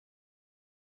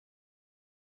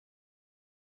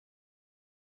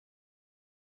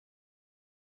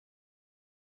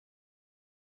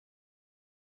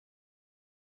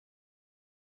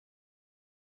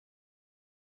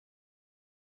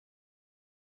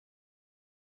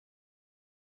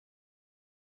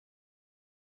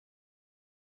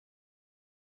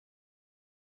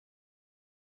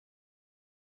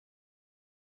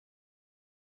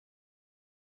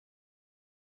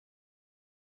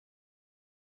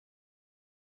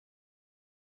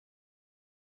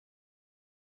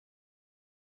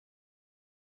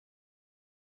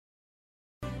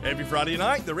Every Friday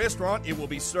night, the restaurant, it will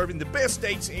be serving the best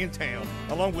steaks in town,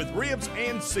 along with ribs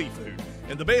and seafood.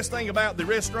 And the best thing about the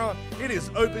restaurant, it is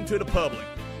open to the public.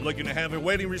 Looking to have a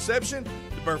wedding reception,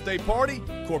 the birthday party,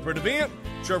 corporate event,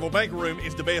 Cherville Banquet Room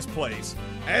is the best place.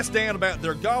 Ask Dan about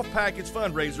their golf package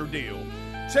fundraiser deal.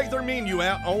 Check their menu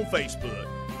out on Facebook.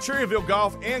 Cherryville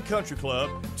Golf and Country Club,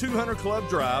 200 Club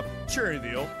Drive,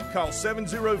 Cherryville. Call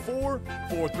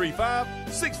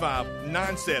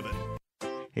 704-435-6597.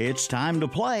 It's time to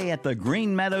play at the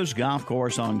Green Meadows Golf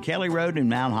Course on Kelly Road in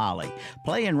Mount Holly.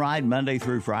 Play and ride Monday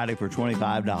through Friday for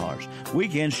 $25.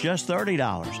 Weekends just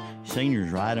 $30.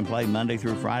 Seniors ride and play Monday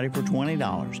through Friday for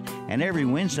 $20. And every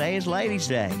Wednesday is Ladies'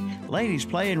 Day. Ladies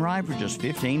play and ride for just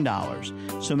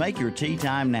 $15. So make your tee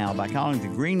time now by calling the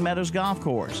Green Meadows Golf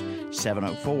Course,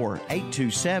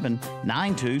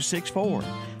 704-827-9264.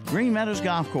 Green Meadows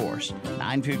Golf Course,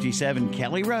 957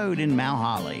 Kelly Road in Mount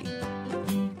Holly.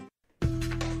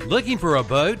 Looking for a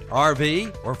boat,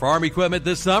 RV, or farm equipment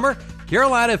this summer?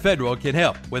 Carolina Federal can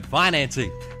help with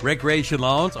financing. Recreation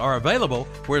loans are available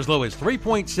for as low as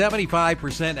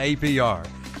 3.75% APR.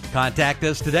 Contact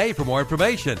us today for more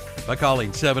information by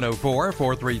calling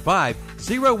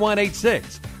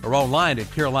 704-435-0186 or online at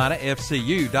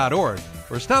carolinafcu.org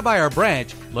or stop by our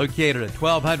branch located at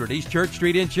 1200 East Church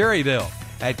Street in Cherryville.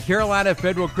 At Carolina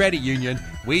Federal Credit Union,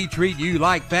 we treat you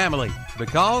like family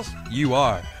because you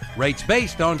are. Rates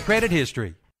based on credit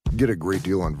history. Get a great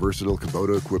deal on versatile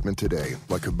Kubota equipment today,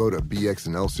 like Kubota BX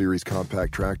and L Series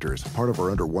compact tractors, part of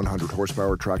our under 100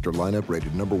 horsepower tractor lineup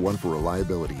rated #1 for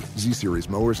reliability, Z Series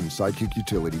mowers, and Sidekick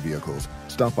utility vehicles.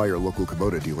 Stop by your local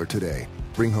Kubota dealer today.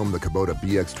 Bring home the Kubota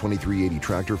BX 2380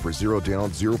 tractor for 0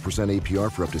 down, 0%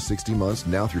 APR for up to 60 months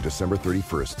now through December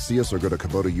 31st. See us or go to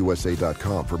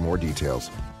KubotaUSA.com for more details.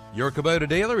 Your Kubota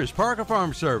dealer is Parker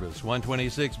Farm Service,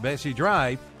 126 Bessie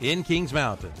Drive in Kings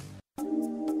Mountain.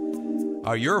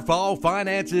 Are your fall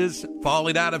finances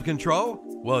falling out of control?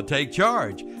 Well, take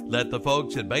charge. Let the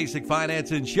folks at Basic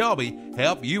Finance in Shelby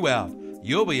help you out.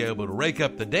 You'll be able to rake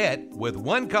up the debt with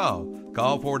one call.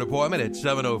 Call for an appointment at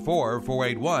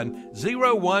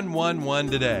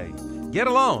 704-481-0111 today. Get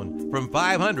a loan from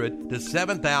 $500 to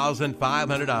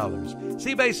 $7,500.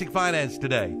 See Basic Finance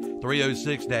today,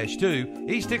 306-2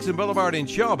 East Dixon Boulevard in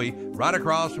Shelby, right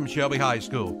across from Shelby High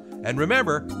School. And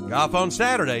remember, golf on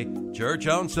Saturday, church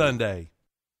on Sunday.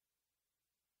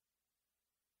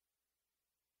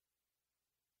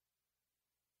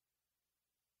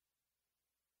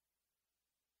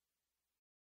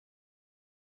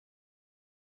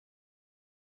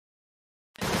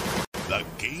 The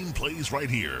game plays right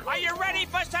here. Are you ready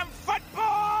for some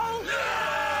football?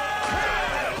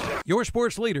 Yeah! Your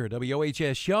sports leader,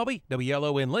 WOHS Shelby,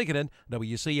 WLON Lincoln,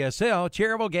 WCSL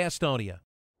Cherryville Gastonia.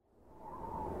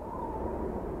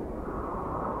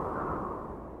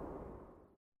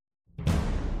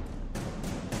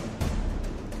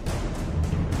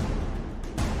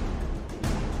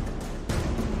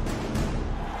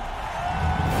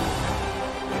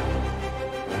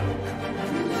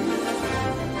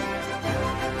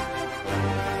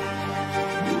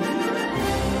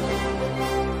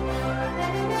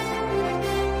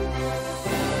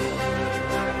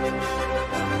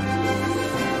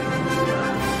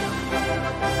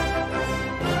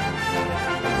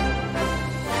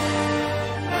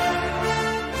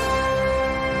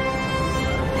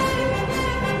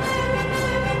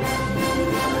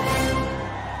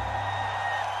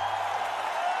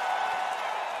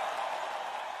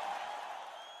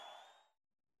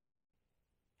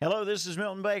 Hello, this is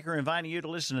Milton Baker inviting you to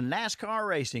listen to NASCAR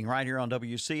Racing right here on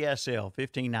WCSL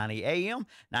 1590 AM,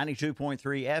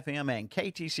 92.3 FM, and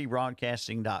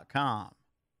KTCBroadcasting.com.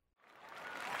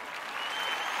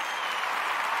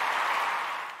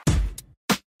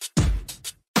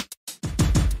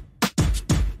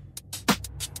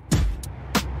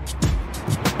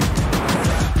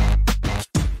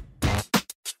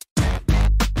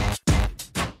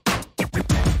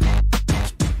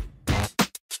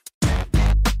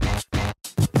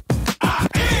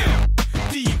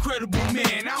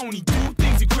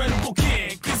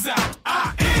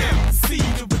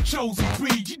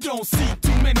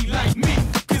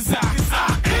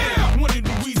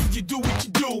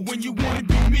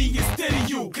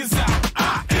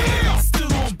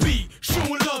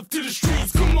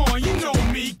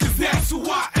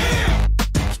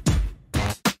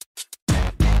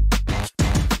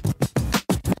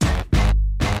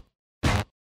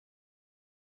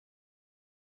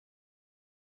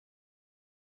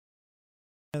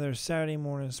 Another Saturday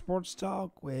morning sports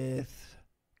talk with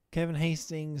Kevin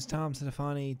Hastings, Tom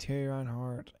Stefani, Terry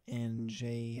Reinhardt, and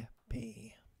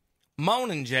JP.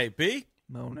 Morning, JP.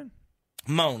 Morning.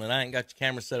 moaning. I ain't got your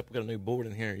camera set up. We got a new board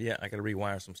in here. Yeah, I got to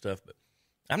rewire some stuff, but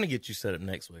I'm going to get you set up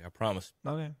next week. I promise.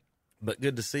 Okay. But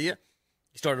good to see you.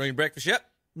 You started on your breakfast yet?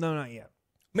 No, not yet.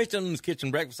 Mitch Owens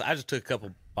Kitchen breakfast. I just took a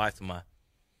couple bites of my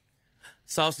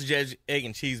sausage, egg,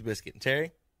 and cheese biscuit. And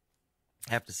Terry,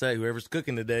 I have to say, whoever's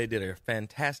cooking today did a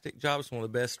fantastic job. It's one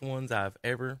of the best ones I've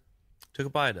ever took a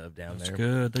bite of down there. That's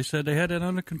good. They said they had it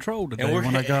under control today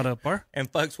when I got up there. And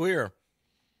folks, we are,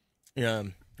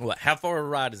 how far a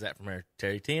ride is that from here,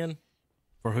 Terry? 10?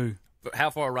 For who? How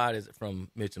far a ride is it from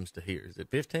Mitchum's to here? Is it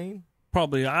 15?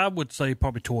 Probably, I would say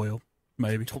probably 12,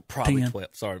 maybe. Probably 10. 12.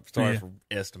 Sorry for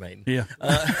estimating. Yeah.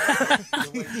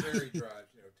 The way Terry drives,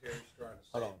 Terry's trying to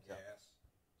save gas.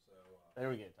 There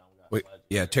we go,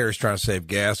 Tom. Terry's trying to save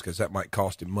gas because that might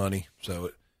cost him money.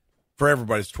 So for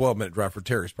everybody, it's a 12-minute drive. For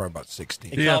Terry, it's probably about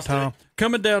 16. Yeah, Tom.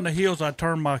 Coming down the hills, I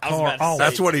turn my car off.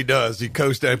 That's what he does. He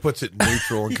coasts down, puts it in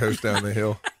neutral and coasts down the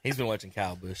hill. He's been watching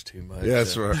Kyle Busch too much. Yeah,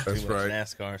 that's right. That's right.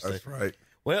 NASCAR. So. That's right.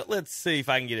 Well, let's see if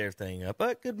I can get everything up.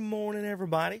 Good morning,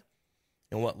 everybody.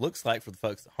 And what looks like for the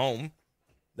folks at home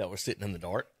that we're sitting in the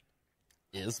dark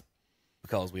is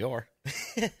because we are.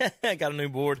 I got a new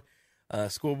board,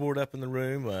 scoreboard up in the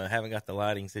room. Haven't got the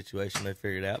lighting situation they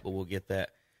figured out, but we'll get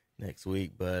that next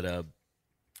week. But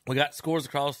we got scores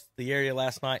across the area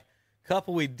last night.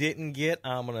 Couple we didn't get.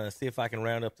 I'm going to see if I can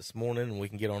round up this morning and we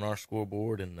can get on our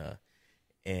scoreboard and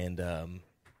then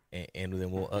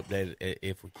we'll update it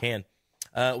if we can.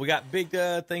 We got big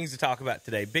things to talk about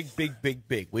today. Big.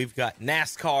 We've got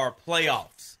NASCAR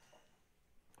playoffs,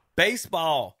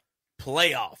 baseball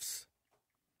playoffs.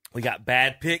 We got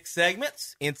bad pick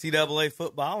segments, NCAA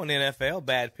football and NFL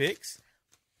bad picks.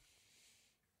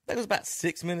 That was about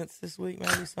 6 minutes this week,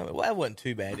 maybe something. Well, that wasn't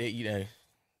too bad.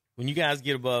 When you guys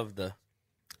get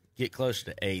closer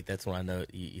to 8, that's when I know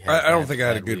you have. I don't think I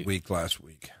had a good week last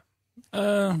week.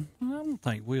 I don't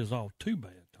think we was all too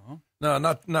bad, Tom. No,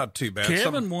 not too bad.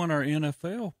 Kevin won our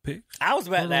NFL picks. I was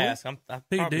about to ask. I'm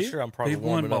probably sure I'm probably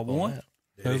won by one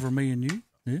over me and you.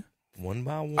 Yeah, 1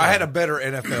 by 1. I had a better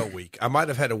NFL week. I might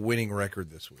have had a winning record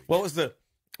this week. What was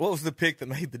the pick that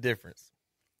made the difference?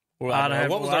 Well, I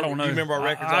don't know. You remember our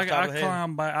records off the top of the head? I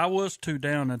climbed back. I was 2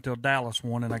 down until Dallas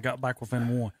won, and I got back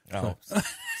within 1. Oh, so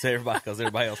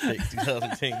everybody else picked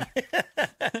 2010.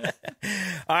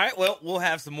 All right, well, we'll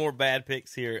have some more bad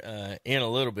picks here in a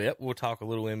little bit. We'll talk a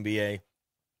little NBA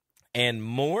and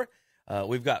more.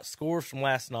 We've got scores from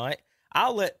last night.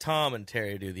 I'll let Tom and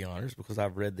Terry do the honors because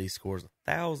I've read these scores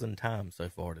 1,000 times so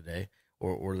far today,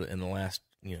 or in the last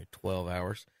 12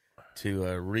 hours.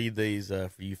 To read these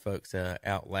for you folks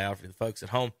out loud, for the folks at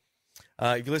home.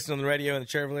 If you listen on the radio in the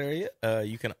Cherville area,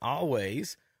 you can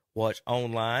always watch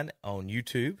online on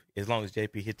YouTube, as long as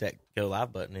JP hit that go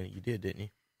live button, and you did, didn't you?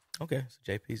 Okay,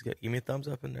 so JP's got, give me a thumbs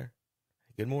up in there.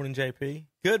 Good morning, JP.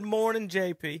 Good morning,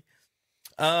 JP.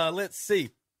 Let's see.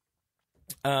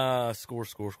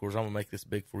 Scores. I'm going to make this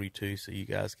big for you, too, so you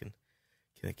guys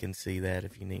can see that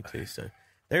if you need to. So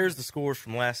there's the scores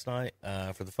from last night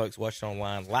for the folks watching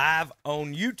online live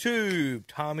on YouTube.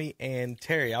 Tommy and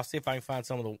Terry. I'll see if I can find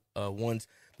some of the ones.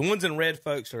 The ones in red,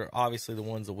 folks, are obviously the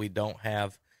ones that we don't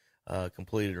have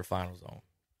completed or finals on.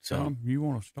 So you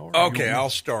want to start? Okay, I'll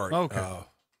start. Okay.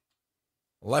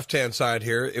 Left-hand side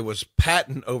here, it was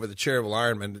Patton over the Cherville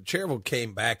Ironman. The Cherville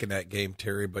came back in that game,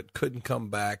 Terry, but couldn't come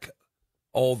back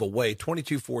all the way.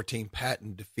 22-14,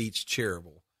 Patton defeats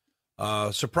Cherville.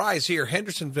 Surprise here,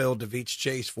 Hendersonville defeats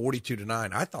Chase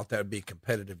 42-9. I thought that would be a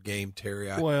competitive game,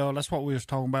 Terry. Well, that's what we was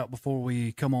talking about before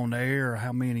we come on the air,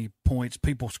 how many points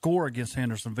people score against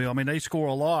Hendersonville. I mean, they score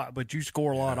a lot, but you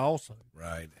score a lot also.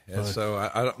 Right. And so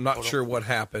I'm not sure what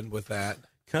happened with that.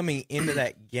 Coming into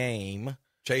that game,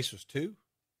 Chase was 2?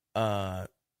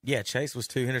 Chase was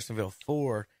 2, Hendersonville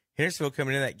 4. Hendersonville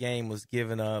coming into that game was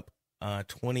giving up about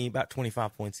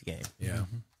 25 points a game. Yeah.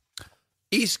 Mm-hmm.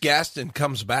 East Gaston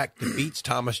comes back, defeats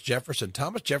Thomas Jefferson.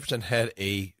 Thomas Jefferson had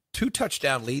a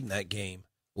 2-touchdown lead in that game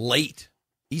late.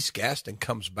 East Gaston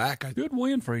comes back. Good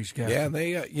win for East Gaston. Yeah,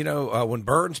 they, when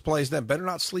Burns plays them, better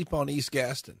not sleep on East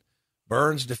Gaston.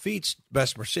 Burns defeats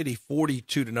Bessemer City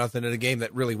 42-0 in a game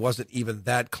that really wasn't even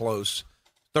that close,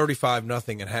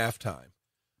 35-0 at halftime.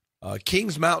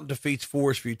 Kings Mountain defeats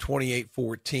Forest View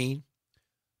 28-14.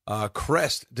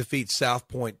 Crest defeats South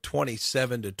Point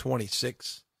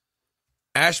 27-26.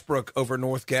 Ashbrook over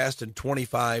North Gaston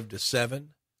 25-7.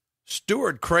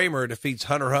 Stuart Kramer defeats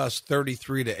Hunter Huss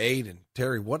 33-8. And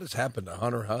Terry, what has happened to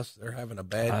Hunter Huss? They're having a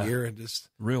bad year, and just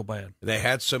real bad. They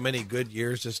had so many good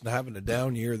years, just having a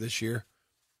down year this year.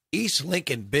 East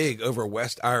Lincoln Big over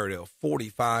West Iredale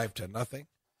 45-0.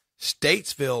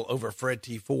 Statesville over Fred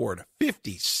T. Ford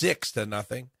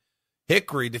 56-0.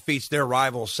 Hickory defeats their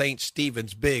rival St.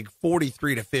 Stephen's Big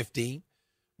 43-15.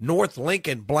 North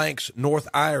Lincoln blanks North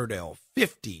Iredell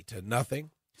 50-0.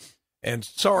 And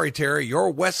sorry, Terry, your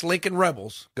West Lincoln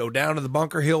Rebels go down to the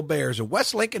Bunker Hill Bears. And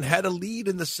West Lincoln had a lead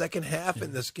in the second half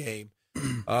in this game.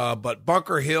 But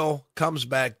Bunker Hill comes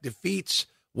back, defeats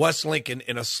West Lincoln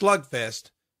in a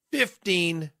slugfest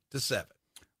 15-7.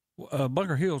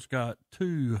 Bunker Hill's got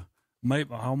two,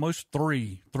 maybe almost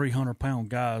three 300-pound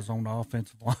guys on the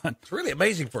offensive line. It's really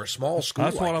amazing for a small school.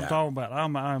 That's what I'm talking about.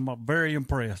 I'm very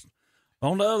impressed.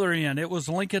 On the other end, it was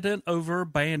Lincoln over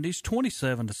Bandy's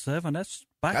 27-7. That's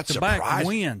back-to-back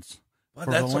wins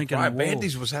for the Lincoln Wolves.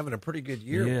 Bandy's was having a pretty good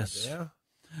year. Yes. Yeah.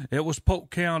 It was Polk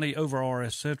County over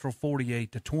RS Central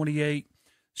 48-28.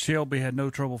 Shelby had no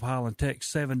trouble with Highland Tech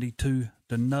 72-0.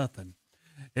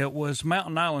 It was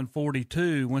Mountain Island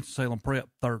 42, Winston-Salem Prep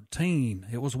 13.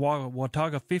 It was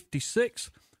Watauga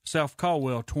 56, South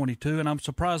Caldwell 22, and I'm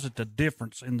surprised at the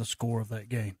difference in the score of that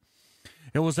game.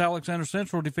 It was Alexander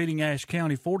Central defeating Ashe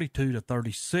County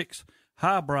 42-36.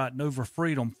 High Brighton over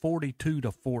Freedom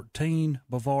 42-14.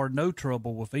 Bavard no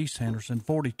trouble with East Henderson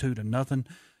 42-0.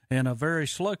 And a very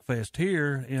slugfest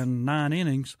here in 9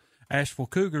 innings. Asheville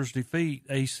Cougars defeat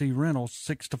AC Reynolds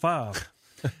 6-5.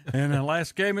 And the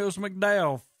last game it was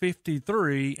McDowell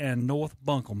 53 and North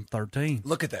Buncombe 13.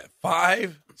 Look at that,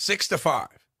 6-5.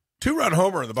 2-run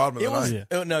homer in the bottom of the ninth.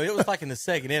 No, it was like in the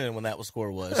second inning when that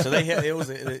score was. So they had, it was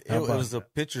the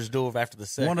pitcher's duel after the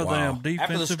second. One of them defensive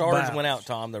after the starters bats. went out,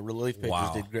 Tom, the relief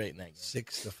pitchers did great in that game.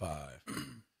 6-5.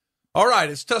 All right,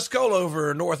 it's Tuscola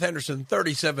over North Henderson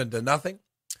 37-0.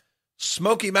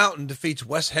 Smoky Mountain defeats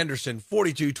West Henderson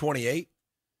 42-28.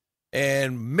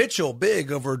 And Mitchell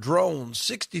Big over Drone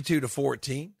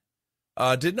 62-14.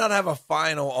 Did not have a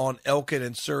final on Elkin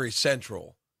and Surrey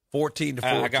Central. 14-14.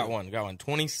 I got one.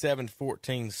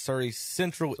 27-14. Surrey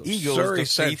Central Eagles Surrey defeat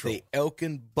Central. the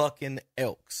Elkin Bucking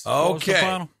Elks.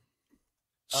 Okay.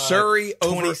 Surrey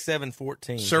over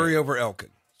 27-14. Surrey over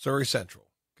Elkin. Surrey Central.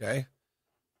 Okay.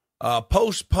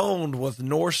 Postponed with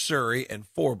North Surrey and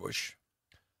Forbush.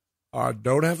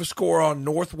 Don't have a score on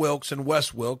North Wilkes and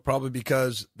West Wilkes, probably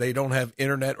because they don't have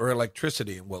internet or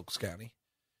electricity in Wilkes County.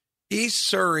 East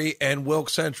Surrey and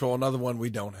Wilkes Central, another one we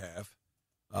don't have.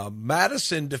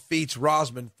 Madison defeats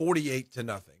Rosman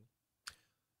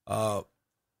 48-0.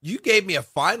 You gave me a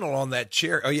final on that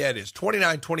chair. Oh, yeah, it is.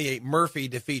 29-28. Murphy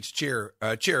defeats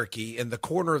Cherokee in the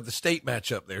corner of the state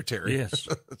matchup there, Terry. Yes.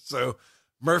 So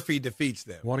Murphy defeats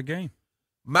them. What a game.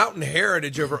 Mountain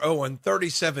Heritage over Owen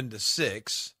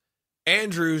 37-6.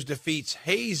 Andrews defeats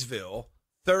Hayesville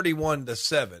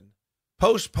 31-7.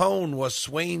 Postponed was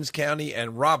Swains County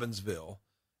and Robbinsville.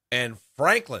 And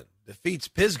Franklin defeats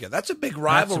Pisgah. That's a big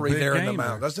rivalry there in the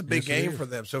mountain. That's a big game for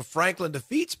them. So Franklin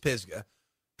defeats Pisgah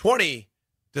 20-16.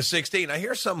 I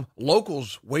hear some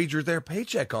locals wagered their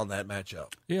paycheck on that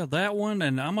matchup. Yeah, that one.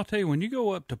 And I'm going to tell you, when you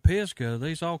go up to Pisgah,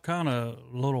 there's all kind of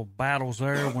little battles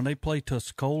there. When they play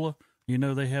Tuscola, you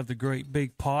know, they have the great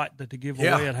big pot that they give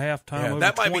away at halftime.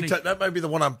 Yeah, that might be the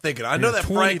one I'm thinking. I know that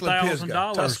Franklin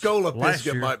Pisgah. Tuscola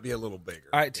Pisgah might be a little bigger.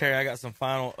 All right, Terry, I got some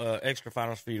final extra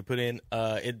finals for you to put in.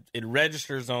 It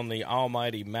registers on the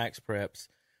Almighty Max Preps.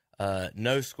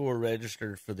 No score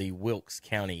registered for the Wilkes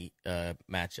County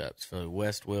matchups for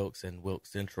West Wilkes and Wilkes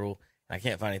Central. I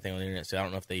can't find anything on the internet, so I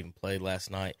don't know if they even played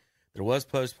last night. There was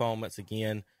postponements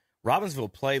again.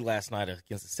 Robbinsville played last night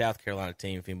against the South Carolina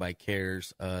team, if anybody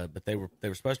cares. But they were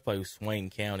supposed to play with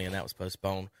Swain County, and that was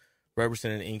postponed.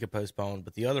 Roberson and Inca postponed.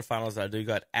 But the other finals that I do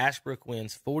got, Ashbrook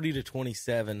wins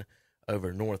 40-27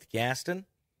 over North Gaston.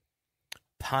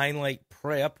 Pine Lake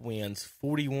Prep wins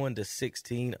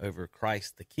 41-16 over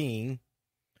Christ the King.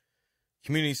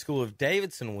 Community School of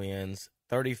Davidson wins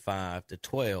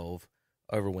 35-12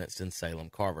 over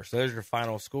Winston-Salem Carver. So those are your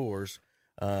final scores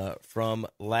from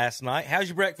last night. How's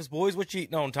your breakfast, boys? What you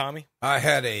eating on, Tommy? I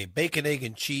had a bacon, egg,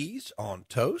 and cheese on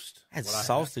toast. I had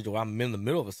sausage. Well, I'm in the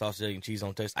middle of a sausage, egg, and cheese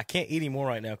on toast. I can't eat any more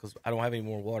right now because I don't have any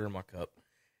more water in my cup.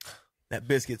 That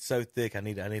biscuit's so thick, I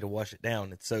need to wash it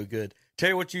down. It's so good.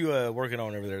 Terry, what you working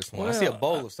on over there this morning? I see a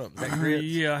bowl of something. Is that grits?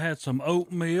 Yeah, I had some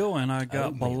oatmeal, and I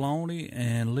got bologna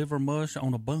and liver mush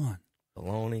on a bun.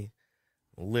 Bologna,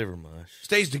 liver mush.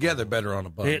 Stays together better on a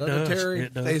bun. It does. Terry?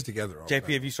 It does. Stays together on a JP,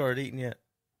 bun. have you started eating yet?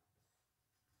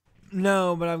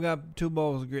 No, but I've got 2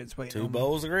 bowls of grits waiting on me. 2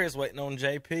 bowls of grits waiting on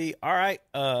JP. All right,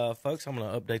 folks, I'm going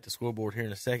to update the scoreboard here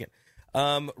in a second.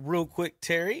 Real quick,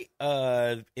 Terry,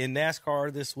 in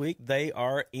NASCAR this week, they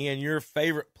are in your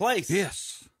favorite place.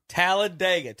 Yes.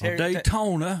 Talladega. Terry,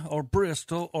 Daytona or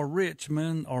Bristol or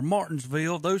Richmond or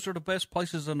Martinsville. Those are the best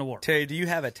places in the world. Terry, do you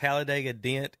have a Talladega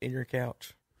dent in your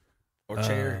couch? or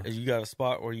chair? You got a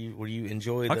spot where you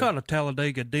enjoy? I got a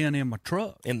Talladega den in my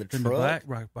truck. In the truck, in the back,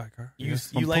 right back there. You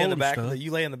lay in the back.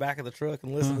 You lay in the back of the truck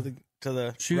and listen to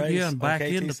the shoot, race. Yeah, and back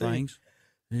KTC? into things.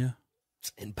 Yeah,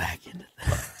 and back into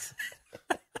things.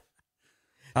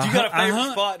 You got a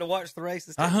favorite spot to watch the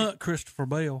races? I hunt Christopher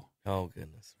Bell. Oh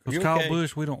goodness! Because Kyle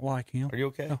Busch, we don't like him. Are you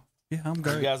okay? Oh, yeah, I'm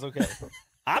great. You guys okay?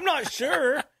 I'm not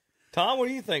sure. Tom, what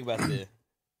do you think about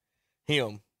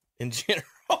him in general?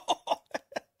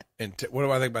 And what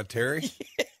do I think about Terry?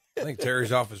 I think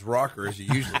Terry's off his rocker as he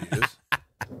usually is.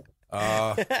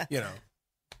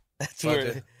 That's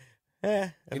where.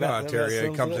 You know how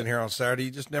Terry comes in here on Saturday.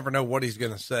 You just never know what he's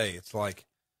going to say. It's like,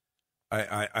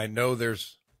 I know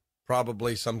there's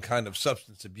probably some kind of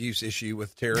substance abuse issue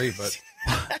with Terry, but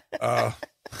I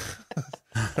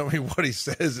mean, what he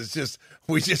says is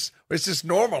it's just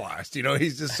normalized.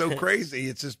 He's just so crazy.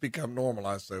 It's just become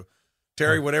normalized. So,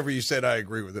 Terry, whatever you said, I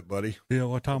agree with it, buddy. Yeah,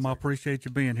 well, Tom, I appreciate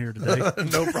you being here today.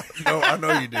 No problem. No, I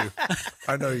know you do.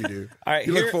 I know you do. All right,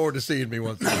 you look forward to seeing me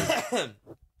once again.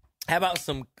 How about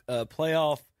some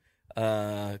playoff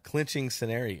clinching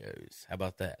scenarios? How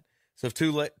about that? So if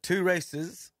two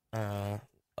races. Hey,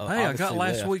 I got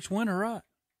last week's winner right.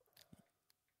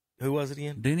 Who was it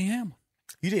again? Denny Hamlin.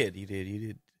 You did.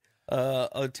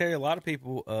 Terry, a lot of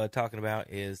people talking about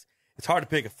is it's hard to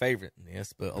pick a favorite in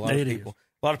this, but a lot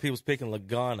of people's picking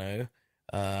Logano.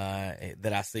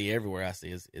 That I see everywhere. I see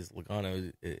is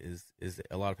Logano is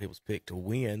a lot of people's pick to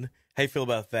win. How you feel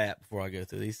about that before I go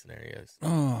through these scenarios?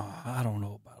 Oh, I don't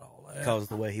know about all that. Because of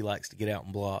the way he likes to get out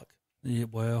and block. Yeah,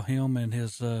 well, him and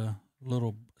his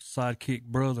little sidekick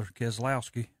brother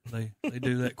Keselowski, they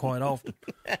do that quite often.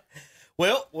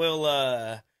 Well,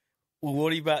 what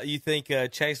do you think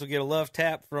Chase will get a love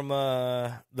tap from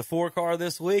the 4-car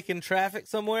this week in traffic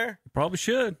somewhere? Probably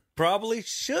should.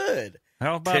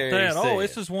 How about Terry that? Said.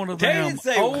 This is one of Terry them didn't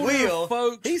say older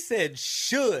folks. He said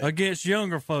should. Against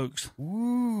younger folks.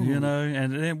 Ooh.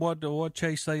 And then what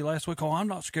Chase say last week? Oh, I'm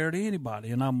not scared of anybody.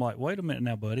 And I'm like, wait a minute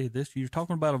now, buddy. You're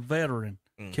talking about a veteran,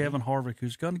 Kevin Harvick,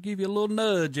 who's going to give you a little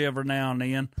nudge every now and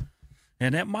then.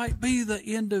 And that might be the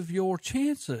end of your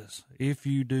chances if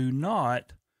you do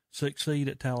not succeed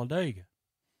at Talladega.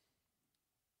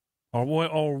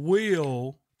 Or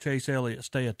will Chase Elliott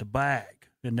stay at the back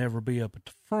and never be up at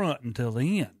the front until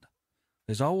the end?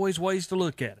 There's always ways to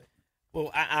look at it. Well,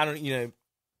 I don't,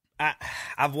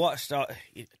 I've watched a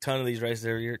ton of these races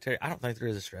every year, Terry. I don't think there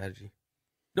is a strategy.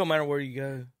 Don't matter where you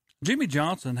go. Jimmy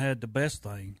Johnson had the best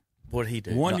thing. What did he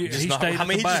do? One year, he stayed at the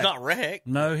back. He just not wrecked.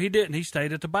 No, he didn't. He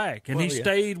stayed at the back. And he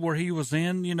stayed where he was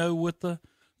in, with the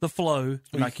flow.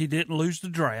 Like he didn't lose the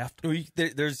draft.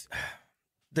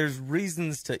 There's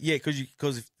reasons to,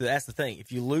 because that's the thing.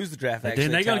 If you lose the draft,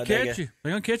 then they're going to catch you.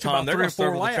 They're going to catch you about 3 or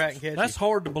 4 laps. That's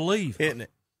hard to believe, isn't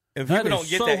it? If people don't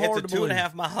get that, it's a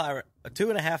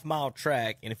 2.5 mile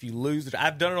track, and if you lose it,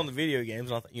 I've done it on the video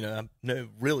games. I'm no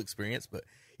real experience, but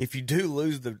if you do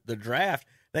lose the draft,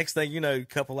 next thing you know, a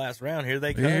couple laps around, here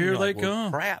they come. Here they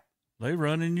come. Crap. They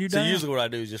running you down. So usually what I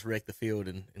do is just wreck the field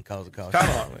and cause a caution.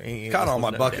 Kind of on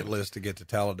my bucket list to get to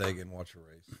Talladega and watch a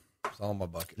race. It's on my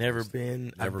bucket list.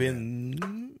 I've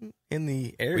been in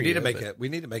the area. We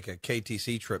need to make a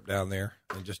KTC trip down there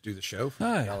and just do the show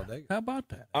from Talladega. How about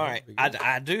that? All right,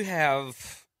 I do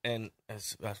have, and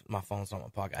my phone's not in my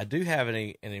pocket. I do have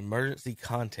an emergency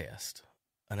contest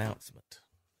announcement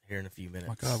here in a few minutes.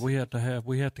 My God, we have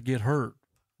to get hurt.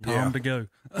 Time to go.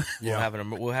 We're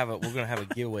gonna have a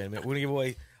giveaway in a minute. We're gonna give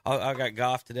away. I got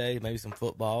golf today, maybe some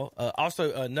football.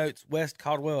 Also, notes West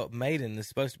Caldwell Maiden is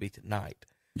supposed to be tonight.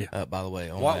 Yeah. By the way,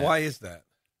 why is that?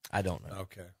 I don't know.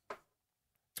 Okay.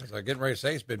 As I'm getting ready to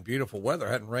say, it's been beautiful weather.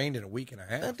 It hadn't rained in a week and a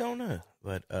half. I don't know,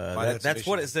 but that's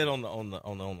what it said on the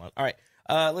online. All right,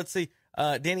 let's see.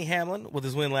 Denny Hamlin with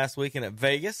his win last weekend at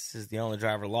Vegas is the only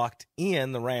driver locked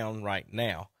in the round right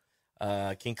now.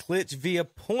 Can clinch via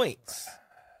points.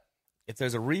 If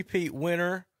there's a repeat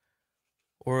winner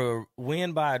or a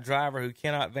win by a driver who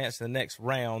cannot advance to the next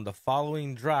round, the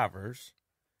following drivers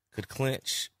could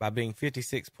clinch by being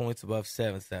 56 points above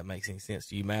 7th. If that makes any sense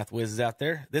to you math whizzes out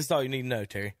there. This is all you need to know,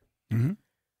 Terry. Mm-hmm.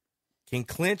 Can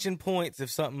clinch in points if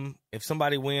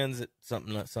somebody wins at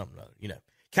something other.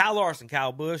 Kyle Larson,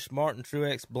 Kyle Busch, Martin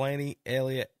Truex, Blaney,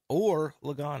 Elliott, or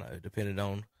Logano, depending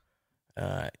on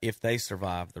if they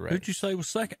survive the race. Who'd you say was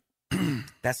second?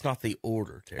 That's not the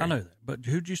order, Terry. I know that, but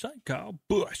who'd you say? Kyle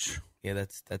Busch. Yeah,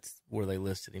 that's where they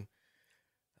listed him.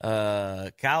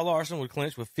 Kyle Larson would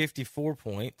clinch with 54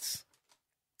 points,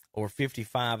 or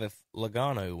 55 if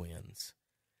Logano wins.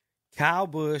 Kyle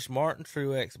Busch, Martin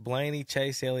Truex, Blaney,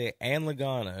 Chase Elliott, and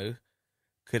Logano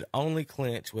could only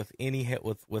clinch with any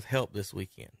with help this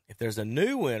weekend. If there's a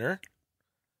new winner,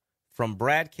 from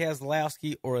Brad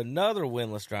Keselowski or another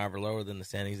winless driver lower than the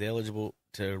standings eligible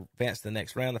to advance to the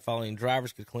next round. The following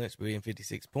drivers could clinch by being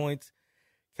 56 points: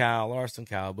 Kyle Larson,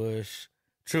 Kyle Busch,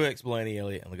 Truex, Blaney,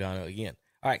 Elliott, and Logano again.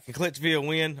 All right, can clinch via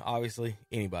win? Obviously,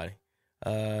 anybody.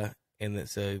 So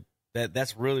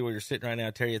that's really where you're sitting right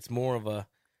now, Terry. It's more of a,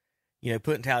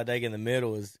 putting Talladega in the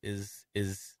middle is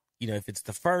if it's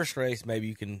the first race,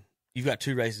 maybe you've got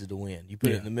 2 races to win. You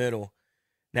put it in the middle.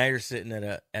 Now you're sitting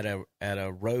at a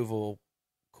Roval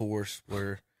course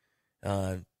where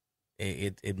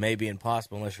it may be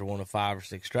impossible unless you're one of 5 or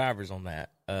 6 drivers on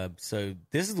that. So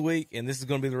this is the week, and this is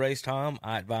going to be the race, Tom.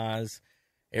 I advise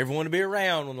everyone to be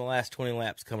around when the last 20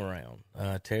 laps come around.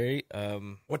 Terry,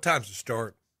 what time's the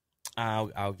start?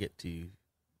 I'll get to you.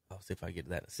 I'll see if I get to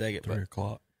that in a second. 3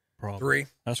 o'clock, probably. 3?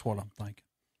 That's what I'm thinking.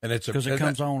 And it's because it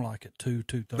comes on like at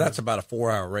 2:30. That's about a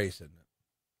 4-hour race, isn't it?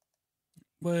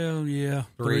 Well, yeah,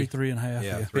 3.5.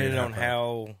 Yeah, depending on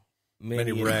how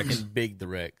many wrecks and big the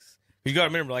wrecks. You got to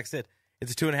remember, like I said,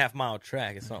 it's a 2.5 mile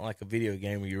track. It's not like a video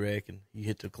game where you wreck and you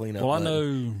hit the cleanup. Well,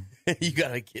 button. I know you got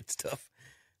to get stuff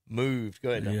moved.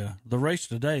 Go ahead. Don. Yeah, the race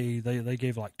today they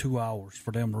gave like 2 hours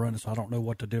for them to run it, so I don't know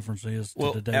what the difference is.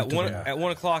 Well, today at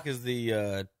 1 o'clock is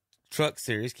the Truck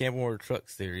Series, Camping World Truck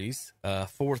Series.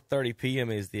 4:30 p.m.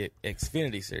 is the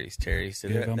Xfinity Series, Terry. So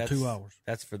give them that's 2 hours.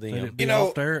 That's for them.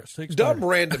 Off there at 6:30. Dumb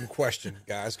random question,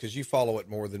 guys, because you follow it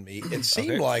more than me. It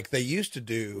seemed like they used to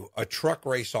do a truck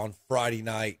race on Friday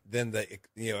night, then the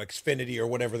Xfinity or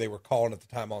whatever they were calling at the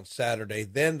time on Saturday,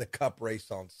 then the Cup race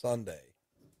on Sunday.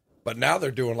 But now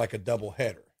they're doing like a double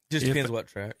header. Just depends what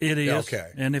track. It is. Yeah,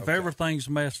 okay. And if everything's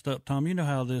messed up, Tom, you know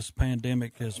how this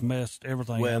pandemic has messed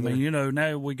everything. Weather. I mean,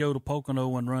 now we go to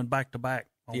Pocono and run back to back.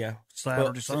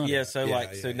 Saturday,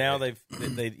 Sunday. Now they've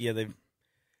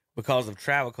because of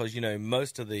travel, because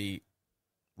most of the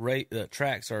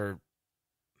tracks are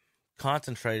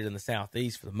concentrated in the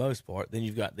southeast for the most part. Then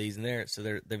you've got these in there,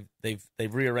 so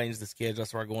they've rearranged the schedule.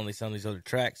 That's why I go on some of these other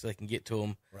tracks so they can get to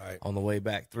them on the way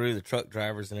back through the truck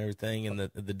drivers and everything, and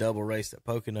the double race at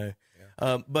Pocono.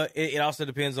 Yeah. But it also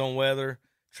depends on weather,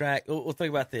 track. We'll think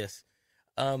about this.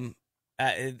 And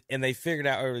they figured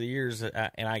out over the years,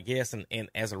 and I guess, and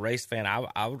as a race fan,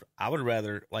 I would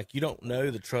rather, like, you don't know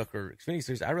the truck or Xfinity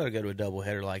Series, I'd rather go to a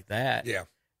doubleheader like that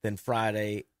than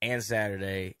Friday and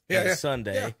Saturday and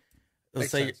Sunday. Yeah.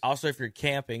 Let's say also if you're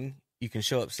camping, you can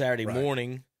show up Saturday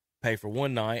morning, pay for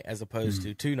one night as opposed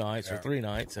to 2 nights or 3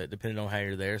 nights, depending on how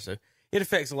you're there. So it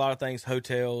affects a lot of things,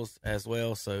 hotels as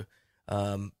well. So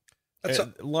a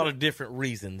lot of different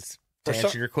reasons to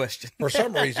answer your question. For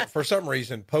some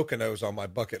reason, Pocono's on my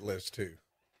bucket list too.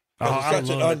 It's such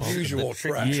an unusual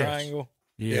track. Triangle.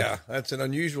 Yeah, that's an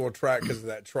unusual track because of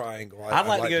that triangle. I'd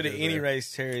like to go to any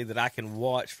race, Terry, that I can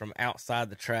watch from outside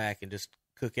the track and just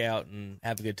cook out and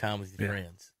have a good time with your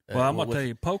friends. Well, I'm going to tell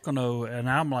you, Pocono, and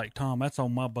I'm like Tom, that's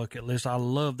on my bucket list. I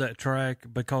love that track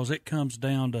because it comes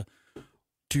down to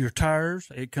your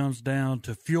tires. It comes down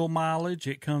to fuel mileage.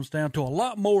 It comes down to a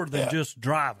lot more than just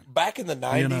driving. Back in the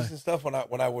 90s and stuff, when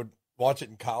I would watch it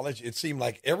in college, it seemed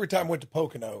like every time I went to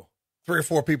Pocono, 3 or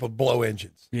 4 people blow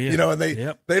engines. Yeah. And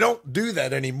they don't do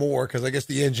that anymore because I guess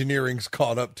the engineering's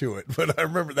caught up to it. But I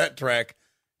remember that track.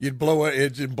 You'd blow an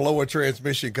engine, blow a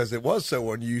transmission because it was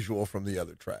so unusual from the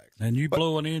other tracks. And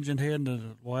blow an engine heading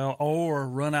to, or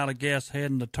run out of gas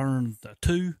heading to turn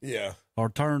 2. Yeah. Or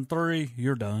turn 3,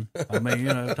 you're done. I mean,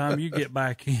 by the time you get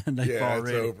back in, they've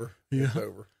already. It's over. Yeah. It's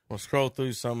over. We'll scroll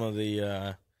through some of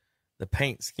the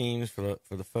paint schemes for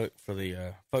the folks on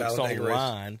the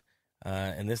line.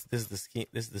 And this is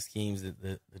the schemes that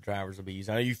the drivers will be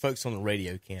using. I know you folks on the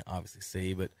radio can't obviously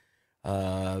see, but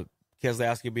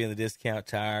Keselowski will be in the discount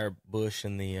tire, Busch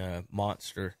in the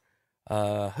Monster.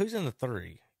 Who's in the 3?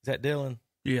 Is that Dylan?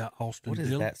 Yeah, Austin. What is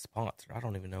Dylan. that sponsor? I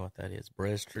don't even know what that is.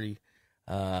 Breasttree.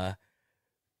 Kevin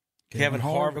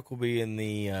Harvick will be in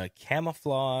the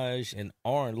camouflage and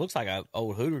orange. Looks like an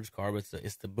old Hooters car, but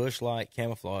it's the Busch Light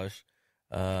camouflage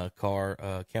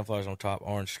car. Camouflage on top,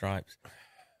 orange stripes.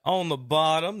 On the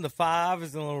bottom, the 5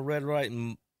 is in a little red,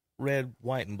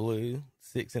 white, and blue.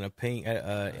 6 in a pink,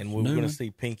 and we're going to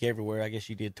see pink everywhere. I guess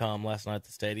you did, Tom, last night at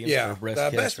the stadium. Yeah, the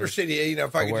Vesper City.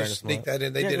 If I could just sneak that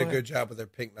in, they did a good job with their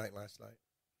pink night last night.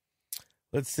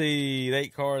 Let's see, the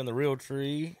 8 car in the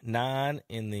Realtree, 9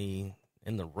 in the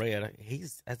red.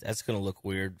 That's going to look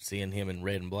weird seeing him in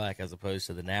red and black as opposed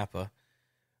to the Napa.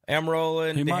 Amarola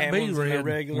and he might be red in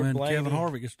regular when Blaney. Kevin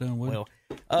Harvick gets done with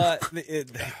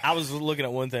I was looking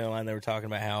at one thing online. They were talking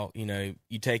about how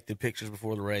you take the pictures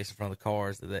before the race in front of the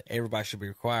cars. That everybody should be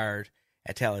required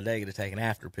at Talladega to take an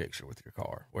after picture with your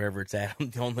car wherever it's at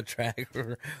on the track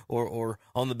or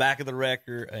on the back of the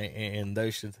wrecker. And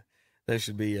those That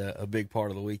should be a big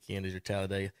part of the weekend is your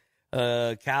Talladega.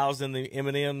 Kyle's in the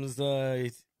M&M's.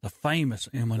 The famous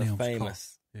M&M's. The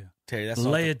famous. Yeah. Terry, that's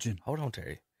legend. Hold on,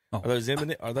 Terry. Oh. Are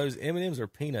those M&M's or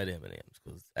peanut M&M's?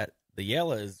 Because the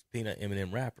yellow is peanut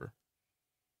M&M wrapper.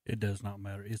 It does not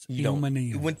matter. It's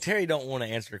M&M's. When Terry don't want to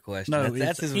answer a question, no,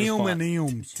 that's his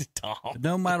M&M's.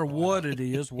 No matter what it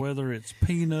is, whether it's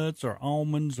peanuts or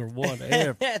almonds or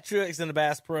whatever. Truex in the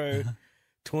Bass Pro,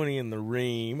 20 in the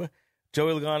Ream.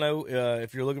 Joey Logano,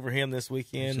 if you're looking for him this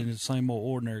weekend. He's in the same old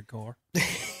ordinary car.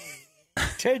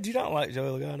 Terry, do you not like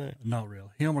Joey Logano? Not really.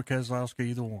 Him or Keselowski,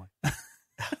 either one.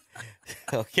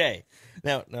 Okay.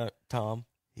 Now, Tom,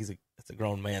 that's a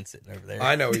grown man sitting over there.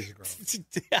 I know he's a grown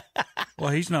man.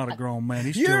 Well, he's not a grown man.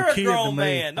 He's You're still a kid grown to me.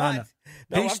 man. I know.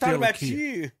 No, He's I'm talking still a about kid.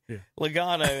 you. Yeah.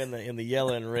 Logano in the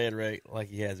yellow and red like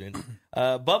he has been.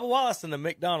 Bubba Wallace in the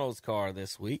McDonald's car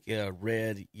this week,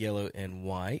 red, yellow, and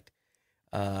white.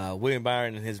 William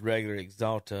Byron in his regular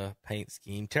Exalta paint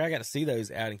scheme. Terry, I got to see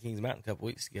those out in Kings Mountain a couple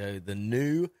weeks ago. The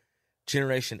new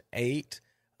Generation 8.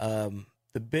 The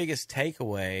biggest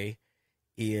takeaway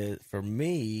for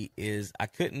me is I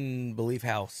couldn't believe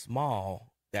how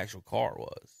small the actual car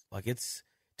was. Like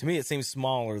to me, it seems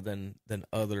smaller than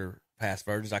other past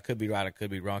versions. I could be right, I could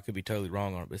be wrong, I could be totally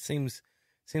wrong on it, but it seems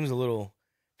a little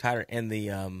tighter. And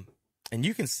and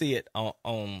you can see it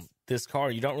on this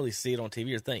car. You don't really see it on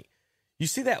TV or think. You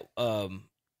see that?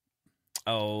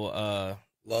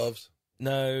 Loves?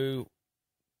 No.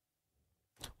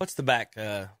 What's the back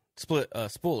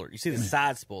spoiler? You see the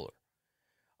side spoiler.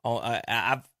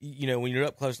 When you're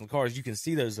up close in the cars, you can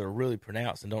see those that are really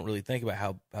pronounced and don't really think about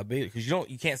how big, because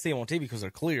you can't see them on TV because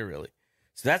they're clear, really.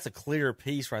 So that's a clear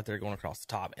piece right there going across the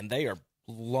top, and they are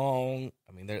long.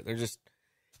 I mean, they're just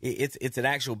it's an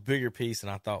actual bigger piece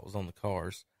than I thought was on the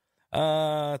cars.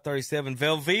 37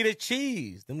 Velveeta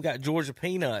cheese. Then we got Georgia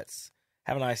peanuts.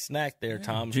 Have a nice snack there,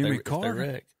 Tom. Jimmy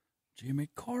Carter. Jimmy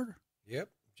Carter. Yep,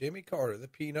 Jimmy Carter, the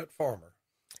peanut farmer.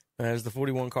 There's the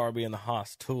 41 car be in the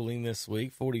Haas Tooling this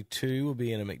week. 42 will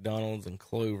be in a McDonald's and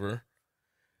Clover.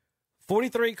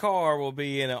 43 car will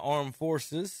be in an Armed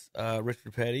Forces,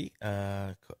 Richard Petty,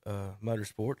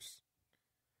 Motorsports.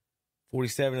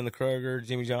 47 in the Kroger,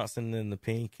 Jimmy Johnson in the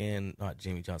pink, and not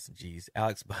Jimmy Johnson,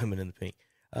 Alex Bowman in the pink.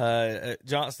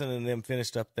 Johnson and them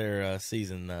finished up their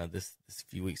season this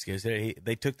few weeks ago. So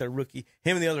they took their rookie,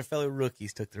 him and the other fellow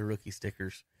rookies took their rookie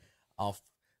stickers off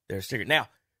their sticker. Now,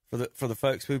 for the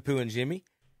folks poo-pooing Jimmy,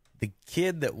 the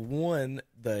kid that won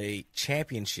the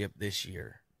championship this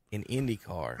year in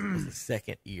IndyCar is the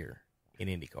second year in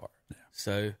IndyCar. Yeah.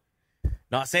 So,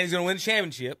 not saying he's going to win the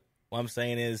championship. What I'm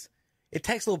saying is, it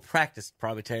takes a little practice,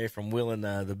 probably, Terry, from wheeling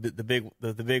the big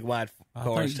wide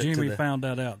cars. I think Jimmy found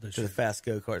that out this year. To the fast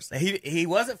go karts. He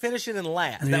wasn't finishing in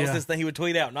last. That was his thing. He would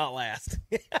tweet out, not last.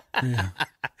 Yeah.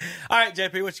 All right,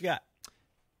 JP, what you got?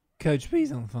 Coach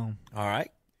B's on the phone. All right.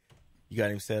 You got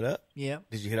him set up? Yep.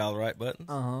 Did you hit all the right buttons?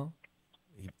 Uh-huh.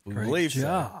 We believe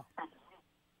job. So.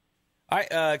 All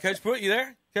right, Coach Pruitt, you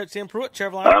there? Coach Tim Pruitt,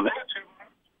 Chevrolet.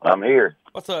 I'm here.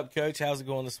 What's up, Coach? How's it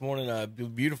going this morning?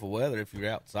 Beautiful weather if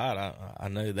you're outside. I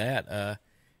know that.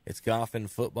 It's golfing,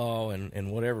 football,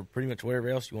 and whatever, pretty much whatever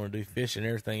else you want to do, fishing,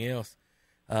 everything else.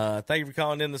 Thank you for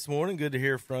calling in this morning. Good to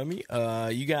hear from you.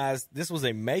 You guys, this was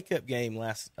a makeup game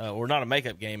or not a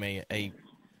makeup game, a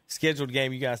scheduled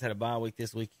game. You guys had a bye week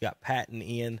this week. You got Patton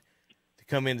in to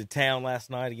come into town last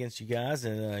night against you guys,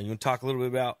 and you want to talk a little bit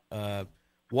about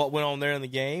what went on there in the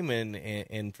game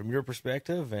and from your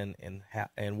perspective and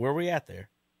where we at there.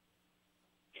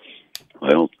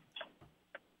 Well,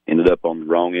 ended up on the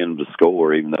wrong end of the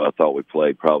score, even though I thought we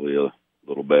played probably a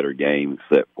little better game,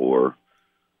 except for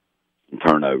some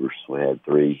turnovers. We had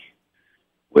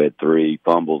three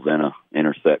fumbles and an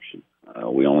interception.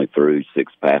 We only threw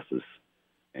 6 passes,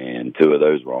 and 2 of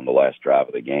those were on the last drive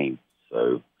of the game.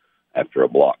 So after a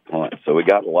blocked punt, so we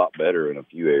got a lot better in a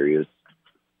few areas.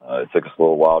 It took us a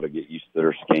little while to get used to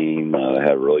their scheme. They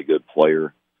had a really good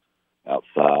player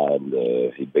outside.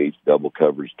 He beats double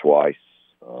coverage twice.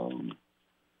 Other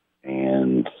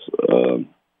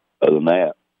than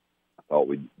that, I thought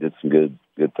we did some good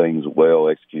things well,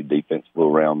 executed defensively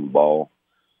around the ball.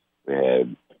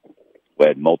 We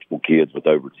had multiple kids with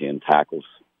over 10 tackles,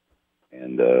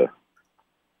 and I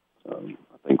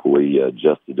think we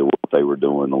adjusted to what they were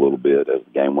doing a little bit as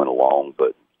the game went along.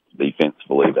 But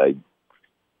defensively, the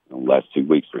last 2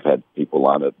 weeks we've had people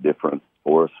line up different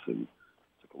for us, and it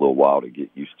took a little while to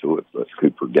get used to it. But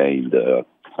Cooper gained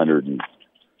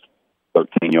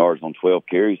 113 yards on 12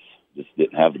 carries. Just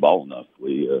didn't have the ball enough.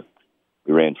 We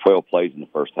ran 12 plays in the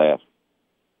first half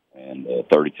and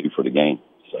 32 for the game.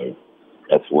 So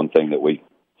that's one thing that we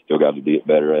still got to get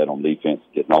better at on defense,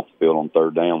 getting off the field on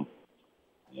third down,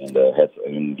 and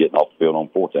getting off the field on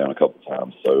fourth down a couple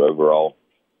times. So overall,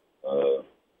 some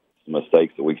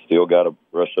mistakes that we still got to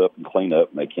brush up and clean up,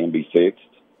 and they can be fixed.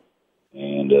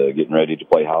 And getting ready to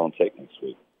play Highland Tech next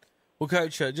week. Well,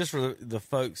 Coach, just for the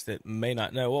folks that may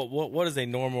not know, what is a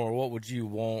normal, or what would you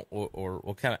want, or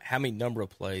what kind of, how many number of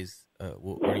plays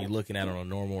are you looking at on a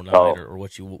normal night, or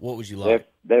what would you like?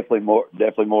 Definitely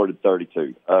more than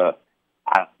 32.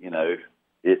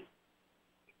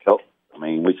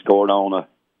 We scored on a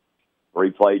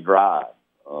 3-play drive.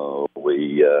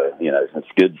 It's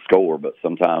good to score, but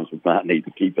sometimes we might need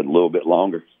to keep it a little bit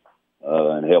longer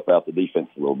and help out the defense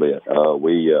a little bit.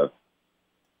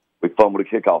 We fumbled a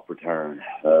kickoff return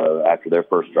after their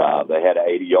first drive. They had an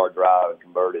 80-yard drive and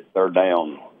converted third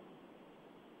down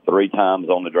 3 times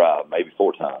on the drive, maybe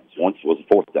 4 times. Once was a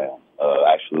fourth down.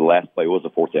 Actually, the last play was a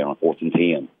fourth down, 4th and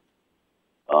 10.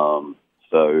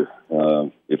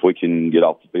 If we can get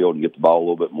off the field and get the ball a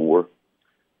little bit more,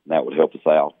 that would help us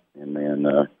out. And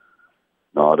then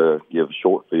not give a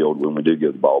short field when we do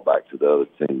give the ball back to the other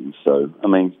team. So,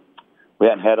 we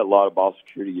hadn't had a lot of ball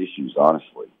security issues,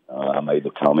 honestly. I made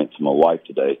the comment to my wife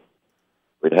today.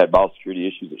 We'd had ball security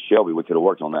issues at Shelby. We could have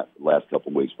worked on that the last couple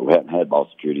of weeks, but we hadn't had ball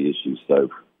security issues. So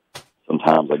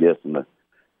sometimes, I guess, in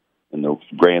the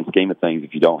grand scheme of things,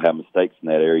 if you don't have mistakes in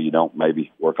that area, you don't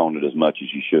maybe work on it as much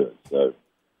as you should. So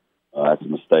that's a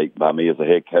mistake by me as a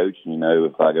head coach.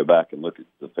 If I go back and look at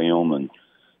the film and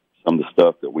some of the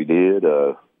stuff that we did,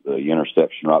 the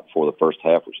interception right before the first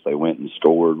half, which they went and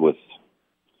scored with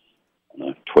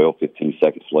 12, 15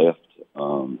 seconds left,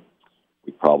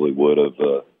 we probably would have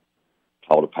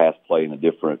called a pass play in a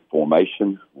different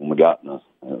formation. When we got in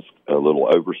a little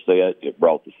overset, it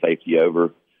brought the safety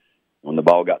over. When the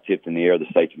ball got tipped in the air, the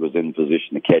safety was in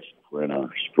position to catch it. If we're in a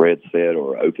spread set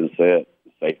or open set,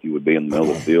 the safety would be in the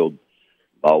middle of the field.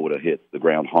 The ball would have hit the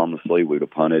ground harmlessly. We would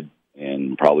have punted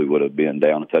and probably would have been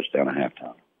down a touchdown at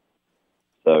halftime.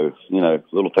 So,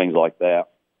 little things like that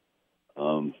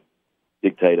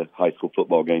dictate a high school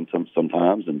football game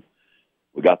sometimes. And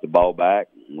we got the ball back,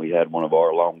 and we had one of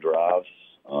our long drives.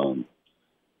 I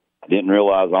didn't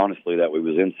realize, honestly, that we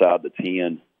was inside the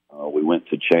 10. We went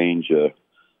to change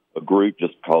a group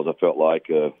just because I felt like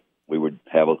we would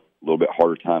have a little bit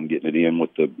harder time getting it in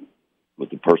with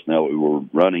the personnel that we were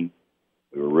running.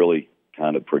 We were really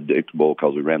kind of predictable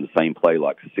because we ran the same play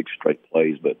like 6 straight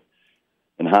plays. But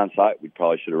in hindsight, we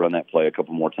probably should have run that play a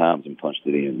couple more times and punched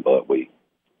it in. But we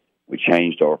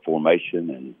changed our formation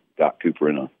and got Cooper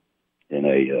in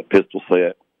a pistol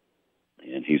set,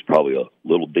 and he's probably a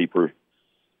little deeper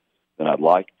than I'd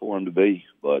like for him to be,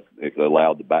 but it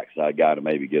allowed the backside guy to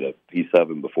maybe get a piece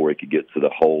of him before he could get to the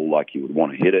hole like he would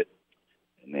want to hit it.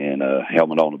 And then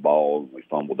helmet on the ball, we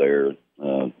fumbled there.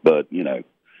 But, like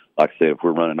I said, if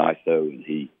we're running ISO and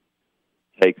he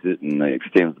takes it and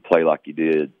extends the play like he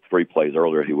did 3 plays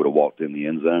earlier, he would have walked in the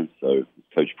end zone. So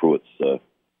Coach Pruitt's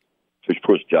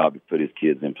job to put his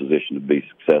kids in position to be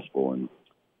successful. And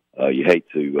you hate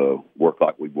to work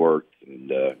like we worked and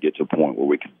get to a point where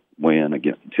we could win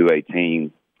against the 2A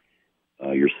team.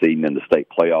 Your seeding in the state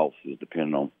playoffs is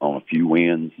dependent on a few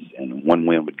wins, and one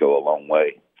win would go a long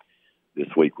way. This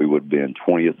week we would have been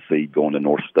 20th seed going to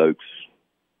North Stokes.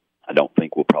 I don't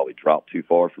think we'll probably drop too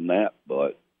far from that,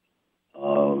 but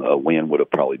a win would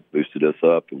have probably boosted us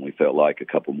up, and we felt like a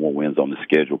couple more wins on the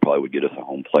schedule probably would get us a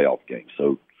home playoff game. So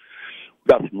we've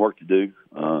got some work to do.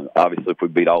 Obviously, if we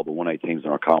beat all the 1A teams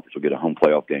in our conference, we'll get a home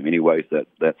playoff game anyways.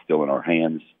 That's still in our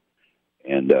hands,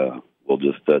 and we'll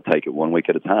just take it one week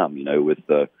at a time.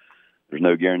 There's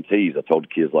no guarantees. I told the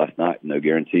kids last night, no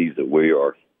guarantees that we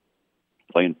are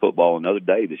playing football another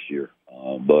day this year.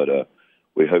 But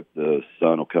we hope the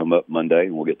sun will come up Monday,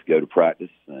 and we'll get to go to practice.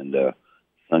 And the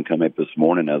sun come up this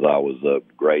morning as I was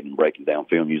grading, breaking down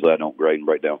film. Usually I don't grade and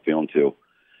break down film until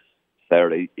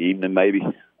Saturday evening maybe.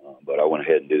 But I went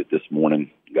ahead and did it this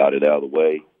morning, got it out of the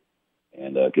way,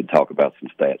 and could talk about some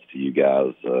stats to you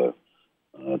guys to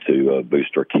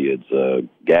boost our kids.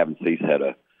 Gavin Cease had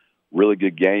a really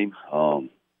good game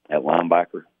at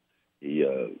linebacker. He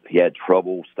had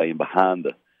trouble staying behind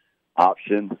the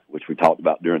option, which we talked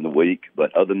about during the week.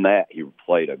 But other than that, he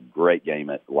played a great game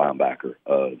at the linebacker.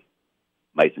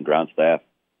 Mason Grindstaff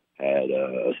had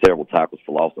several tackles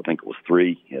for loss. I think it was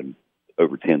 3. He had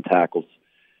over 10 tackles.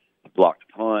 Blocked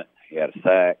a punt. He had a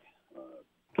sack.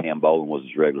 Cam Boland was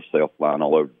his regular self, flying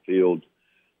all over the field.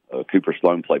 Cooper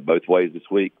Sloan played both ways this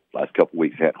week. Last couple of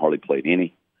weeks, he hadn't hardly played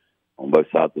any on both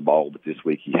sides of the ball, but this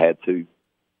week he had to.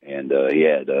 And he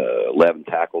had 11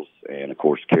 tackles and, of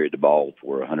course, carried the ball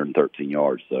for 113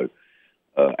 yards. So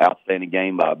outstanding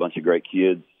game by a bunch of great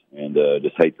kids. and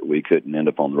just hate that we couldn't end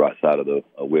up on the right side of the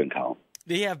win column.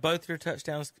 Do you have both your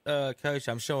touchdowns, Coach?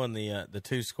 I'm showing the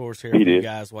two scores here He for you did.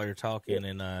 guys while you're talking,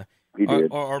 and He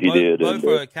did. Are He did. both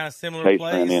And, kind of similar Case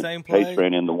plays, ran in, same play? Case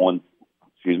ran in the one.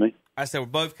 Excuse me. I said we're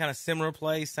both kind of similar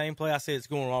plays, same play. I said it's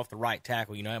going off the right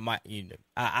tackle. You know, it might.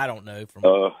 I don't know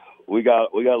from. We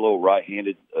got a little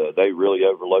right-handed. They really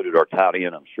overloaded our tight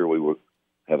end. I'm sure we would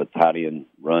have a tight end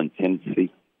run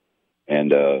tendency,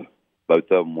 and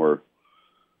both of them were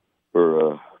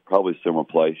probably similar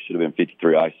plays. Should have been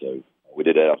 53 ISO. We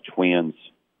did have twins,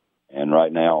 and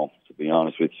right now, to be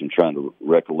honest with you, I'm trying to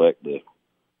recollect the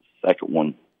second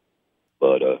one,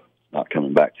 but it's not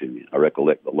coming back to me. I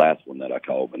recollect the last one that I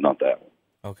called, but not that one.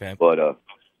 Okay. But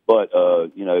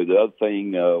you know, the other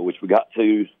thing which we got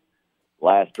to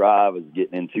last drive is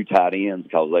getting in two tight ends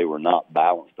because they were not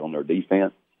balanced on their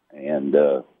defense, and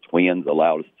twins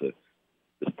allowed us to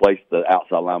displace the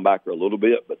outside linebacker a little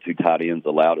bit, but two tight ends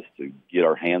allowed us to get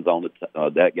our hands on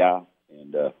that guy.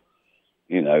 And,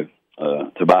 you know,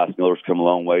 Tobias Miller's come a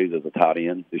long ways as a tight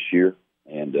end this year,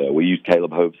 and we used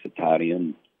Caleb Hopes at tight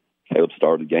end. Caleb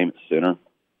started the game at center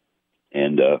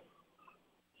and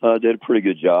did a pretty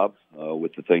good job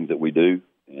with the things that we do.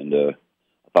 And I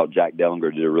thought Jack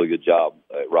Dellinger did a really good job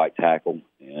at right tackle,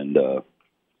 and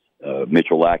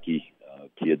Mitchell Lackey,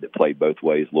 kid that played both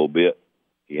ways a little bit,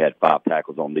 he had 5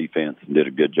 tackles on defense and did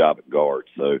a good job at guard.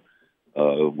 So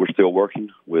we're still working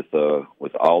with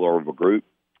all over the group,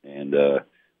 and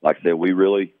like I said, we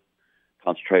really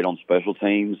concentrate on special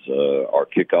teams. Our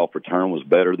kickoff return was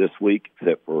better this week,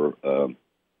 except for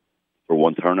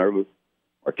one turnover.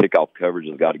 Our kickoff coverage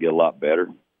has got to get a lot better,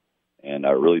 and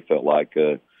I really felt like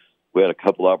we had a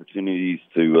couple opportunities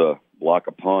to block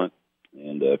a punt,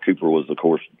 and Cooper was, of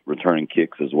course, returning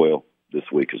kicks as well this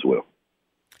week as well.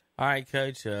 All right,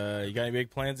 Coach. You got any big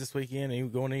plans this weekend? Are you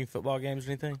going to any football games or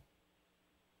anything?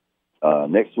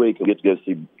 Next week, I'll get to go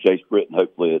see Jace Britton,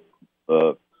 hopefully at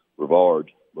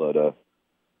Brevard. But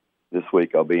this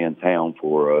week, I'll be in town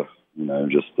for, you know,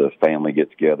 just family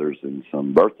get-togethers and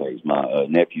some birthdays. My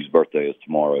nephew's birthday is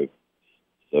tomorrow,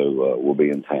 so we'll be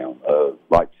in town.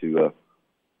 Like to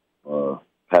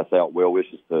pass out well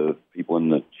wishes to people in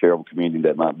the Cherryville community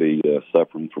that might be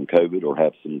suffering from COVID or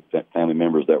have some family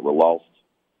members that were lost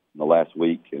in the last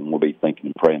week, and we'll be thinking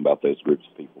and praying about those groups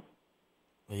of people.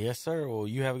 Yes, sir. Well,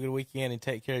 you have a good weekend, and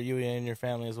take care of you and your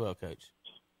family as well, Coach.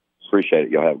 Appreciate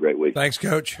it. Y'all have a great week. Thanks,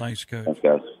 Coach. Thanks, Coach. Thanks,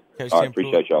 guys. Coach All right, Tim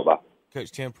appreciate y'all. Bye.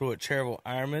 Coach Tim Pruitt, Cherryville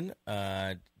Ironman.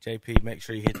 JP, make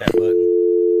sure you hit that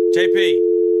button. JP,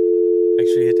 make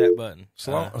sure you hit that button.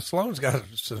 Sloan's got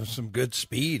some good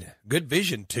speed, good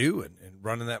vision, too, and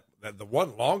running the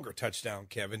one longer touchdown,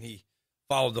 Kevin. He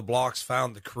followed the blocks,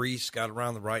 found the crease, got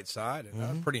around the right side, and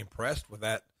I'm pretty impressed with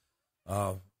that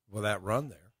run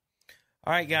there.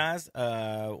 All right, guys,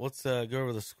 let's go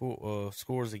over the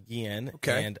scores again.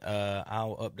 Okay. And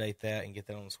I'll update that and get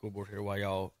that on the scoreboard here while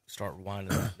y'all start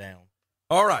winding that down.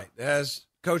 All right. As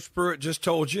Coach Pruitt just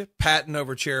told you, Patton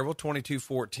over Cherryville,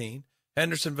 22-14.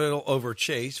 Hendersonville over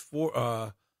Chase,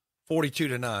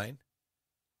 42-9.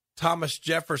 Thomas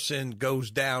Jefferson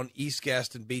goes down. East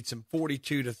Gaston beats him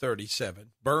 42-37.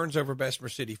 Burns over Bessemer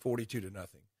City, 42-0.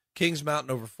 Kings Mountain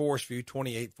over Forest View,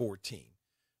 28-14.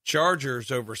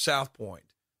 Chargers over South Point,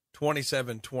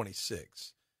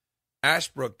 27-26.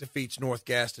 Ashbrook defeats North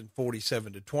Gaston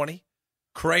 47-20.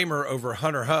 Kramer over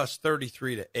Hunter Huss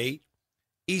 33-8.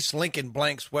 East Lincoln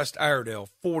blanks West Iredell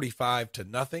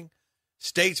 45-0.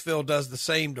 Statesville does the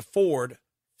same to Ford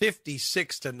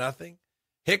 56-0.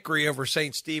 Hickory over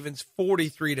St. Stephen's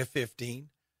 43-15.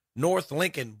 North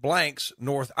Lincoln blanks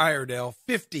North Iredell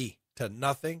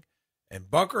 50-0.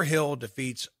 And Bunker Hill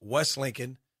defeats West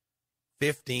Lincoln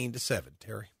 15-7.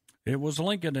 Terry. It was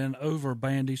Lincoln and over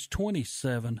Bandy's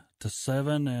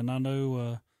 27-7, and I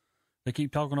know they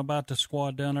keep talking about the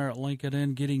squad down there at Lincoln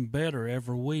and getting better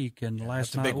every week. And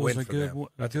last night was a good win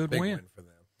for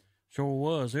them. Sure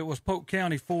was. It was Polk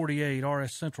County 48,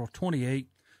 RS Central 28.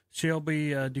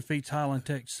 Shelby defeats Highland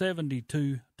Tech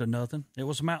 72-0. It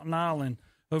was Mountain Island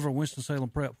over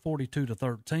Winston-Salem Prep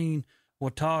 42-13.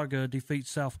 Watauga defeats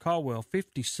South Caldwell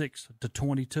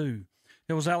 56-22.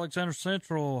 It was Alexander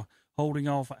Central holding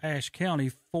off Ashe County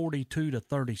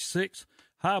 42-36.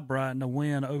 High Brighton a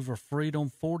win over Freedom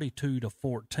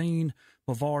 42-14.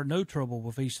 Bavard no trouble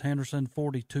with East Henderson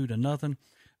 42-0.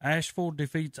 Asheville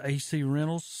defeats AC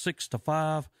Reynolds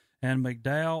 6-5, and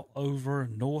McDowell over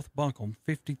North Buncombe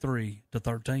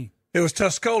 53-13. It was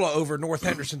Tuscola over North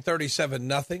Henderson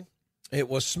 37-0. It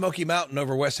was Smoky Mountain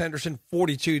over West Henderson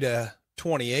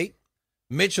 42-28.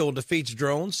 Mitchell defeats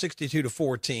Drones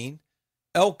 62-14.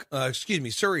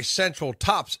 Surrey Central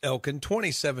tops Elkin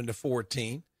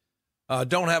 27-14.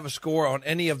 Don't have a score on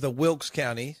any of the Wilkes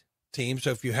County teams,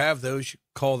 so if you have those,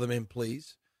 call them in,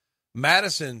 please.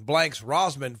 Madison blanks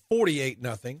Rosman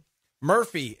 48-0.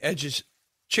 Murphy edges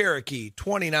Cherokee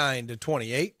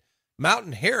 29-28.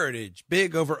 Mountain Heritage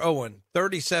big over Owen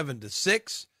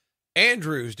 37-6.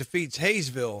 Andrews defeats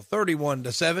Hayesville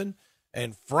 31-7.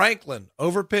 And Franklin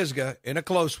over Pisgah in a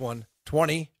close one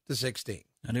 20-16.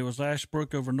 And it was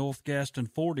Ashbrook over North Gaston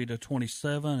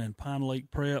 40-27, and Pine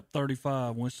Lake Prep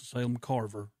 35, Winston-Salem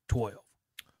Carver 12.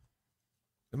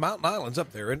 The Mountain Island's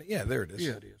up there, isn't it? Yeah, there it is.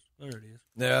 Yeah, it is. There it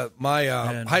is. My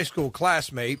high school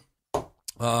classmate,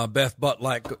 Beth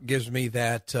Butlack, gives me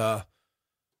that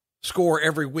score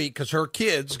every week because her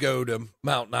kids go to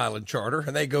Mountain Island Charter,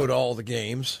 and they go to all the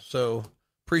games. So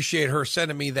appreciate her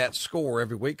sending me that score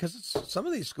every week because some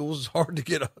of these schools is hard to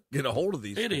get a hold of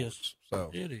these. It schools. is. So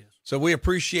it is. So we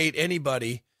appreciate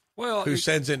anybody who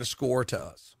sends in a score to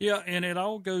us. Yeah, and it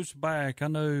all goes back. I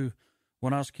know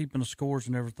when I was keeping the scores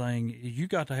and everything, you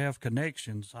got to have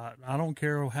connections. I don't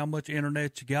care how much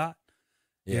internet you got.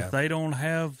 Yeah. If they don't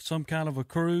have some kind of a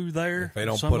crew there, if they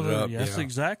don't put it up, that's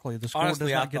exactly the score.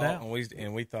 Honestly, does not get out.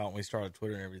 And we thought when we started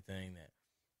Twitter and everything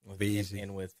that be easy.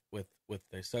 And with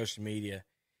the social media,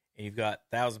 and you've got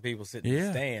 1,000 people sitting in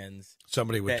the stands.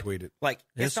 Somebody would tweet it. Like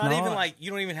it's not even like you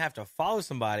don't even have to follow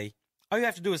somebody. All you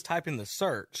have to do is type in the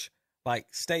search, like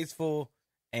Statesville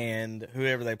and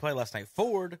whoever they played last night,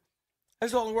 Ford.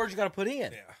 Those are all the words you got to put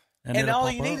in. Yeah. And all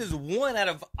you need is one out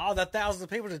of all the thousands of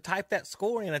people to type that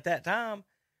score in at that time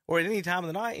or at any time of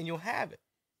the night, and you'll have it.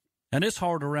 And it's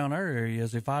hard around our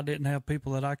areas. If I didn't have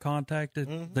people that I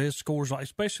contacted, there's scores, like,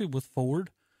 especially with Ford.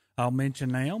 I'll mention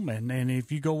them. And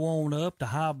if you go on up to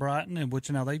High Brighton, and which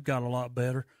now they've got a lot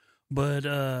better.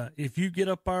 But if you get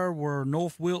up there where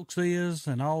North Wilkes is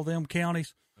and all them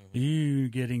counties, you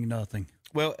getting nothing.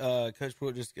 Well, Coach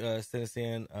Pruitt just sent us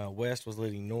in. West was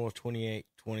leading North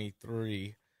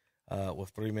 28-23 with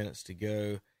 3 minutes to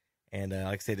go. And like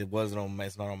I said, it's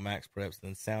not on Max Preps.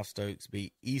 Then South Stokes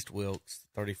beat East Wilkes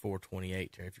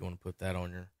 34-28. Terry, if you want to put that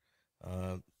on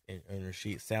your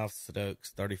sheet. South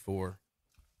Stokes 34-28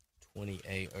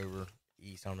 over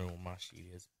East. I don't know what my sheet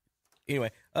is.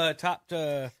 Anyway, top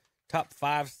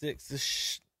 5,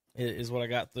 6 is what I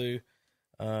got through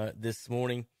this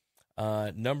morning.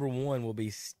 Number 1 will be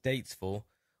Statesville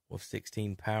with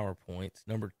 16 power points.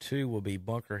 Number 2 will be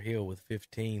Bunker Hill with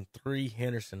 15. 3,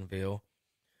 Hendersonville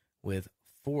with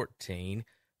 14.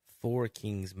 4,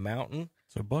 Kings Mountain.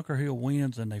 So Bunker Hill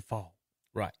wins and they fall.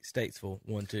 Right. Statesville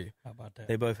 1-2. How about that?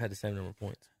 They both had the same number of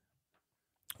points.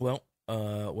 Well,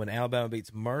 when Alabama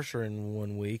beats Mercer in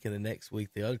 1 week and the next week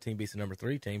the other team beats the number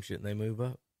 3 team, shouldn't they move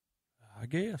up? I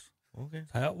guess. Okay.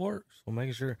 That's how it works. Well,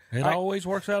 making sure. It always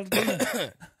works out at the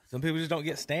end. Some people just don't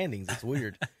get standings. It's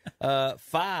weird.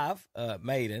 5,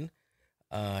 Maiden.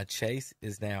 Chase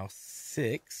is now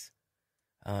 6.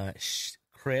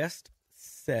 Crest,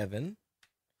 7.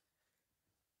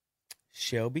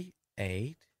 Shelby,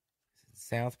 8.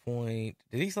 South Point.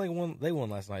 Did East Lincoln win? They won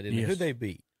last night, didn't they? Who'd they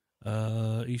beat?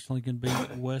 East Lincoln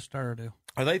beat West Iredell.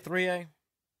 Are they 3A?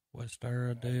 West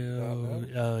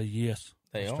Iredell, yes.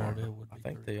 They West are. Iredell would be I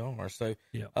think 3A. they are. So,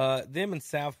 them and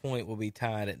South Point will be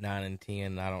tied at 9 and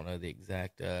 10. I don't know the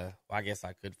exact. I guess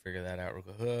I could figure that out.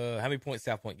 How many points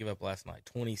South Point give up last night?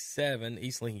 27.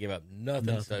 East Lincoln gave up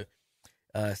nothing. So,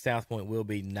 South Point will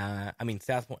be 9.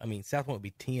 South Point will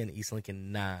be 10. East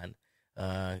Lincoln 9.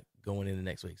 Going into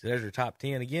next week. So there's your top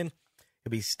 10 again. It'll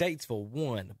be Statesville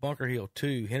 1, Bunker Hill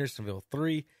 2, Hendersonville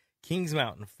 3, Kings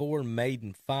Mountain 4,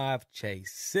 Maiden 5,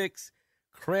 Chase 6,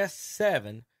 Crest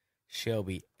 7,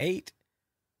 Shelby 8,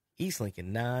 East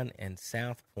Lincoln 9, and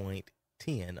South Point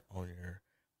 10 on your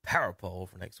power poll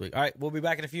for next week. All right, we'll be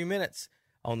back in a few minutes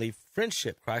on the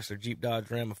Friendship Chrysler Jeep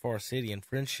Dodge Ram of Forest City and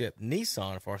Friendship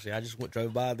Nissan of Forest City. I just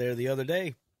drove by there the other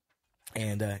day,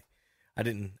 and I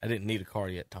didn't need a car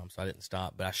yet, Tom, so I didn't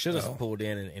stop. But I should have pulled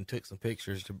in and took some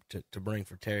pictures to bring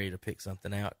for Terry to pick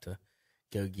something out to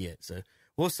go get. So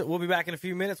we'll be back in a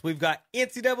few minutes. We've got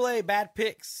NCAA bad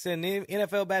picks and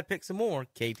NFL bad picks and more.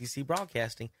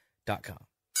 KTCBroadcasting.com.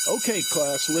 Okay,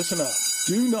 class, listen up.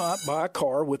 Do not buy a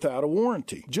car without a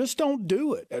warranty. Just don't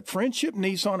do it. At Friendship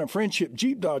Nissan and Friendship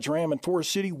Jeep Dodge Ram in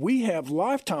Forest City, we have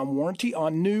lifetime warranty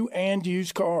on new and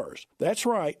used cars. That's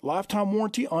right, lifetime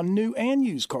warranty on new and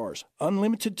used cars.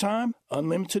 Unlimited time,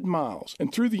 unlimited miles.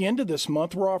 And through the end of this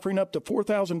month, we're offering up to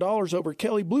 $4,000 over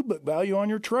Kelley Blue Book value on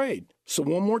your trade. So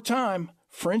one more time,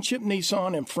 Friendship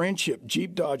Nissan and Friendship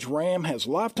Jeep Dodge Ram has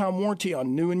lifetime warranty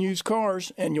on new and used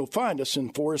cars, and you'll find us in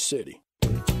Forest City.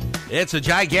 It's a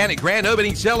gigantic grand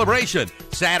opening celebration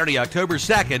Saturday, October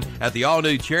 2nd at the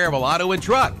all-new Cherryville Auto and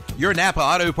Truck, your Napa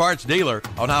Auto Parts dealer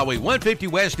on Highway 150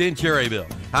 West in Cherryville.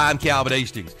 Hi, I'm Calvin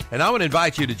Hastings, and I want to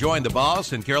invite you to join the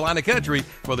boss in Carolina Country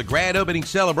for the grand opening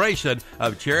celebration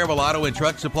of Cherryville Auto and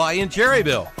Truck Supply in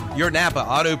Cherryville, your Napa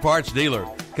Auto Parts dealer.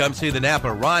 Come see the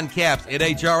Napa Ron Capps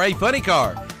NHRA Funny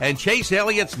Car and Chase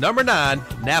Elliott's number 9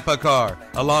 Napa car,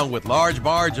 along with Large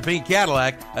Marge, a pink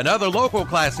Cadillac, and other local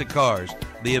classic cars.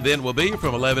 The event will be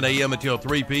from 11 a.m. until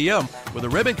 3 p.m. with a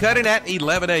ribbon cutting at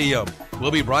 11 a.m. We'll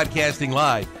be broadcasting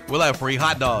live. We'll have free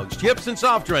hot dogs, chips, and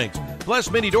soft drinks, plus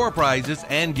many door prizes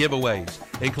and giveaways,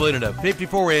 including a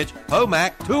 54-inch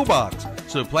Homac toolbox.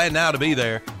 So plan now to be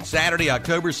there Saturday,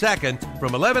 October 2nd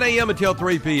from 11 a.m. until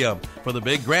 3 p.m. for the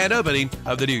big grand opening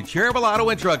of the new Cherryville Auto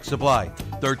and Truck Supply,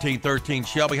 1313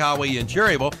 Shelby Highway in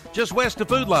Cherryville, just west of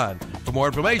Food Line. For more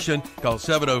information, call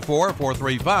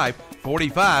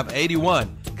 704-435-4581.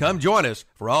 Come join us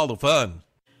for all the fun.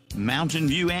 Mountain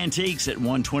View Antiques at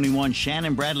 121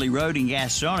 Shannon Bradley Road in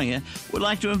Gastonia would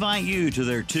like to invite you to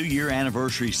their 2-year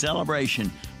anniversary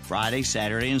celebration, Friday,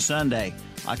 Saturday, and Sunday,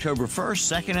 October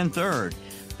 1st, 2nd, and 3rd.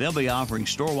 They'll be offering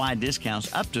store-wide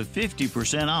discounts up to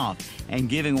 50% off and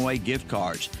giving away gift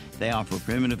cards. They offer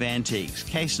primitive antiques,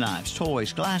 case knives,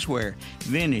 toys, glassware,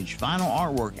 vintage, vinyl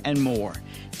artwork, and more.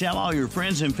 Tell all your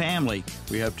friends and family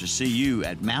we hope to see you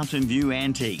at Mountain View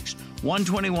Antiques,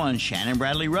 121 Shannon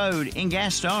Bradley Road in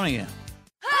Gastonia.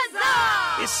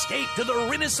 Huzzah! Escape to the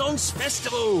Renaissance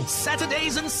Festival,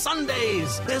 Saturdays and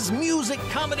Sundays. There's music,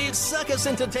 comedy, circus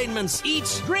entertainments.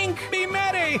 Eat, drink, be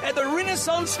merry at the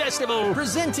Renaissance Festival.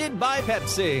 Presented by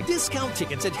Pepsi. Discount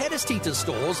tickets at Hedis Teeter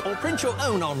stores or print your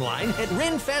own online at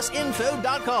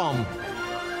renfestinfo.com.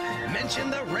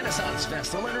 Mention the Renaissance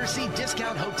Festival and receive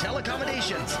discount hotel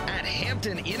accommodations at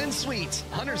Hampton Inn and Suites,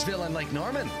 Huntersville and Lake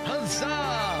Norman.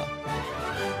 Huzzah!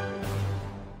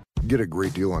 Get a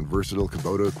great deal on versatile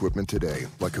Kubota equipment today,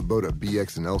 like Kubota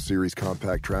BX and L Series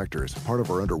compact tractors, part of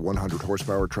our under 100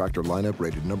 horsepower tractor lineup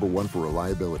rated number 1 for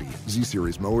reliability, Z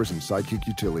Series mowers, and Sidekick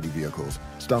utility vehicles.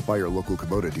 Stop by your local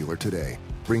Kubota dealer today.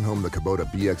 Bring home the Kubota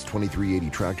BX 2380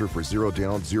 tractor for 0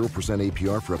 down, 0%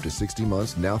 APR for up to 60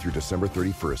 months, now through December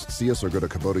 31st. See us or go to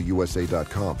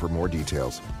KubotaUSA.com for more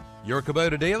details. Your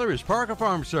Kubota dealer is Parker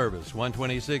Farm Service,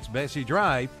 126 Bessie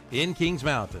Drive in Kings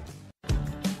Mountain.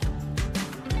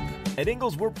 At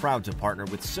Ingles, we're proud to partner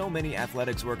with so many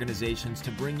athletics organizations to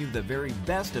bring you the very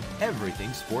best of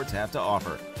everything sports have to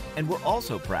offer. And we're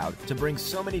also proud to bring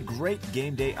so many great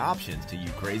game day options to you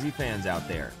crazy fans out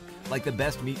there, like the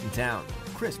best meat in town,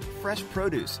 crisp, fresh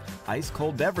produce,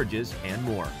 ice-cold beverages, and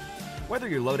more. Whether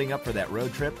you're loading up for that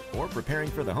road trip or preparing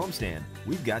for the homestand,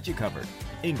 we've got you covered.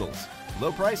 Ingles,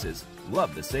 low prices,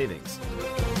 love the savings.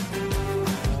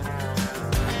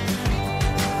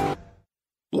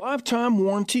 Lifetime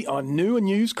warranty on new and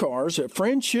used cars at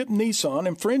Friendship Nissan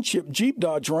and Friendship Jeep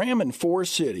Dodge Ram in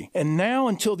Forest City. And now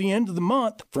until the end of the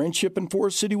month, Friendship in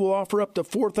Forest City will offer up to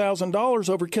 $4,000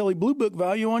 over Kelley Blue Book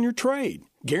value on your trade.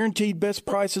 Guaranteed best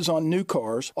prices on new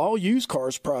cars, all used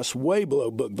cars priced way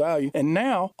below book value, and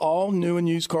now all new and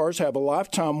used cars have a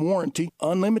lifetime warranty,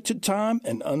 unlimited time,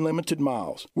 and unlimited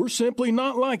miles. We're simply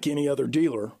not like any other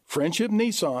dealer. Friendship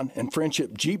Nissan and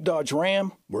Friendship Jeep Dodge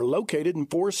Ram, we're located in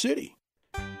Forest City.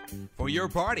 For your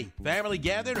party, family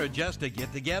gathering, or just a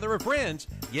get-together of friends,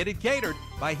 get it catered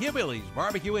by Hillbillies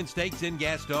Barbecue and Steaks in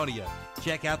Gastonia.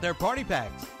 Check out their party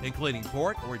packs, including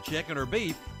pork or chicken or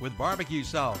beef with barbecue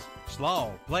sauce,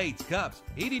 slaw, plates, cups,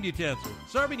 eating utensils,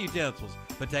 serving utensils,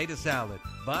 potato salad,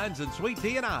 buns, and sweet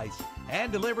tea and ice.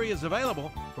 And delivery is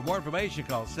available. For more information,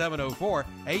 call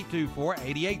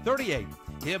 704-824-8838.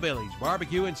 Hillbillies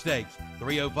Barbecue and Steaks,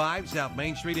 305 South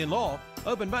Main Street in Lowell.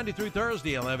 Open Monday through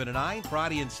Thursday, 11 to 9,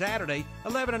 Friday and Saturday,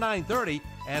 11 to 9:30,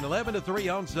 and 11 to 3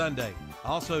 on Sunday.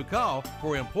 Also call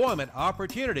for employment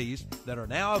opportunities that are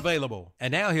now available.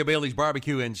 And now Hillbillies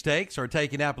Barbecue and Steaks are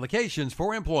taking applications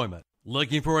for employment.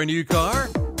 Looking for a new car?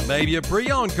 Maybe a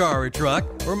pre-owned car or truck,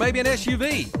 or maybe an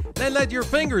SUV? Then let your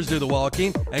fingers do the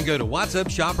walking and go to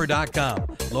whatsupshopper.com.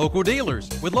 Local dealers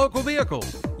with local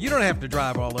vehicles. You don't have to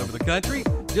drive all over the country.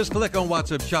 Just click on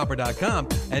whatsupshopper.com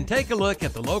and take a look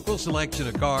at the local selection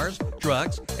of cars,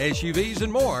 trucks, SUVs,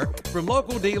 and more from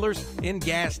local dealers in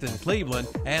Gaston, Cleveland,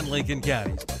 and Lincoln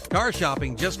counties. Car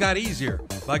shopping just got easier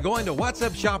by going to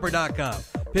whatsupshopper.com.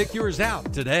 Pick yours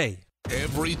out today.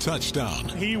 Every touchdown.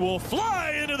 He will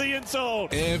fly into the end zone.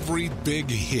 Every big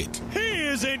hit. He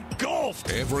is engulfed.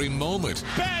 Every moment.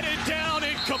 Batted down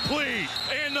and incomplete,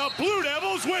 and the Blue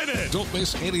Devils win it. Don't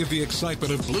miss any of the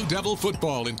excitement of Blue Devil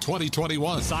football in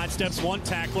 2021. Sidesteps one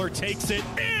tackler, takes it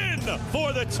in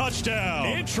for the touchdown.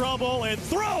 In trouble and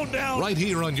thrown down. Right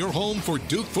here on your home for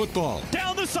Duke football.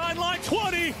 Down the sideline,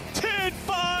 20,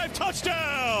 10-5,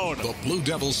 touchdown. The Blue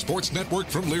Devils Sports Network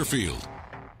from Learfield.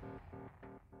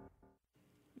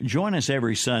 Join us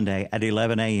every Sunday at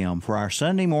 11 a.m. for our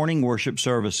Sunday morning worship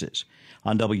services.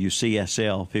 On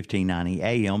WCSL 1590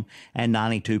 AM and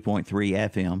 92.3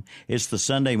 FM, it's the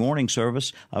Sunday morning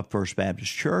service of First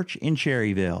Baptist Church in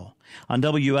Cherryville. On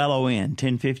WLON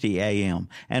 1050 AM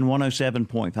and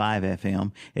 107.5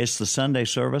 FM, it's the Sunday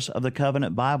service of the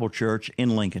Covenant Bible Church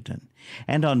in Lincoln.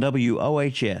 And on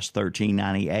WOHS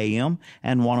 1390 AM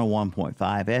and 101.5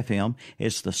 FM,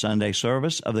 it's the Sunday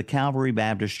service of the Calvary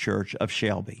Baptist Church of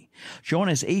Shelby. Join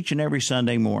us each and every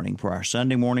Sunday morning for our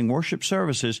Sunday morning worship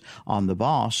services on The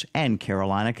Boss and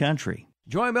Carolina Country.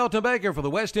 Join Milton Baker for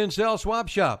the West End Cell Swap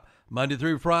Shop, Monday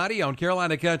through Friday on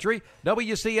Carolina Country,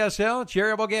 WCSL,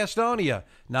 Cherryville, Gastonia,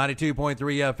 92.3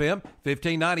 FM,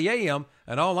 1590 AM,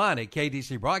 and online at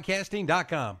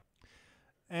kdcbroadcasting.com.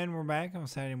 And we're back on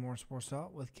Saturday Morning Sports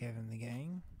Talk with Kevin the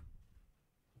Gang.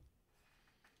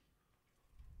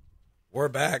 We're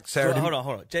back Saturday. Hold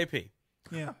on. JP.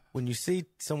 Yeah. When you see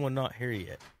someone not here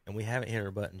yet, and we haven't hit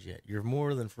our buttons yet, you're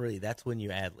more than free. That's when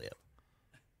you ad-lib.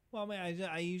 Well, I mean,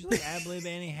 I usually ad-lib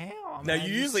anyhow. No,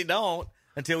 you usually don't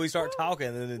until we start talking,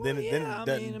 and then it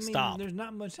doesn't stop. There's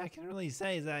not much I can really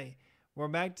say. We're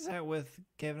back to that with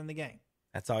Kevin and the Gang.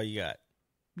 That's all you got.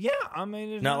 Yeah, I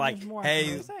mean, there's not like, much more hey, I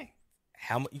can really say.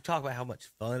 You talk about how much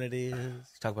fun it is. You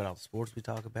talk about all the sports we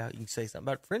talk about. You can say something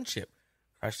about friendship.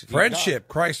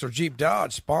 Chrysler Jeep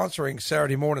Dodge, sponsoring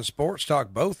Saturday Morning Sports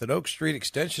Talk, both at Oak Street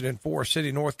Extension in Forest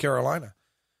City, North Carolina.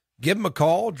 Give them a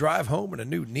call. Drive home in a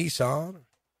new Nissan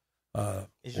or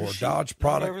Dodge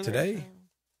product today.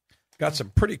 Got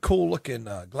some pretty cool looking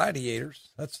Gladiators.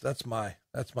 That's my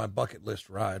bucket list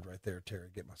ride right there, Terry.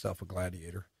 Get myself a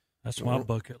Gladiator. That's my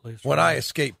bucket list. When I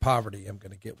escape poverty, I'm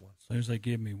going to get one. As soon as they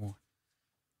give me one.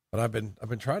 But I've been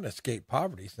trying to escape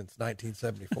poverty since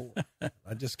 1974.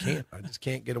 I just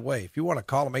can't get away. If you want to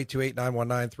call them,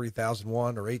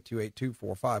 828-919-3001 or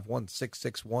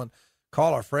 828-245-1661.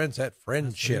 Call our friends at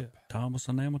Friendship. Thomas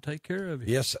and them will take care of you.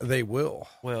 Yes, they will.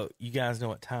 Well, you guys know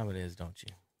what time it is, don't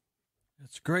you?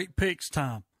 It's great picks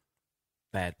time.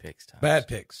 Bad picks time. Bad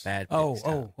picks. Bad picks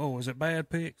time. Is it bad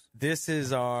picks? This is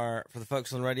for the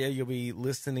folks on the radio, you'll be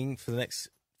listening for the next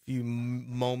few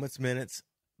minutes.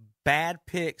 Bad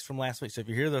picks from last week. So if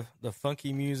you hear the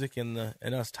funky music and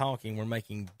us talking, we're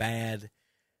making bad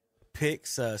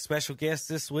picks. Special guests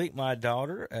this week, my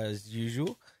daughter, as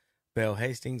usual, Belle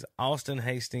Hastings, Austin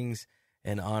Hastings,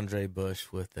 and Andre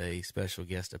Bush with a special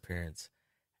guest appearance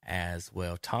as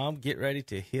well. Tom, get ready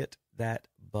to hit that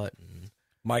button.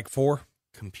 Mic 4.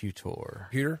 Computer.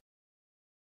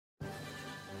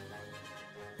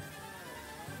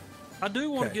 I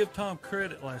do want to give Tom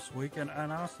credit last week, and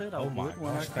I said I would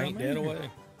when I come in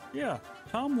here. Yeah,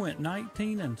 Tom went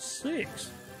 19-6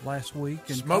 last week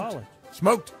in college.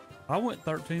 Smoked. I went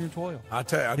 13-12. I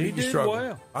tell you, I knew you struggled.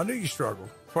 Well. I knew you struggled.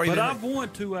 But I've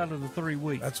won 2 out of the 3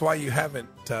 weeks. That's why you haven't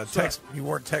you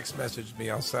weren't text messaged me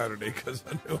on Saturday because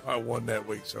I knew I won that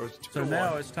week. So it's 2-1.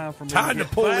 Now it's time for me to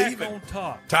pull even on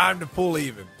top. Time to pull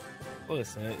even.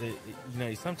 Listen,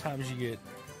 sometimes you get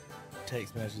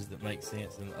text messages that make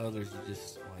sense, and others you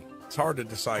just like. It's hard to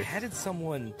decide. How did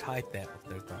someone type that with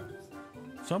their thumbs?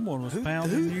 Someone was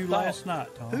pounding you last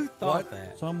night, Tom. Who thought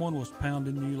that? Someone was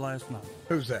pounding you last night.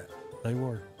 Who's that? They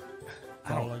were.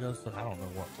 I don't know what to do right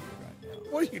now.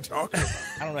 What are you talking about?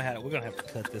 I don't know how. We're gonna have to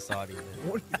cut this audio.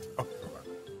 What are you talking about?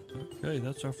 Okay,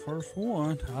 that's our first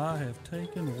one. I have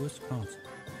taken Wisconsin.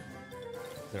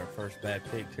 Is that our first bad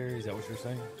pick, Terry? Is that what you're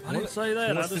saying? I didn't say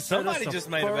that. I just somebody just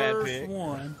made a bad pick.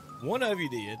 One of you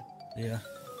did. Yeah.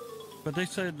 But they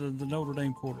said the Notre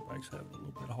Dame quarterbacks have a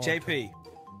little bit of hard JP, time.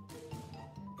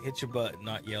 Hit your button,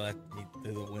 not yell at me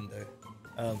through the window.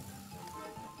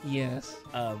 Yes.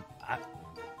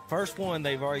 First one,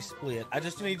 they've already split. I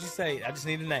just need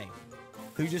a name.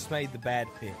 Who just made the bad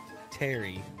pick?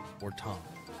 Terry or Tom?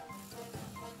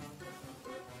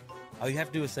 All you have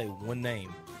to do is say one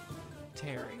name.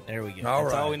 Terry. There we go.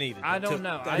 That's all we needed. I don't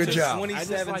know. Good job.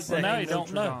 27 seconds. Now you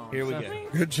don't know. Here we go.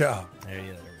 Good job. There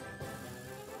you go.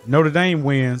 Notre Dame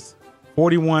wins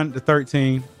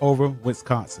 41-13 over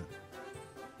Wisconsin.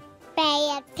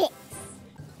 Bad picks.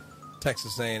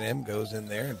 Texas A&M goes in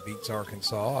there and beats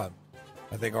Arkansas.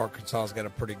 I think Arkansas's got a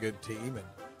pretty good team,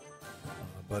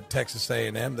 but Texas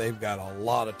A&M, they've got a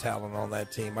lot of talent on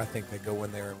that team. I think they go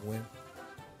in there and win.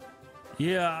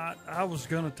 Yeah, I was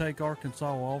going to take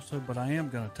Arkansas also, but I am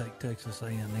going to take Texas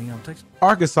A&M.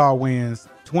 Arkansas wins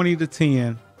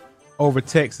 20-10 over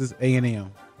Texas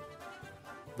A&M.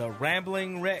 The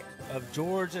Rambling Wreck of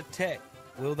Georgia Tech.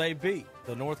 Will they beat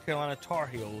the North Carolina Tar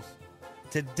Heels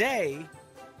today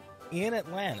in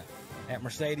Atlanta at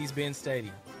Mercedes-Benz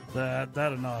Stadium?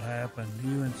 That'll not happen.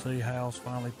 UNC House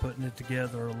finally putting it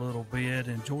together a little bit,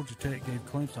 and Georgia Tech gave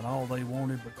Clemson all they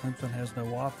wanted, but Clemson has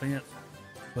no offense.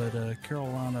 But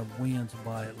Carolina wins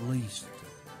by at least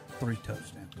 3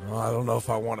 touchdowns. Well, I don't know if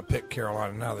I want to pick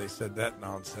Carolina now they said that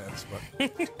nonsense, but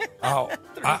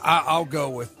I'll go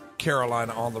with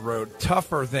Carolina on the road.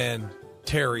 Tougher than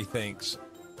Terry thinks.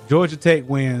 Georgia Tech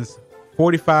wins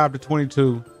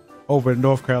 45-22 over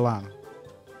North Carolina.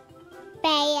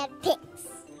 Bad picks.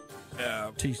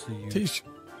 TCU.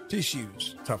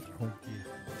 TCU's tougher.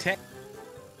 Tech.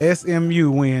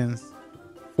 SMU wins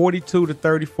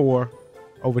 42-34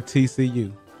 over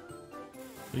TCU.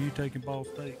 Are you taking Ball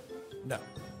State? No.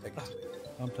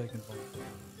 I'm taking Ball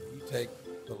State. You take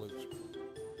the loser.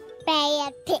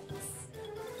 Bad picks.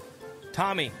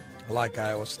 Tommy. I like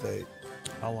Iowa State.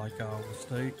 I like Iowa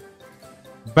State.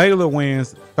 Baylor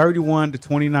wins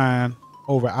 31-29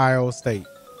 over Iowa State.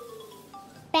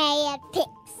 Bad picks.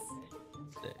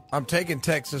 I'm taking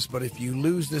Texas, but if you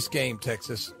lose this game,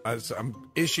 Texas, I'm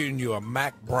issuing you a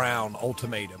Mac Brown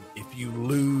ultimatum. If you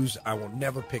lose, I will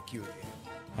never pick you again.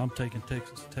 I'm taking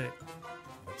Texas Tech.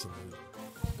 That's a loser.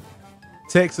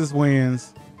 Texas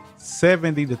wins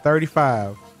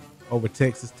 70-35 over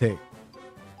Texas Tech.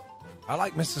 I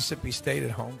like Mississippi State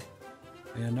at home.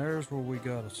 And there's where we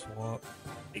got to swap.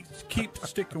 Keep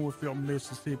sticking with your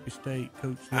Mississippi State,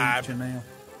 Coach Leach, now.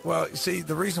 Well, see,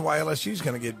 the reason why LSU's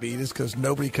going to get beat is because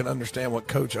nobody can understand what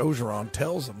Coach Orgeron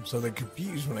tells them, so they're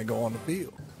confused when they go on the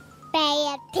field.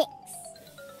 Bad picks.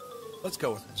 Let's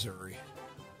go with Missouri.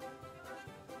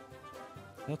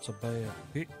 That's a bad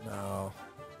pick. No.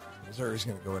 Missouri's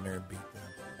going to go in there and beat them.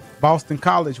 Boston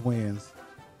College wins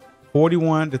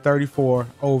 41-34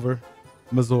 over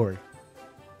Missouri.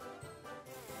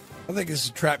 I think it's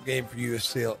a trap game for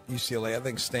UCLA. I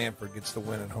think Stanford gets the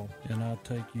win at home. And I'll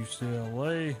take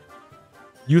UCLA.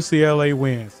 UCLA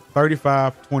wins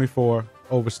 35-24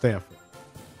 over Stanford.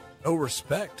 No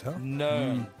respect, huh?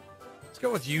 No. Let's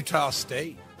go with Utah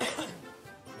State.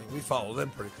 We follow them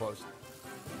pretty closely.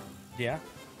 Yeah.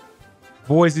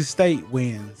 Boise State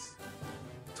wins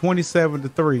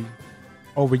 27-3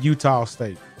 over Utah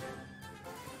State.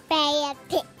 Bad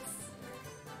picks.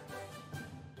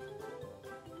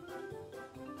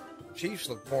 Chiefs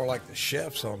look more like the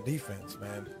chefs on defense,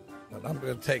 man. But I'm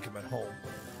going to take them at home.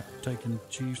 Taking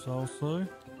Chiefs also.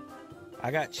 I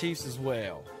got Chiefs as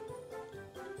well.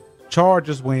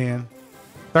 Chargers win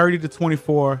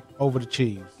 30-24 over the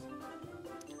Chiefs.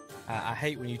 I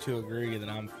hate when you two agree that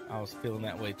I was feeling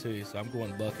that way too, so I'm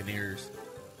going Buccaneers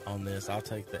on this. I'll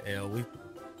take the L.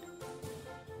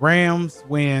 Rams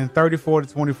win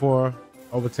 34-24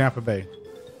 over Tampa Bay.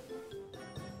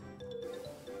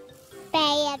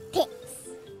 Bad picks.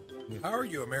 How are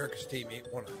you, America's team? You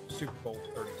won a Super Bowl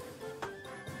 30.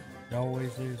 It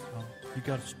always is. You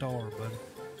got a star, buddy.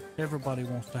 Everybody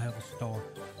wants to have a star.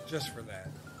 Just for that.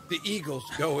 The Eagles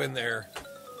go in there.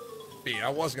 I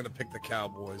was going to pick the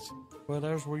Cowboys. Well,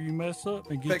 there's where you mess up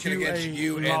and get Picking against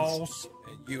you loss.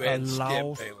 And you and Skip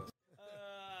Bayless.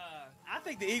 I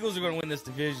think the Eagles are going to win this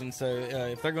division, so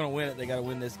if they're going to win it, they got to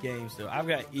win this game. So I've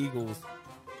got Eagles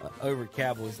over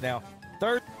Cowboys. Now,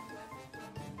 third.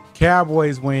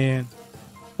 Cowboys win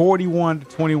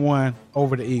 41-21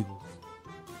 over the Eagles.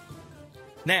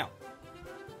 Now,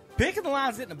 picking the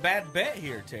lines isn't a bad bet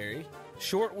here, Terry.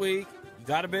 Short week, you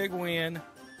got a big win.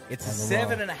 It's a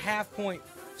 7.5 point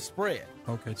spread.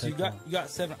 Okay, so you got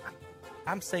 7.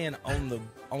 I'm saying on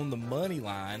the money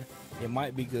line, it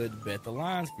might be good to bet the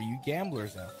lines for you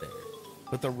gamblers out there.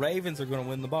 But the Ravens are going to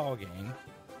win the ball game.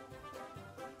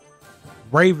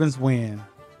 Ravens win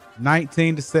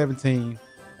 19-17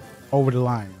 over the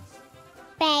Lions.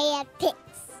 Bad picks.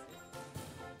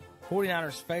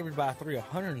 49ers favored by 3,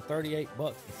 $138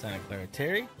 in Santa Clara.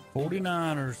 Terry?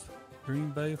 49ers, Green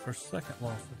Bay for second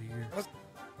loss of the year.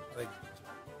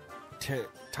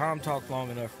 Tom talked long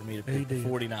enough for me to pick the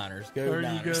 49ers. Go there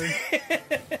Niners. You go.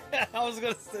 I was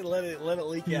going to say let it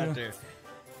leak out there.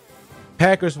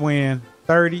 Packers win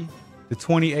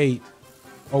 30-28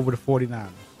 over the 49ers.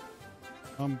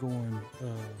 I'm going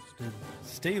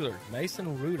Steelers.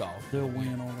 Mason Rudolph. They'll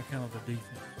win on account of the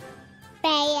defense.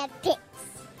 Bad picks.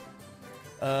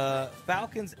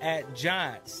 Falcons at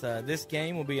Giants. This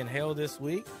game will be in hell this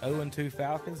week. 0-2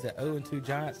 Falcons at 0-2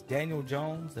 Giants. Daniel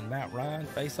Jones and Matt Ryan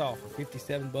face off for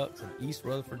 $57 in East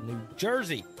Rutherford, New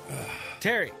Jersey.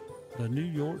 Terry. The New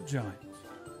York Giants.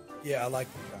 Yeah, I like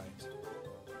the Giants.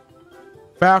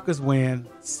 Falcons win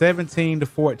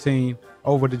 17-14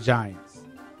 over the Giants.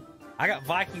 I got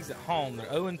Vikings at home. They're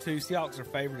 0-2. Seahawks are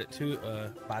favored at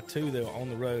by 2 though on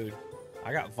the road.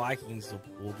 I got Vikings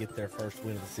will get their first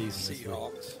win of the season.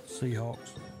 Seahawks.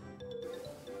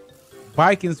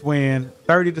 Vikings win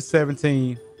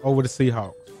 30-17 over the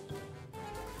Seahawks.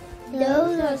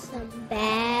 Those are some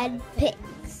bad picks.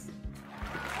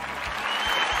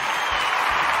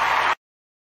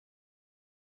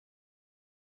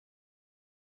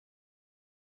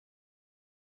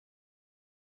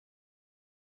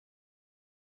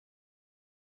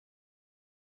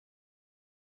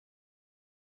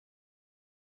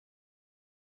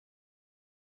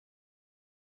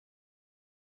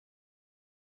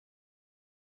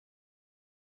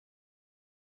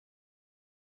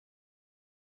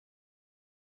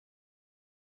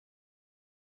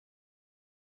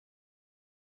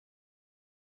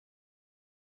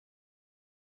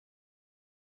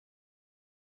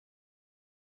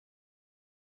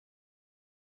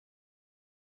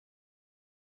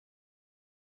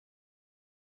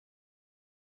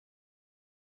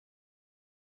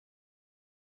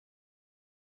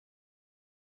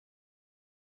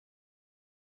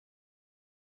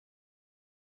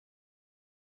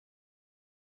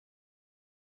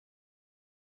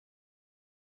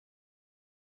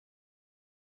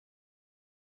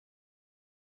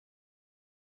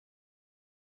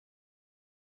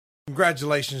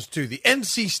 Congratulations to the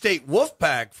NC State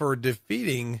Wolfpack for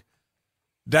defeating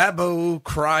Dabo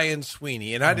Crying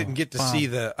Sweeney. And I didn't get to see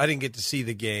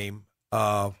the game.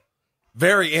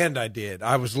 Very end I did.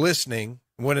 I was listening,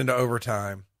 went into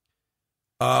overtime.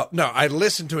 No, I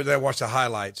listened to it, then I watched the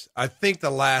highlights. I think the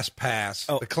last pass,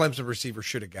 the Clemson receiver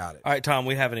should have got it. All right, Tom,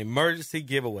 we have an emergency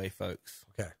giveaway, folks.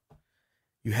 Okay.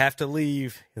 You have to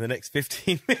leave in the next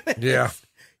 15 minutes. Yeah.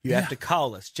 You have to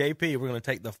call us. JP, we're going to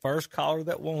take the first caller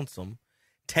that wants them.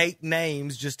 Take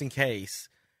names just in case.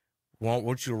 Want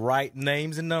you to write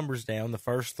names and numbers down, the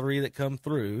first 3 that come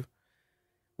through.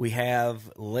 We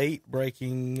have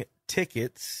late-breaking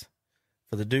tickets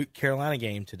for the Duke-Carolina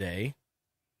game today.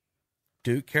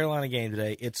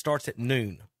 It starts at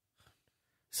noon.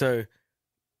 So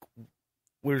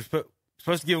we were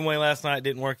supposed to give them away last night. It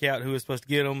didn't work out who was supposed to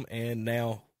get them, and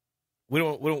now we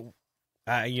don't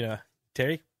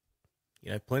Terry,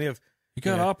 plenty of you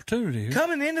got opportunity here.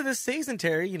 Coming into this season,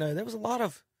 Terry. There was a lot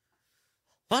of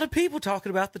people talking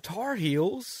about the Tar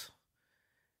Heels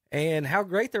and how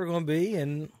great they're going to be,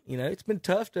 and it's been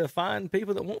tough to find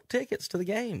people that want tickets to the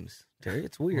games. Terry,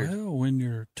 it's weird. Well, when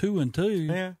you're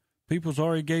 2-2, people's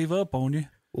already gave up on you.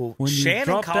 Well, when you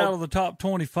dropped out of the top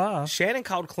 25, Shannon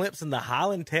called Clemson the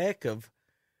Highland Tech of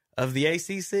the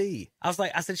ACC. I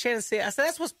said, Shannon said,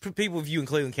 that's what people view in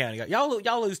Cleveland County.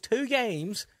 Y'all lose 2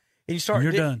 games and you start.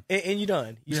 You're done. And you're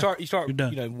done. You start.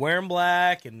 Wearing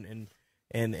black and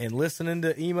listening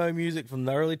to emo music from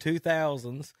the early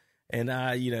 2000s, and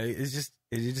it just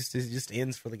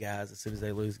ends for the guys as soon as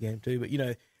they lose the game too. But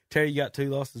Terry, you got 2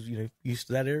 losses. Used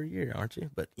to that every year, aren't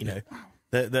you? But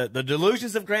the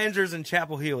delusions of grandeurs in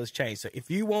Chapel Hill has changed. So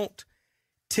if you want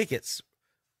tickets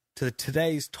to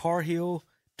today's Tar Heel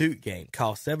Duke game,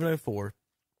 call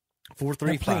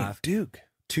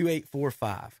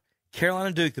 704-435-2845.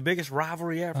 Carolina Duke, the biggest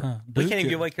rivalry ever. We can't even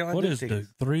give away Carolina Duke tickets.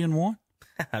 Duke? 3-1?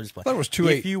 I'm just playing. I thought it was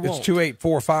 2-8. It's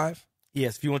 2845.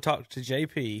 Yes, if you want to talk to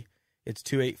JP, it's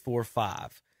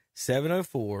 2845.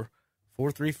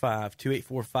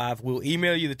 704-435-2845. We'll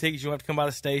email you the tickets. You don't have to come by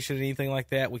the station or anything like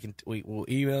that. We'll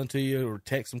email them to you or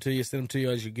text them to you, send them to you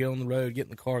as you get on the road, get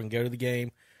in the car, and go to the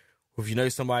game. Or if you know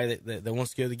somebody that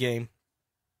wants to go to the game.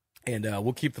 And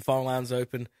we'll keep the phone lines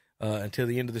open until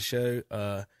the end of the show.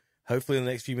 Hopefully in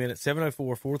the next few minutes.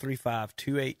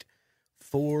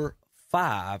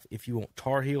 704-435-2845 if you want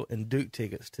Tar Heel and Duke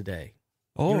tickets today.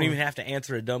 You don't even have to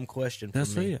answer a dumb question from me.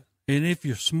 That's it. And if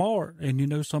you're smart and you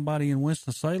know somebody in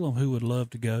Winston-Salem who would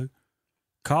love to go,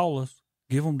 call us,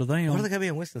 give them to them. What are they going to be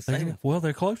in Winston-Salem? Well,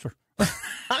 they're closer.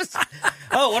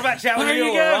 What about Chapel Hill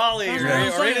or Raleigh or any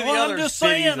of the other I'm just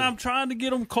cities? saying, I'm trying to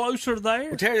get them closer there.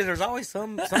 Well, Terry, there's always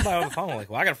somebody on the phone like,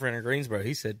 I got a friend in Greensboro.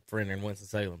 He said friend in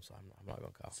Winston-Salem, so I'm not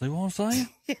going to call. See what I'm saying?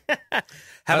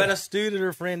 How about a student or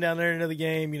a friend down there in another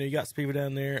game? You got some people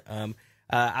down there.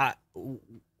 I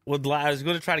was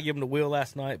going to try to give him to Will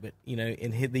last night, but,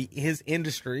 in his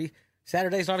industry,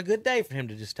 Saturday's not a good day for him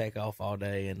to just take off all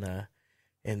day and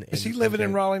And is he living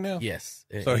in Raleigh now? Yes.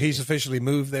 So he's officially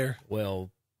moved there?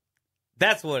 Well,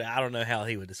 that's what I don't know how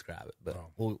he would describe it, but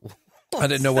I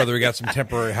didn't know whether he got some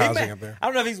temporary housing up there. I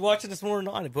don't know if he's watching this morning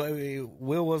or not, but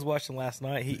Will was watching last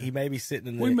night. He may be sitting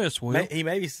in the... We miss Will. He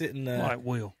may be sitting... like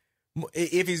Will.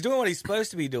 If he's doing what he's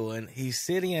supposed to be doing, he's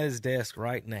sitting at his desk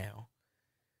right now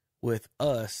with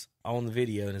us on the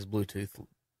video and his Bluetooth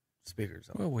speakers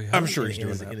on. Well, I'm sure he's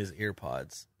doing that. In his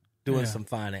earpods. Doing some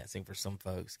financing for some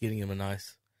folks, getting him a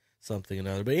nice something or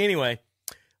another. But anyway,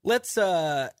 let's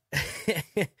so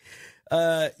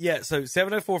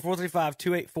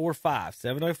 704-435-2845.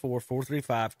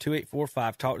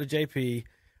 704-435-2845. Talk to JP.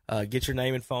 Get your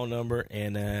name and phone number,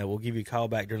 and we'll give you a call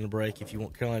back during the break if you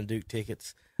want Carolina Duke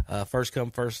tickets. First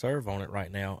come, first serve on it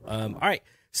right now. All right.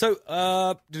 So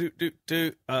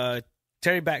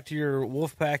Terry, back to your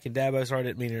Wolfpack and Dabo. Sorry, I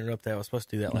didn't mean to interrupt that. I was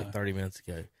supposed to do that like 30 minutes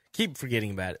ago. Keep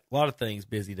forgetting about it. A lot of things,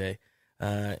 busy day.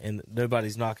 And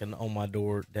nobody's knocking on my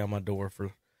door, down my door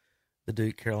for the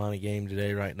Duke-Carolina game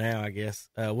today right now, I guess.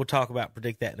 We'll talk about,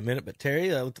 predict that in a minute. But, Terry,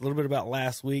 a little bit about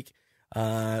last week.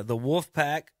 The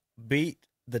Wolfpack beat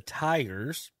the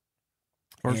Tigers.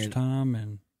 First time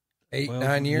in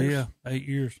 9 years? Yeah, 8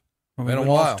 years. I mean, Been a we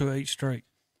while. lost to 8 straight.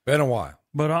 Been a while.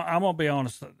 But I'm going to be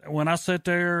honest. When I sat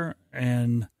there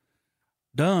and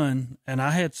done, and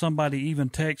I had somebody even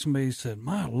text me, said,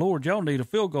 my Lord, y'all need a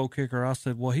field goal kicker. I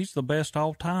said, well, he's the best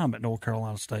all time at North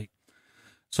Carolina State.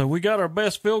 So we got our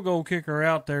best field goal kicker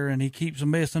out there, and he keeps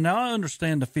missing. Now, I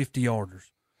understand the 50-yarders.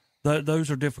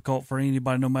 Those are difficult for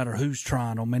anybody, no matter who's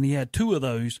trying them. And he had 2 of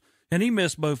those, and he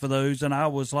missed both of those, and I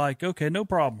was like, okay, no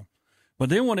problem. But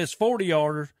then when it's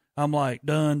 40-yarders, I'm like,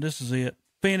 done, this is it.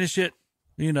 Finish it.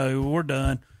 We're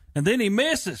done. And then he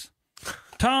misses.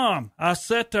 Tom, I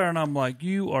sat there and I'm like,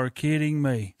 you are kidding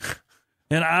me.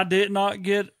 And I did not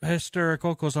get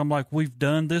hysterical because I'm like, we've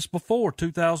done this before.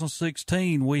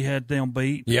 2016, we had them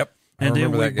beat. Yep. And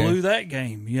then we blew that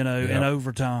game, in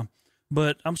overtime.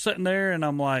 But I'm sitting there and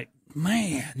I'm like,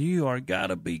 man, you are got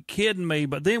to be kidding me.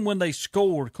 But then when they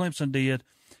scored, Clemson did,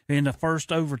 in the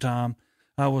first overtime,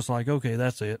 I was like, okay,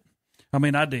 that's it. I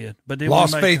mean, I did. But then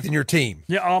lost faith in your team.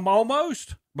 Yeah,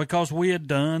 almost, because we had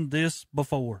done this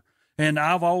before. And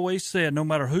I've always said, no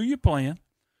matter who you're playing,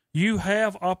 you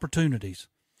have opportunities.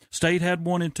 State had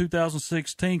one in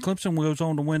 2016. Clemson goes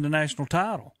on to win the national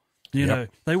title.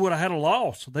 They would have had a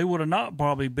loss. They would have not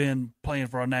probably been playing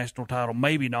for a national title.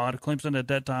 Maybe not. Clemson at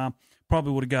that time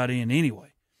probably would have got in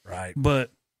anyway. Right.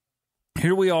 But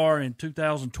here we are in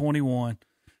 2021,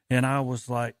 and I was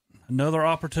like, another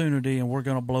opportunity, and we're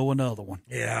going to blow another one.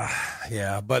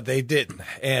 Yeah, but they didn't.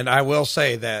 And I will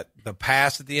say that the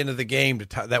pass at the end of the game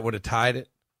that would have tied it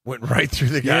went right through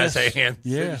the guy's hands.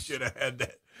 Yes. He should have had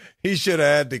that. He should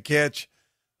have had the catch.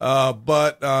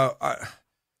 But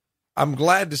I'm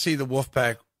glad to see the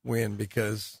Wolfpack win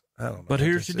because, I don't know. But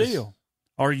here's the deal.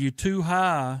 Are you too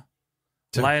high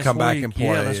to last come back week? and play?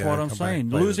 Yeah, that's what I'm saying.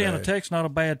 Louisiana Tech's not a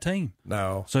bad team.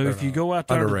 No. So if you go out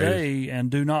there Underrated. today and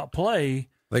do not play,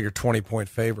 I think you're 20-point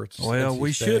favorites. well,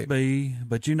 we should be,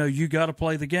 but you got to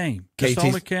play the game. Just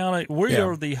on account of we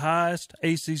are the highest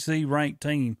ACC ranked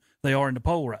team they are in the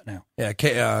poll right now. Yeah,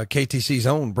 KTC's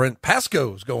own Brent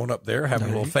Pascoe's going up there, having a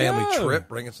little family trip,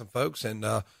 bringing some folks, and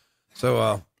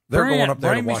so they're going up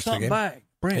there to watch the game. Back.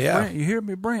 Brent, you hear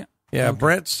me, Brent? Yeah, okay.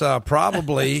 Brent's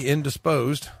probably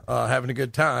indisposed, having a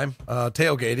good time,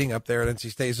 tailgating up there at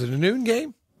NC State. Is it a noon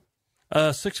game?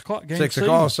 6 o'clock game. 6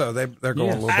 o'clock, so they're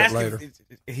going a little bit later.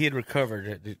 He had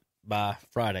recovered by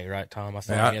Friday, right, Tom? I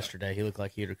saw him yesterday. He looked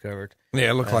like he had recovered. Yeah,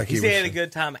 it looked like he had a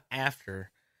good time after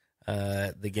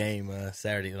the game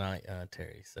Saturday night,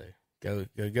 Terry. So go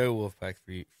Wolfpack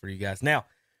for you guys. Now,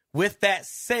 with that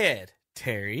said,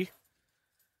 Terry,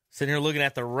 sitting here looking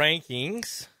at the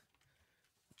rankings,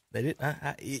 they did.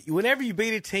 Whenever you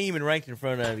beat a team and ranked in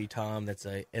front of you, Tom, that's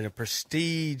a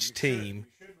prestige team.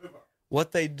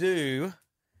 What they do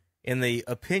in the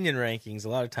opinion rankings, a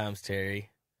lot of times, Terry,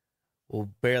 will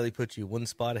barely put you one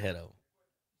spot ahead of them.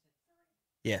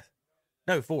 Yes.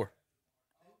 No, 4.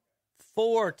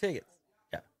 4 tickets.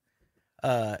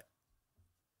 Yeah.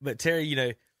 But,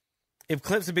 Terry, if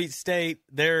Clemson beats State,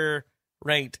 they're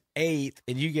ranked 8th,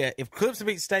 and if Clemson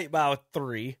beats State by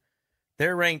 3,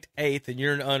 they're ranked 8th, and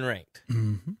you're unranked.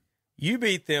 Mm-hmm. You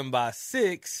beat them by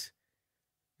 6,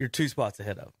 you're 2 spots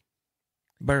ahead of them.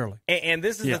 Barely. And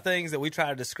this is the things that we try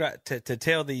to describe to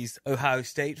tell these Ohio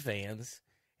State fans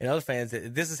and other fans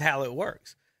that this is how it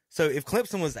works. So if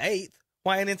Clemson was 8th,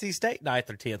 why ain't NC State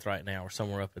 9th or 10th right now or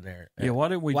somewhere up in there? Yeah, why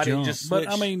didn't we jump? But,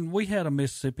 I mean, we had a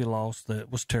Mississippi loss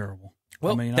that was terrible.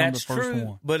 Well, I mean, that's I'm the first true.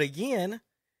 one. But again,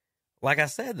 like I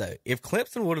said, though, if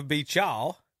Clemson would have beat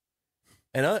y'all,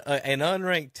 an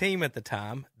unranked team at the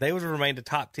time, they would have remained a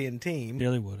top 10 team.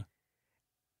 Yeah, they would have.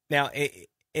 Now,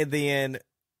 in the end,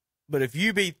 but if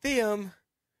you beat them,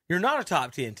 you're not a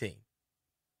top 10 team.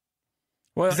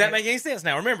 Well, does that make any sense?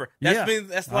 Now, remember,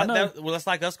 that's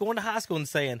like us going to high school and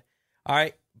saying, all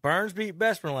right, Burns beat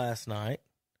Bessemer last night.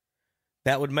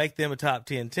 That would make them a top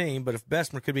 10 team. But if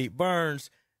Bessemer could beat Burns,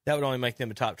 that would only make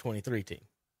them a top 23 team.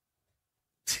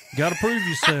 Got to prove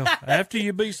yourself. After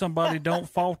you beat somebody, don't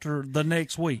falter the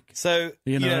next week. So,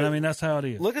 you know, I mean, that's how it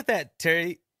is. Look at that,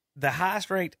 Terry. The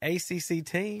highest-ranked ACC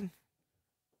team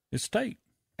is State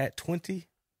at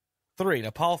 23.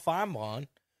 Now, Paul Feinbaum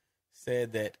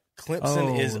said that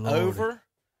Clemson is over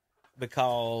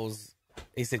because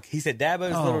he said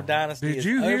Dabo's little dynasty is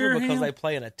over because they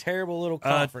play in a terrible little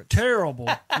conference. Terrible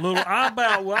little.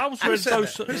 I was ready to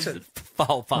throw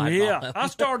Paul Feinbaum. Yeah, I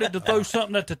started to throw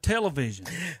something at the television.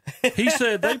 He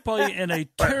said they play in a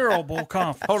terrible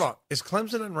conference. Hold on, is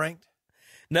Clemson unranked?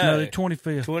 No, they're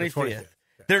 25th. 25th.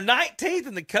 They're 19th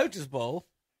in the Coaches Bowl.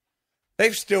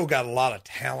 They've still got a lot of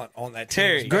talent on that team.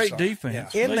 Terry, great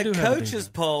defense. In the Coaches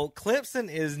Poll,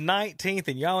 Clemson is 19th,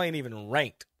 and y'all ain't even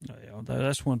ranked. Yeah,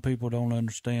 that's when people don't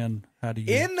understand how to use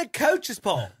in the Coaches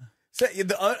Poll. So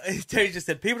Terry just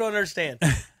said people don't understand.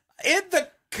 In the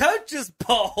Coaches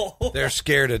Poll, they're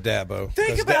scared of Dabo.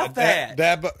 Think about that.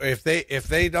 Dabo, if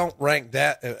they don't rank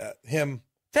him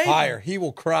higher, he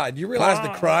will cry. Do you realize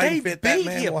the crying fit that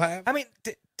man will have? I mean,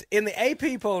 in the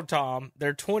AP poll, Tom,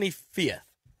 they're 25th.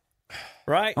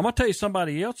 Right? I'm going to tell you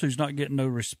somebody else who's not getting no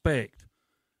respect,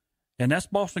 and that's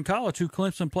Boston College, who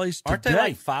Clemson plays today. Aren't they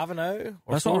like 5-0?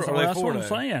 That's what I'm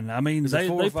saying. I mean,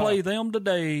 they play them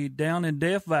today down in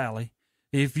Death Valley.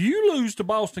 If you lose to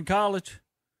Boston College,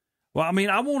 well, I mean,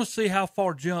 I want to see how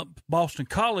far jump Boston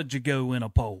College will go in a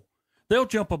poll. They'll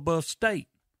jump above State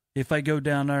if they go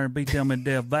down there and beat them in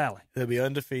Death Valley. They'll be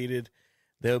undefeated.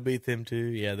 They'll beat them too.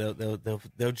 Yeah,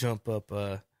 they'll jump up.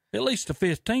 At least the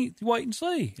 15th. Wait and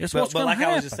see. It's what's going to happen. But like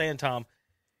I was just saying, Tom,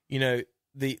 you know,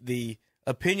 the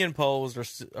opinion polls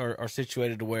are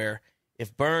situated to where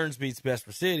if Burns beats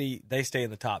Bessemer City, they stay in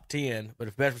the top 10. But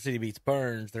if Bessemer City beats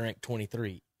Burns, they're ranked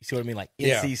 23. You see what I mean? Like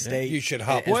NC State, you should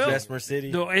hop as Bessemer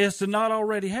City. It's not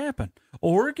already happened.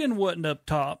 Oregon wasn't up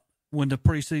top when the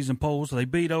preseason polls. They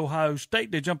beat Ohio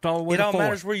State. They jumped all the way to 4th. It all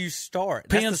matters where you start.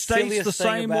 Penn State's the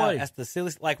same way. That's the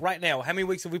silliest. Like right now, how many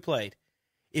weeks have we played?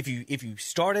 If you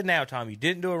started now, Tom, you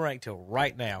didn't do a rank till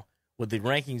right now, would the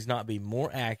rankings not be more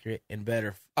accurate and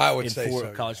better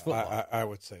for college football? I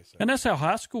would say so. And that's how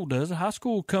high school does it. High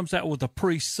school comes out with a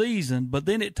preseason, but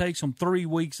then it takes them 3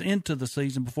 weeks into the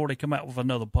season before they come out with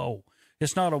another poll.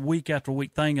 It's not a week after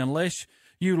week thing unless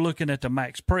you're looking at the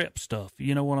max prep stuff.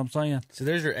 You know what I'm saying? So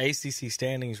there's your ACC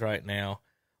standings right now.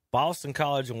 Boston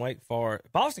College and Wake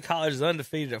Forest. Boston College is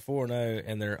undefeated at 4-0,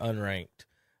 and they're unranked.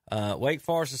 Wake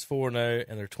Forest is 4-0,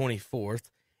 and they're 24th.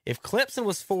 If Clemson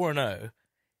was 4-0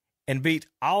 and beat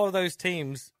all of those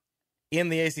teams in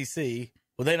the ACC,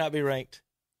 would they not be ranked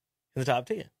in the top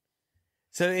 10?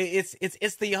 So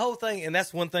it's the whole thing, and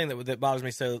that's one thing that bothers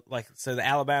me. So the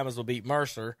Alabamas will beat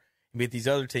Mercer and beat these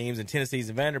other teams, and Tennessee's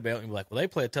and Vanderbilt, and be like, well, they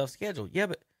play a tough schedule. Yeah,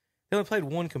 but they only played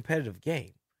one competitive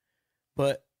game.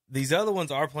 But these other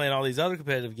ones are playing all these other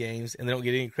competitive games, and they don't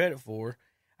get any credit for.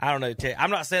 I don't know.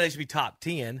 I'm not saying they should be top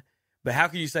 10, but how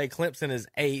can you say Clemson is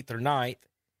 8th or 9th,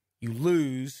 you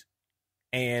lose,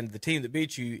 and the team that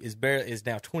beat you is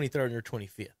now 23rd and you're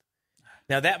 25th?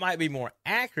 Now, that might be more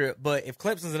accurate, but if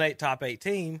Clemson's an top 8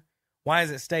 team, why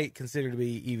isn't State considered to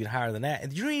be even higher than that?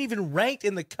 And you're even ranked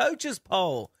in the coaches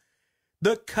poll.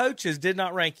 The coaches did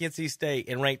not rank NC State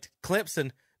and ranked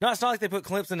Clemson. No, it's not like they put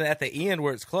Clemson at the end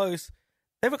where it's close.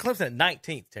 They put Clemson at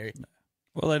 19th, Terry.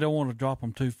 Well, they don't want to drop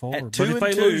them too far. But if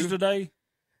they lose today,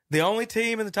 the only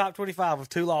team in the top 25 with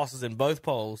 2 losses in both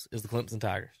polls is the Clemson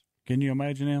Tigers. Can you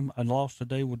imagine them? A loss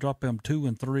today would drop them 2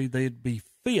 and 3. They'd be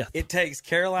 5th. It takes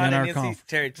Carolina and NC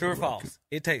Terry, true or false?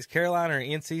 It takes Carolina or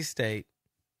NC State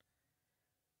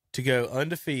to go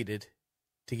undefeated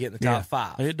to get in the top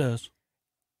 5. It does.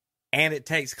 And it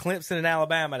takes Clemson and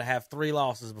Alabama to have 3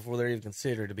 losses before they're even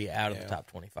considered to be out of the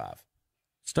top 25.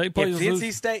 State plays. If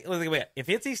NC State, if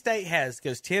NC State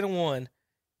goes 10-1,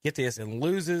 get this, and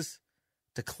loses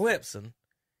to Clemson,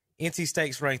 NC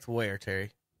State's ranked where,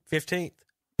 Terry? 15th?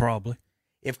 Probably.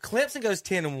 If Clemson goes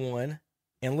 10-1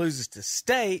 and loses to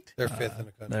State, they're 5th in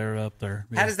the country. They're up there.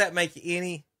 Yeah. How does that make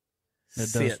any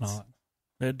sense? It does not.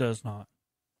 It does not.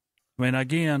 I mean,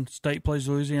 again, State plays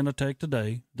Louisiana Tech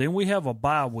today. Then we have a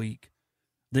bye week.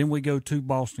 Then we go to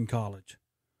Boston College.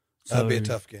 So, that'll be a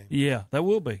tough game. Yeah, that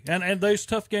will be. And there's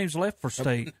tough games left for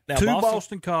State. Now, to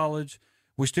Boston College.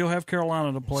 We still have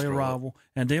Carolina to play a rival.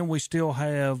 And then we still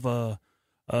have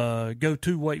go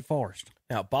to Wake Forest.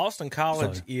 Now, Boston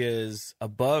College is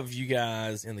above you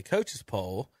guys in the coaches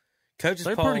poll.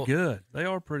 They're pretty good. They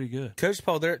are pretty good. Coaches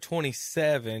poll, they're at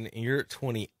 27, and you're at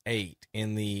 28.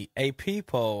 In the AP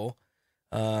poll,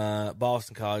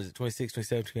 Boston College at 26,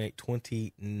 27, 28,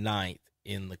 29th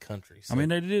in the country. So, I mean,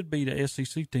 they did beat a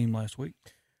SEC team last week.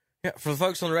 Yeah, for the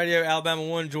folks on the radio, Alabama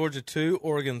 1, Georgia 2,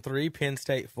 Oregon 3, Penn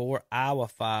State 4, Iowa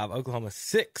 5, Oklahoma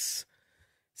 6,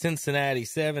 Cincinnati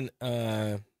 7.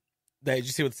 Did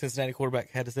you see what the Cincinnati quarterback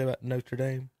had to say about Notre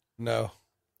Dame? No.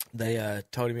 They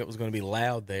told him it was going to be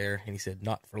loud there, and he said,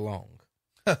 not for long.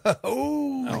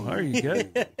 Oh, there you go.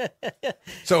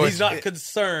 So he's not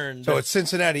concerned. So it's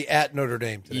Cincinnati at Notre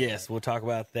Dame today. Yes, we'll talk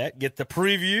about that. Get the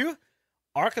preview.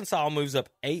 Arkansas moves up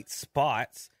 8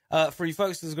 spots. For you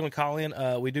folks who's going to call in,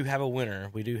 we do have a winner.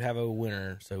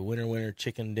 So winner,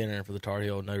 chicken dinner for the Tar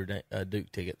Heel Notre Dame,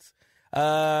 Duke tickets.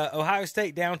 Ohio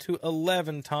State down to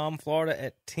 11, Tom. Florida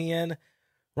at 10.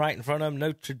 Right in front of them,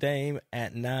 Notre Dame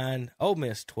at 9. Ole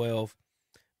Miss 12.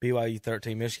 BYU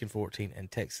 13, Michigan 14, and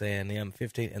Texas A&M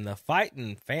 15. And the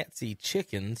Fighting Fancy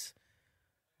Chickens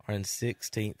are in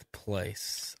 16th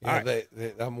place. Yeah, right.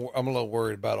 I'm a little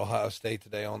worried about Ohio State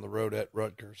today on the road at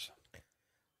Rutgers.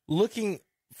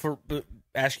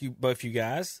 Ask you both you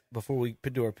guys before we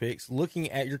do our picks. Looking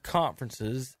at your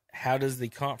conferences, how does the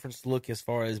conference look as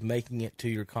far as making it to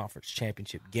your conference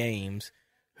championship games?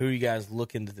 Who are you guys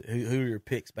looking to? Who are your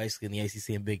picks basically in the ACC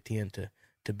and Big Ten to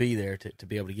be there to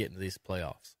be able to get into these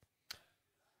playoffs?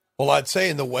 Well, I'd say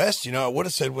in the West, I would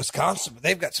have said Wisconsin, but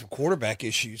they've got some quarterback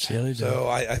issues. Yeah, they do. So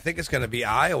I think it's going to be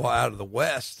Iowa out of the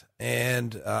West.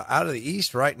 And out of the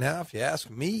East right now, if you ask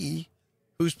me,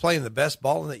 who's playing the best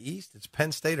ball in the East, it's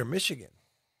Penn State or Michigan.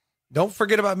 Don't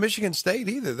forget about Michigan State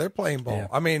either. They're playing ball. Yeah.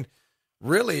 I mean,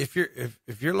 really, if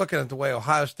you're looking at the way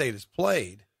Ohio State has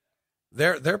played,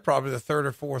 they're probably the third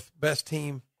or fourth best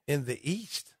team in the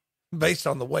East based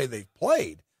on the way they've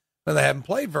played. And they haven't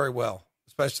played very well,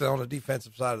 especially on the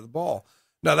defensive side of the ball.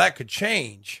 Now, that could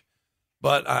change,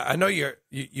 but I know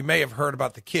you may have heard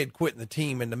about the kid quitting the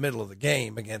team in the middle of the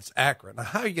game against Akron. Now,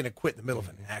 how are you going to quit in the middle of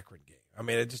an Akron game? I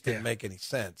mean, it just didn't make any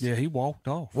sense. Yeah, he walked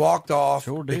off.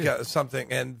 Sure did. Because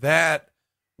something, and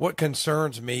what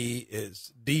concerns me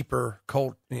is deeper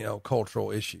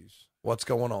cultural issues, what's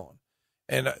going on.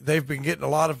 And they've been getting a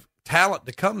lot of talent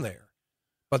to come there.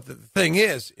 But the thing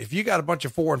is, if you got a bunch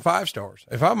of 4 and 5 stars,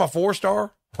 if I'm a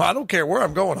 4-star, well, I don't care where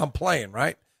I'm going, I'm playing,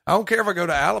 right? I don't care if I go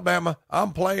to Alabama,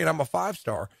 I'm playing, I'm a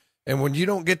 5-star. And when you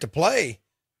don't get to play,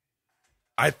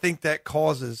 I think that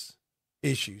causes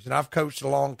issues. And I've coached a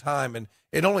long time, and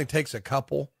it only takes a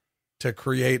couple to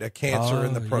create a cancer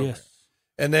in the program. Yes.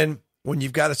 And then when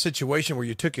you've got a situation where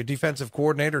you took your defensive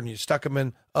coordinator and you stuck him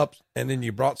in up, and then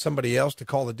you brought somebody else to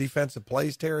call the defensive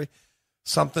plays, Terry,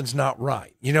 something's not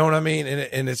right. You know what I mean?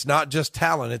 And it's not just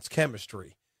talent, it's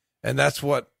chemistry. And that's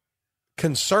what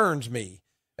concerns me.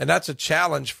 And that's a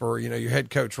challenge for, your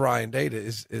head coach, Ryan Data,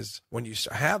 is when you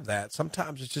have that,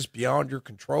 sometimes it's just beyond your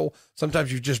control.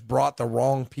 Sometimes you just brought the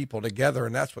wrong people together,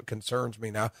 and that's what concerns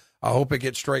me. Now, I hope it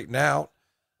gets straightened out.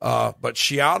 But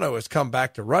Schiano has come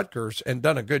back to Rutgers and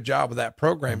done a good job with that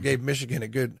program, gave Michigan a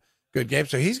good game.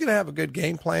 So he's going to have a good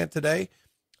game plan today.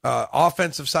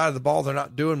 Offensive side of the ball, they're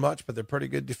not doing much, but they're pretty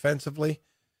good defensively.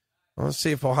 Well, let's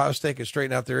see if Ohio State can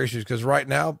straighten out their issues, because right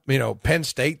now, Penn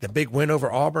State, the big win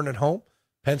over Auburn at home,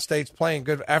 Penn State's playing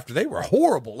good after they were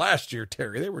horrible last year,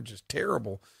 Terry. They were just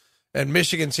terrible. And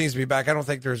Michigan seems to be back. I don't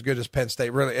think they're as good as Penn State.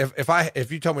 Really,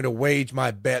 if you told me to wage my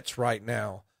bets right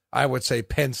now, I would say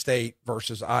Penn State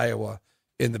versus Iowa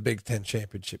in the Big Ten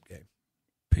championship game.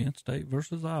 Penn State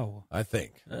versus Iowa. I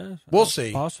think. We'll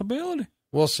see. Possibility.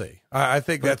 We'll see. I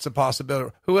think that's a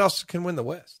possibility. Who else can win the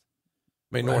West?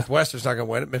 I mean, Northwestern's not going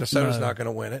to win it. Minnesota's not going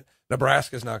to win it.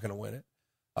 Nebraska's not going to win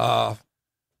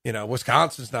it.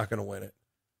 Wisconsin's not going to win it.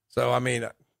 So, I mean,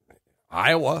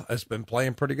 Iowa has been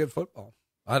playing pretty good football.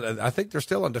 I think they're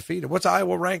still undefeated. What's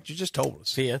Iowa ranked? You just told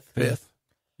us. Fifth.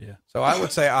 Yeah. So I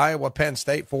would say Iowa, Penn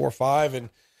State, 4 or 5.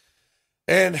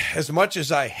 And as much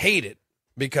as I hate it,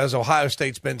 because Ohio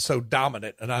State's been so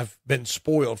dominant and I've been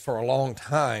spoiled for a long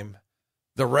time,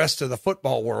 the rest of the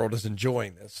football world is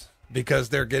enjoying this because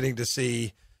they're getting to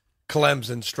see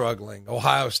Clemson struggling,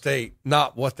 Ohio State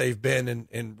not what they've been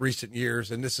in recent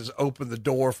years, and this has opened the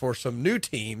door for some new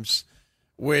teams,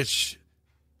 which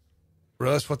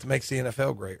that's what makes the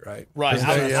NFL great, right? Right.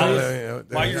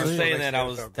 While you were saying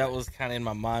that, that was kind of in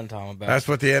my mind, Tom. About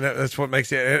that's what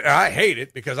makes it. I hate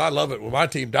it because I love it when my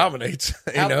team dominates.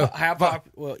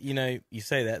 Well, you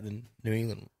say that, then New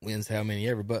England wins how many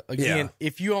ever. But again,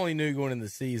 if you only knew going into the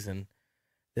season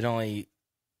that only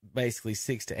basically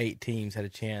 6 to 8 teams had a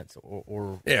chance,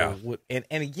 or and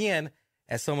again,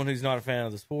 as someone who's not a fan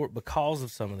of the sport, because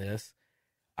of some of this,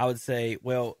 I would say,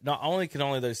 well, not only can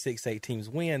only those 6 to 8 teams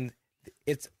win,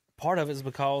 it's part of it is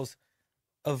because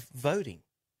of voting.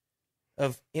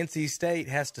 Of NC State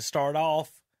has to start off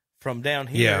from down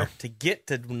here to get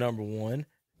to number 1,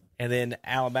 and then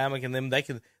Alabama can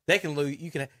they can lose.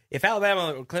 If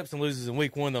Alabama or Clemson loses in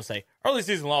week 1, they'll say early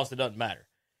season loss. It doesn't matter.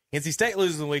 NC State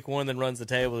loses in week 1, then runs the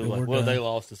table. They're like, well, they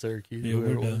lost to Syracuse.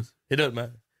 It doesn't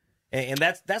matter, and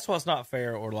that's what's not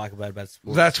fair or like about the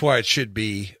sport. That's why it should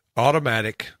be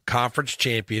automatic conference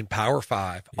champion, Power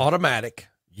 5, automatic.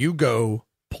 You go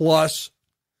plus.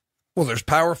 Well, there's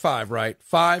Power 5, right?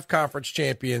 5 conference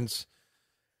champions,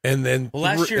 and then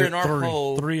last year in our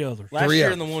poll, 3 others. Last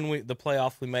year in the one week, the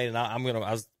playoff we made, and I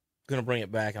was gonna bring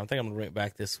it back. I think I'm gonna bring it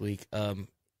back this week.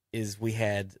 Is we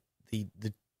had the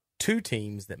 2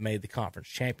 teams that made the conference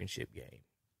championship game,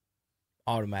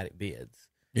 automatic bids.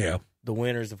 Yeah, the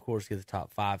winners, of course, get the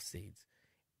top 5 seeds.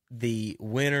 The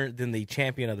winner, then the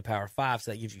champion of the Power 5,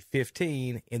 so that gives you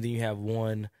 15, and then you have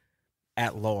 1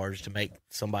 at large to make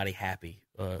somebody happy.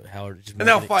 And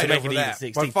they'll fight over that.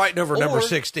 But fighting over number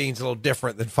 16 is a little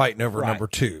different than fighting over number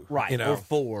 2. Right, you know? or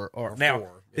 4. Or now, 4,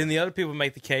 then the other people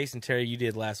make the case, and Terry, you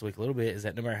did last week a little bit, is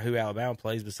that no matter who Alabama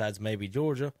plays, besides maybe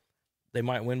Georgia, they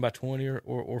might win by 20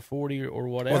 or 40 or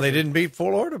whatever. Well, they didn't beat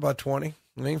Florida by 20.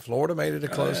 I mean, Florida made it a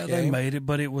close game. They made it,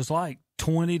 but it was like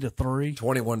 20-3.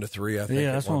 21-3, I think.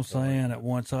 Yeah, that's what I'm saying at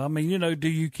once. I mean, do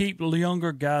you keep the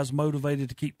younger guys motivated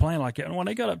to keep playing like that? And when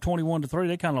they got up 21-3,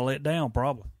 they kind of let down,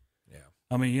 probably. Yeah.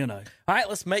 I mean, All right,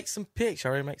 let's make some picks.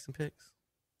 Y'all ready to make some picks?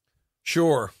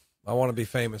 Sure. I want to be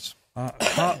famous. Now,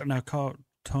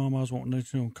 Tom, I was wanting to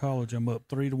let you know in college, I'm up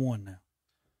 3-1 now.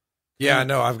 Yeah, I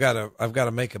know. I've got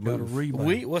to make a move.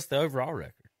 What's the overall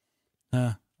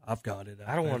record? I've got it.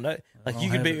 I don't want to know. Like, you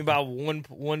can beat me by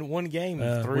one game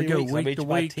in 3 weeks. We go weeks. week to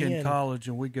week in college,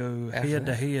 and we go head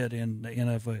to head in the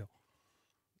NFL.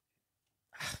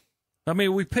 I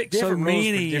mean, we pick so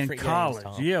many in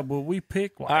college. Yeah, but we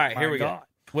pick like, all right, here we go.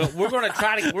 Well, we're going to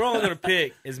try to. We're only going to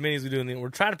pick as many as we do in the. We're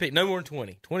trying to pick no more than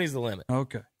 20. 20 is the limit.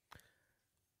 Okay.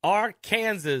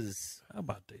 Arkansas. How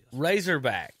about this?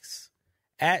 Razorbacks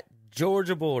at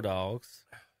Georgia Bulldogs.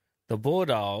 The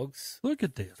Bulldogs. Look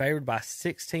at this. Favored by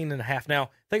 16.5. Now,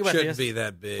 think about this. Shouldn't be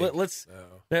that big. Let's.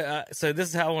 No. So this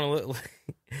is how I want to look.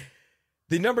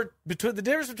 The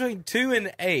difference between 2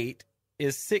 and 8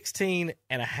 is 16.5.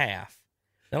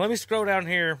 Now let me scroll down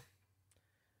here.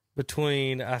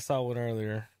 I saw one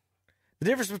earlier. The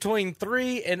difference between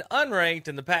 3 and unranked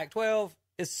in the Pac-12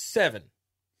 is 7.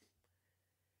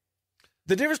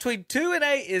 The difference between 2 and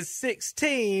 8 is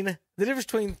 16. The difference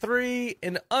between 3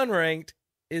 and unranked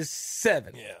is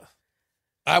 7. Yeah.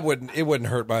 It wouldn't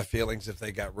hurt my feelings if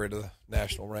they got rid of the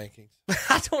national rankings.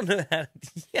 I don't know how.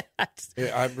 I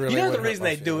really. The reason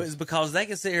they do it is because they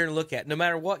can sit here and look at no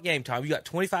matter what game time. You got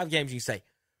 25 games. You say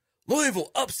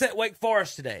Louisville upset Wake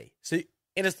Forest today. So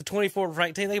and it's the 24th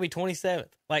ranked team. They can be 27th.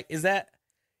 Like, is that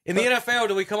in the NFL?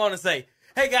 Do we come on and say,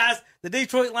 "Hey guys, the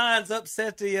Detroit Lions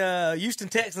upset the Houston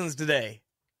Texans today"?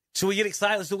 Should we get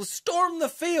excited? So we'll storm the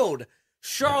field.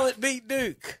 Charlotte beat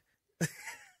Duke.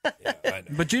 Yeah, I know.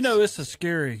 But this is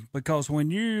scary because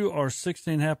when you are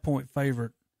 16.5 point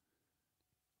favorite,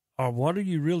 or what are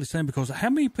you really saying? Because how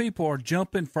many people are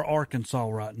jumping for Arkansas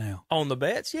right now? On the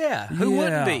bets? Yeah. Who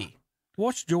wouldn't be?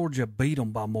 Watch Georgia beat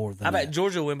them by more than that. I bet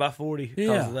Georgia will win by 40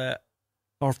 because of that.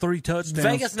 Or 3 touchdowns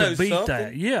Vegas knows to beat something.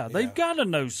 that. Yeah, they've got to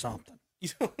know something.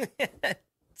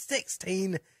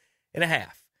 16.5.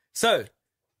 So,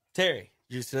 Terry,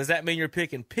 does that mean you're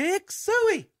picking Pick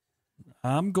Suey?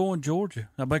 I'm going Georgia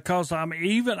because do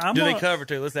they cover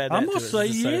too? Let's add that. I'm gonna say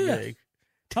yes.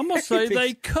 I'm gonna say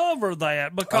they cover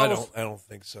that because I don't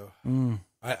think so. Mm.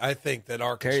 I think that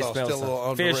Arkansas is still a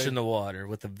little underrated. Fish in the water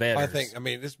with the veterans.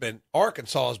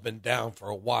 Arkansas has been down for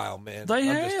a while, man. They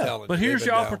have, but here's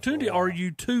your opportunity. Are you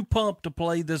too pumped to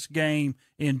play this game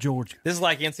in Georgia? This is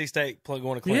like NC State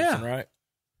going to Clemson, right?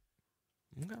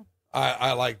 Okay.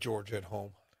 I like Georgia at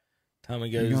home.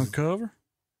 Tommy goes. You gonna cover?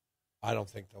 I don't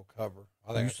think they'll cover.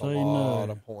 I think it's a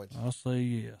lot of points. I'll say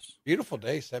yes. Beautiful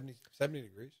day, 70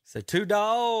 degrees. So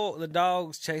the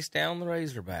Dogs chase down the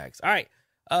Razorbacks. All right.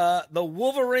 The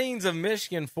Wolverines of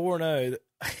Michigan 4-0.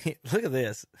 Look at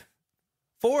this.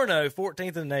 4-0, 14th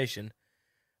in the nation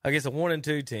against a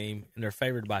 1-2 team, and they're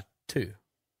favored by 2.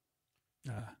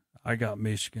 I got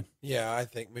Michigan. Yeah, I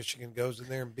think Michigan goes in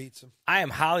there and beats them. I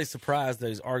am highly surprised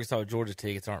those Arkansas-Georgia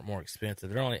tickets aren't more expensive.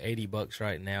 They're only $80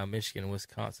 right now. Michigan and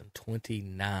Wisconsin,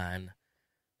 $29.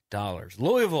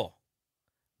 Louisville,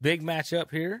 big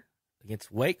matchup here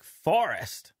against Wake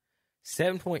Forest.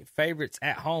 7-point favorites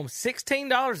at home.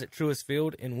 $16 at Truist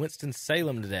Field in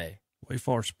Winston-Salem today. Wake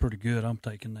Forest pretty good. I'm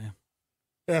taking them.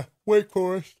 Yeah, Wake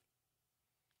Forest.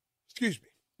 Excuse me.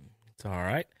 It's all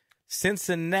right.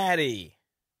 Cincinnati.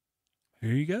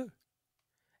 Here you go.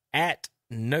 At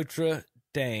Notre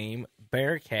Dame.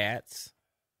 Bearcats.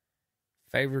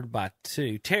 Favored by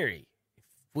 2. Terry,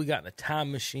 if we got in a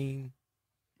time machine,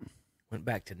 went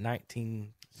back to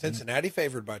Cincinnati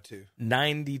favored by 2.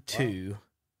 92. Wow.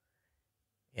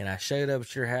 And I showed up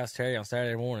at your house, Terry, on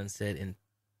Saturday morning and said in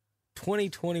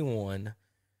 2021,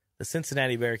 the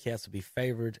Cincinnati Bearcats would be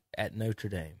favored at Notre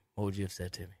Dame. What would you have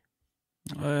said to me?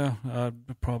 Well,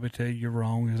 I'd probably tell you you're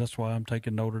wrong. That's why I'm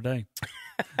taking Notre Dame.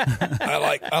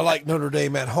 I like Notre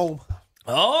Dame at home.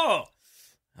 Oh,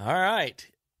 all right.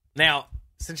 Now,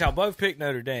 since y'all both picked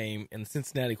Notre Dame and the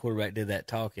Cincinnati quarterback did that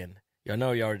talking, y'all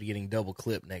know you're already getting double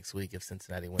clipped next week if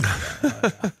Cincinnati wins.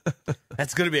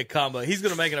 That's going to be a combo. He's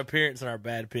going to make an appearance in our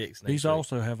bad picks next He's week.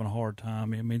 also having a hard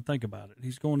time. I mean, think about it.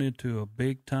 He's going into a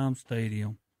big-time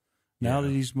stadium. Now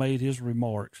that he's made his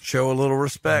remarks. Show a little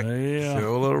respect. Yeah.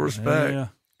 Show a little respect.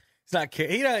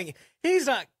 Yeah. He's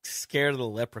not scared of the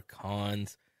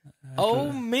Leprechauns.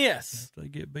 Ole Miss. If they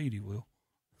get beat, he will.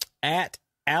 At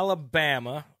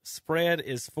Alabama, spread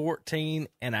is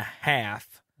 14.5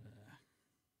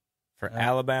 for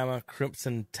Alabama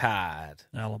Crimson Tide.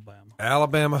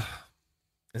 Alabama.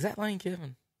 Is that Lane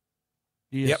Kiffin?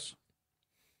 Yes.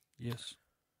 Yep. Yes.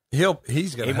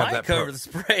 He's going to He have might that cover the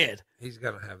spread. He's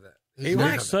going to have that. He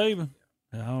might. Nick Saban.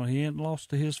 No, he ain't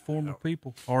lost to his former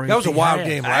people. Or That was a wild had.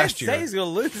 game last year. He's going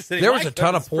to lose. There was a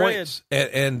ton of points,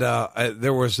 and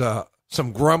there was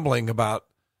some grumbling about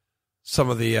some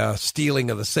of the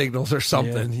stealing of the signals or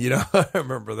something. Yeah. You know, I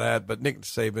remember that. But Nick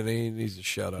Saban, he needs to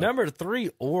shut up. Number 3,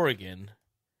 Oregon.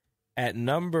 At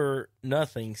number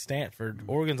 0, Stanford.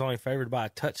 Oregon's only favored by a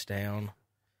touchdown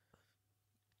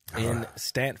in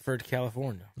Stanford,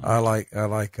 California. I like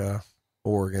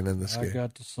Oregon in this I game.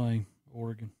 got the same.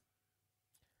 Oregon.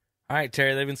 All right,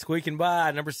 Terry, they've been squeaking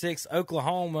by. Number 6,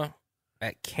 Oklahoma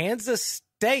at Kansas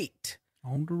State.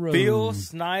 On the road. Bill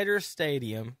Snyder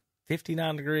Stadium,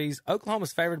 59 degrees.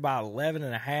 Oklahoma's favored by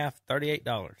 11.5,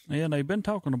 $38. Yeah, and they've been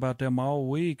talking about them all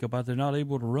week, about they're not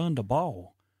able to run the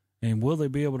ball. And will they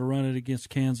be able to run it against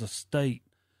Kansas State?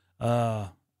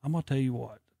 I'm going to tell you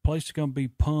what. The place is going to be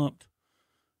pumped.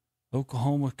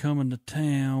 Oklahoma coming to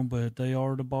town, but they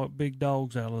are the big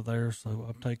dogs out of there, so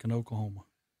I'm taking Oklahoma.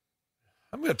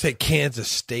 I'm going to take Kansas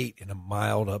State in a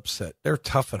mild upset. They're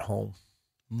tough at home.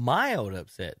 Mild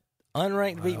upset.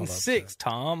 Unranked beating 6,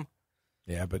 Tom.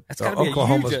 Yeah, but that's gotta be a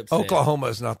huge upset. Oklahoma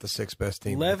is not the 6th best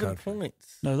team 11 in the country.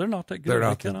 points. No, they're not that good. They're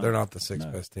not the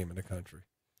 6th best team in the country.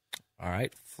 All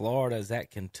right, Florida's at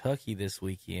Kentucky this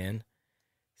weekend.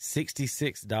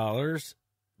 $66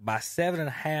 by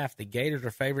 7.5. The Gators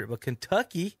are favorite, but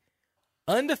Kentucky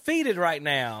undefeated right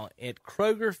now at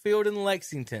Kroger Field in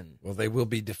Lexington. Well, they will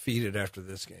be defeated after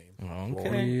this game.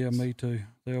 Okay. Yeah, me too.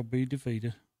 They'll be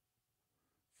defeated.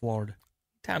 Florida.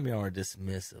 Time y'all are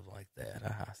dismissive like that.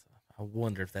 I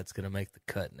wonder if that's going to make the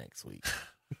cut next week.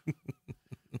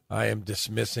 I am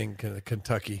dismissing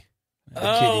Kentucky.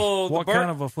 What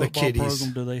kind of a football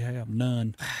program do they have?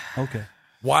 None. Okay.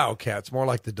 Wildcats, more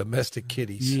like the domestic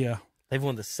kitties. Yeah. They've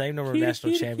won the same number of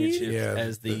national championships Yeah,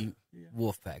 as the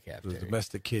Wolfpack have. The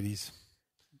domestic kitties.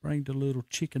 Bring the little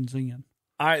chickens in.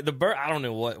 All right, I don't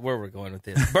know where we're going with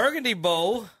this. Burgundy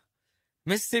Bowl,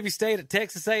 Mississippi State at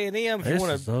Texas A&M. If you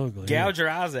want to gouge your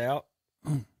eyes out,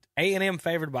 A&M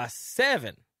favored by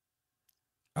 7.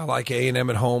 I like A&M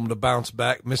at home to bounce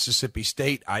back. Mississippi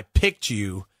State, I picked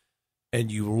you,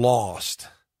 and you lost.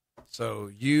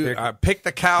 So I picked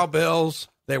the Cowbells.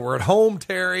 They were at home,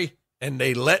 Terry, and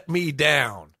they let me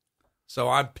down. So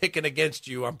I'm picking against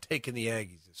you. I'm taking the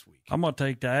Aggies this week. I'm going to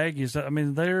take the Aggies. I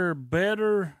mean, they're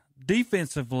better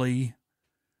defensively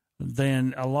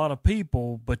than a lot of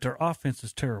people, but their offense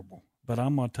is terrible. But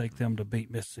I'm going to take them to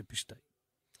beat Mississippi State.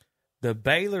 The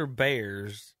Baylor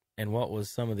Bears, and what was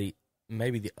some of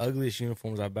maybe the ugliest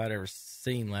uniforms I've about ever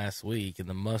seen last week, in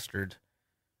the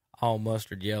all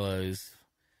mustard yellows,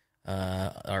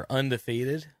 are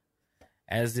undefeated,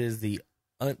 as is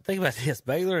think about this.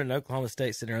 Baylor and Oklahoma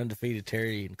State sitting there undefeated.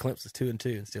 Terry, and Clemson's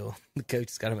 2-2, and still the coach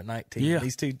has got them at 19. Yeah.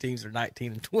 These two teams are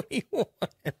 19 and 21.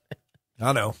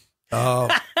 I know.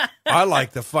 I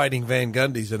like the Fighting Van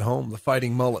Gundys at home, the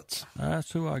Fighting Mullets.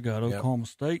 That's who I got, Oklahoma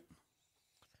State.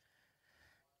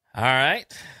 All right.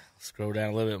 Scroll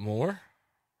down a little bit more.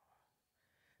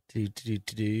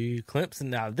 Clemson.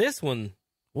 Now, this one,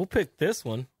 we'll pick this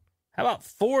one. How about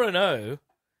 4-0?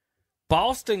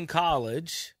 Boston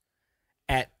College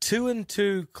at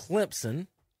 2-2 Clemson.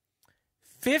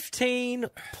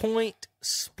 15-point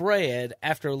spread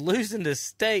after losing to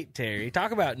State, Terry.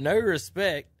 Talk about no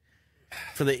respect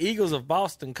for the Eagles of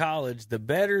Boston College. The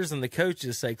bettors and the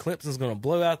coaches say Clemson's going to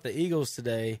blow out the Eagles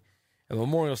today at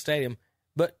Memorial Stadium.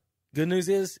 But good news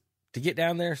is, to get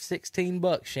down there,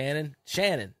 $16, Shannon.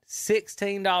 Shannon,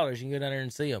 $16. You can go down there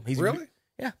and see him. Really?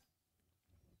 Yeah.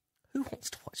 Who wants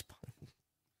to watch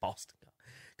Boston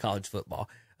college football?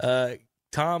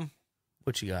 Tom,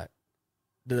 what you got?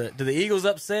 Do the Eagles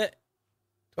upset?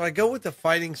 Do I go with the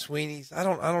Fighting Sweeneys? I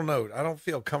don't know. I don't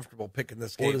feel comfortable picking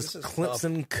this game. Or does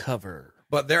Clemson cover?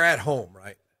 But they're at home,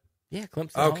 right? Yeah,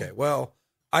 Clemson. Okay, home. well,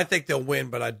 I think they'll win,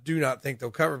 but I do not think they'll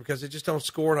cover because they just don't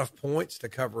score enough points to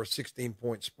cover a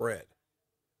 16-point spread.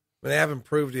 I mean, they haven't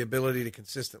proved the ability to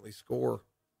consistently score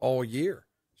all year.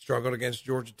 Struggled against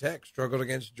Georgia Tech, struggled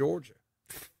against Georgia.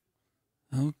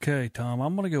 Okay, Tom,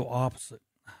 I'm going to go opposite.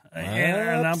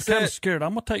 And I'm kind of scared.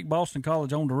 I'm going to take Boston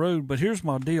College on the road, but here's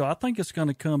my deal. I think it's going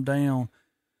to come down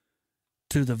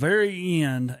to the very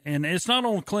end, and it's not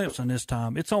on Clemson this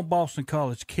time. It's on Boston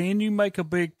College. Can you make a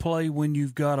big play when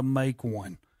you've got to make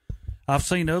one? I've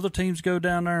seen other teams go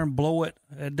down there and blow it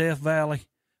at Death Valley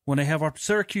when they have.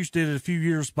 Syracuse did it a few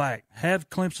years back. Had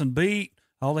Clemson beat,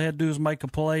 all they had to do is make a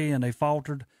play, and they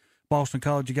faltered. Boston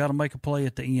College, you got to make a play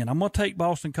at the end. I'm going to take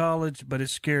Boston College, but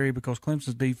it's scary because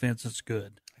Clemson's defense is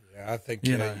good. Yeah, I think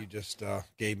you just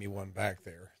gave me one back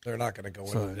there. They're not going to go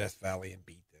into Death Valley and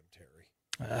beat them,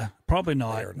 Terry. Probably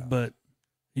not, but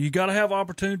you got to have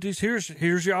opportunities.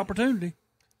 Here's your opportunity.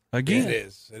 Again,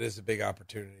 it is a big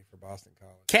opportunity for Boston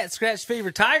College. Cat Scratch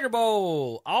Fever Tiger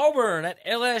Bowl, Auburn at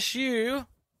LSU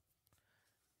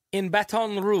in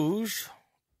Baton Rouge.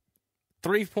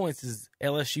 3 points is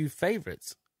LSU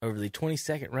favorites over the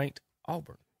 22nd ranked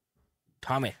Auburn.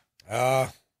 Tommy.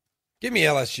 Give me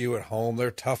LSU at home. They're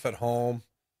tough at home.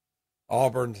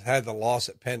 Auburn had the loss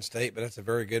at Penn State, but that's a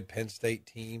very good Penn State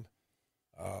team.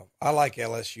 I like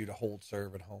LSU to hold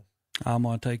serve at home. I'm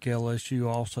going to take LSU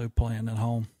also playing at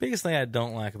home. Biggest thing I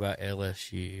don't like about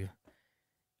LSU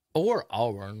or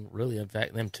Auburn, really, in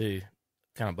fact, them two,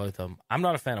 kind of both of them, I'm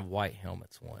not a fan of white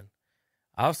helmets, one.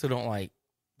 I also don't like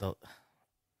the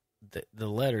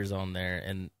letters on there,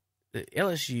 and the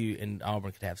LSU and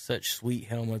Auburn could have such sweet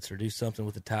helmets or do something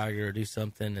with the tiger or do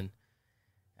something, and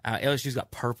LSU's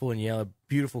got purple and yellow,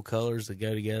 beautiful colors that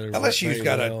go together. LSU's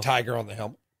got a tiger on the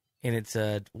helmet. And it's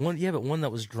one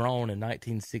that was drawn in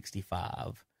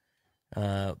 1965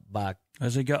 by.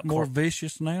 Has he got more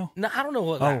vicious now? No, I don't know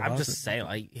what. I'm just saying,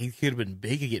 like he could have been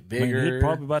big, he could get bigger. I mean, he's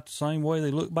probably about the same way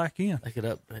they look back in. Look it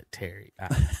up, Terry.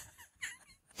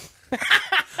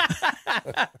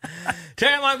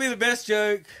 Terry might be the best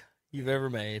joke you've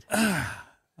ever made.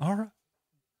 All right.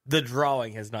 The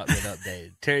drawing has not been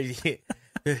updated. Terry,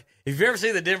 if you've ever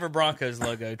seen the Denver Broncos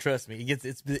logo, trust me,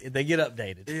 they get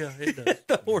updated. Yeah, it does.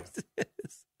 The horses.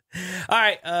 All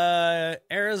right,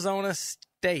 Arizona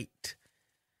State.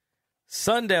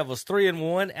 Sun Devils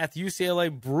 3-1 at the UCLA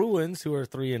Bruins, who are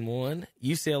 3-1.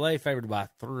 UCLA favored by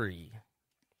 3.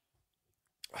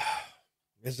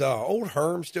 Is old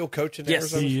Herm still coaching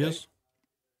Yes, Arizona he State? is.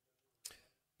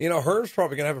 You know, Herm's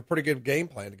probably going to have a pretty good game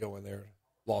plan to go in there,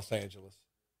 Los Angeles,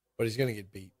 but he's going to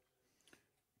get beat.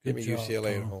 Give me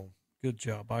UCLA at home. Good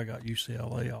job. I got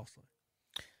UCLA also.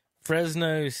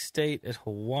 Fresno State at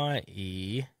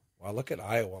Hawaii. Wow, look at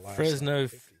Iowa last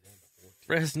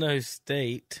Fresno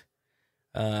State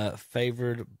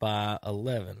favored by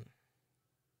 11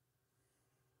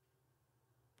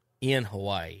 in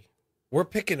Hawaii. We're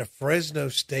picking a Fresno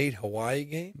State Hawaii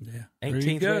game? Yeah.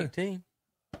 18 to 18.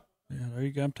 Yeah, there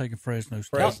you go. I'm taking Fresno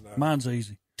State. Mine's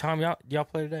easy. Tom, y'all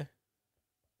play today?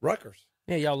 Rutgers.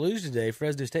 Yeah, y'all lose today.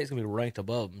 Fresno State's going to be ranked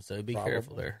above them, so be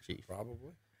careful there, Chief.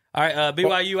 Probably. All right,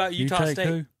 BYU out Utah State.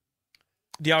 Who?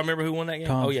 Do y'all remember who won that game?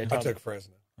 Tom. Oh, yeah. I took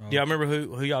Fresno. Do y'all remember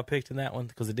who y'all picked in that one?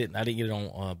 Because I didn't get it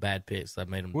on bad picks. I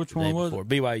made them. Which one was it?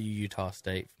 BYU Utah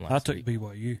State from last week.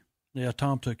 BYU. Yeah,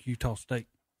 Tom took Utah State.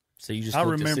 So you just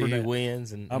looked to see who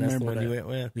wins, and that's the one you went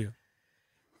with? Yeah.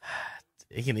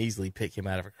 He can easily pick him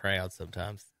out of a crowd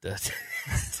sometimes.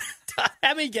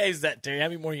 How many games is that, Terry? How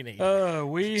many more you need?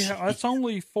 It's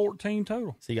only 14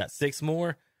 total. So you got 6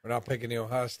 more. We're not picking the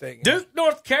Ohio State game. Duke,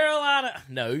 North Carolina.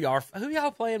 No, who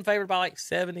y'all playing favored by like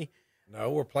 70?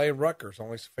 No, we're playing Rutgers.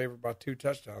 Only favored by 2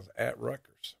 touchdowns at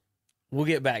Rutgers. We'll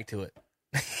get back to it.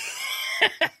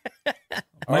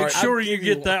 Make sure you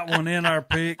get that one in our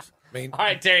picks. I mean, all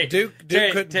right, Terry. Duke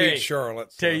couldn't beat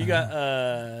Charlotte. So. Terry, you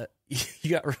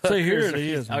got Rutgers. See, here it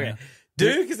is. Okay, man.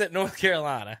 Duke is at North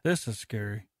Carolina. This is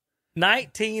scary.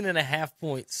 19.5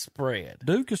 point spread.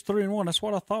 Duke is 3-1. That's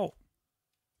what I thought.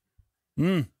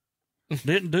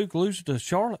 Didn't Duke lose to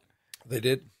Charlotte? They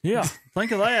did? Yeah,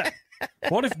 think of that.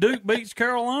 What if Duke beats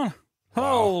Carolina?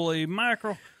 Holy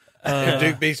mackerel. If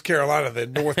Duke beats Carolina,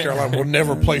 then North Carolina will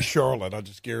never play Charlotte. I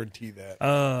just guarantee that.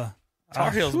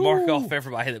 Tar Heels mark off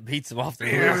everybody that beats them off the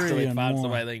list until they find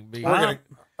somebody they can beat.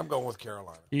 I'm going with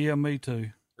Carolina. Yeah, me too.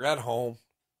 They're at home.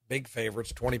 Big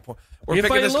favorites, 20 points. If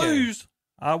they lose,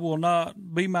 I will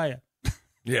not be mad.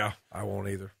 Yeah, I won't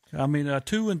either. I mean, a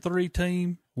 2-3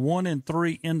 team,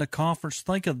 1-3 in the conference.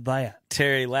 Think of that.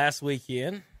 Terry, last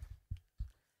weekend,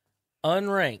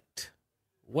 unranked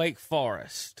Wake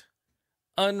Forest,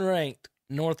 unranked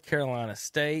North Carolina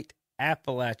State,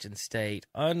 Appalachian State,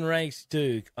 unranked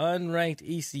Duke, unranked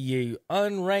ECU,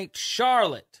 unranked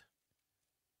Charlotte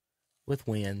with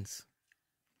wins.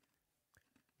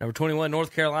 Number 21,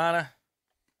 North Carolina,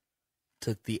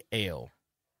 took the L.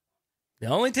 The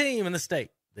only team in the state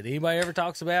that anybody ever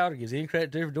talks about or gives any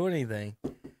credit to for doing anything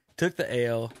took the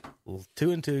L.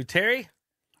 2-2. Terry,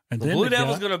 and the Blue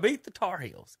Devils going to beat the Tar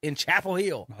Heels in Chapel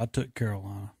Hill. I took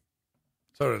Carolina.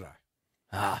 So did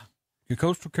I. Your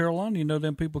Coastal Carolina, you know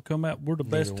them people come out, we're the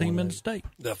best team in the state.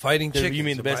 The Fighting Chickens. You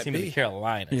mean the best team in the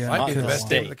Carolinas. Yeah, might be the best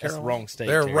team in the That's the Carolinas. wrong state.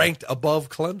 They're Terry. ranked above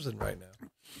Clemson right now.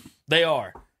 They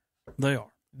are.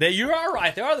 You are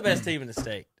right. They are the best team in the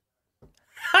state.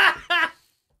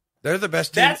 They're the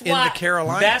best team the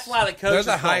Carolinas. That's why the coaches.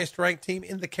 They're the highest ranked team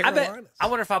in the Carolinas. I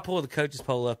wonder if I pull the coaches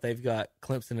poll up, they've got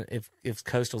Clemson. If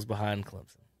Coastal's behind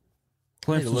Clemson,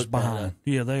 Clemson's behind.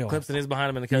 Yeah, they are. Clemson is behind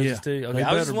them in the coaches too. Okay,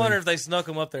 I was just wondering if they snuck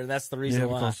them up there. That's the reason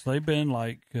why. Because they've been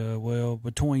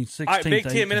between 16th. All right, Big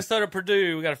Ten, Minnesota,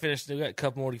 Purdue. We got to finish. We got a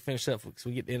couple more to finish up so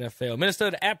we get the NFL.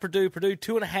 Minnesota at Purdue. Purdue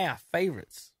 2.5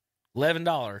 favorites,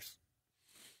 $11.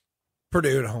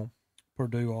 Purdue at home.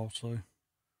 Purdue also.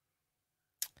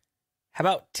 How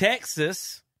about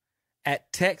Texas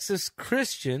at Texas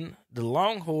Christian? The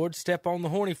Longhorns step on the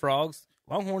Horny Frogs.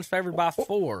 Longhorns favored by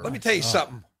 4. Let me tell you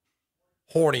something.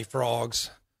 Horny Frogs,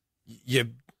 you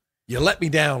let me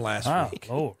down last week.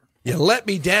 Lord. You let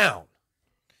me down.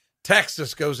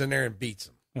 Texas goes in there and beats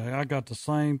them. I got the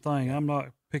same thing. I'm not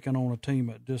picking on a team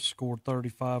that just scored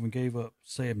 35 and gave up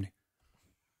 70.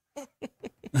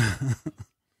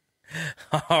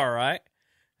 All right,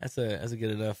 that's a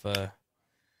good enough.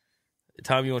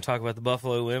 Tom, you want to talk about the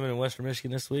Buffalo women in Western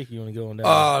Michigan this week? You want to go on down?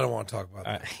 I don't want to talk about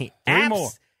that. Three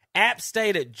more. App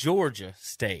State at Georgia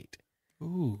State.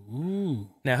 Ooh.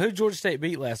 Now, who did Georgia State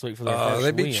beat last week for their first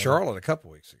They beat win? Charlotte a couple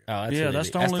weeks ago. Oh,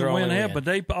 that's the only win they had. But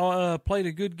they played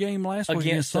a good game last week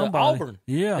against somebody. Auburn.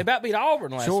 Yeah, they about beat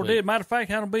Auburn last week. Sure did. Matter of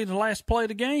fact, had them be the last play of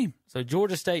the game. So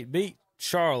Georgia State beat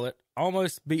Charlotte,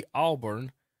 almost beat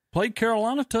Auburn. Played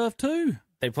Carolina tough too.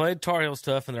 They played Tar Heels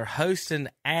tough, and they're hosting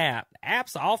App.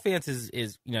 App's offense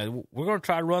is we're going to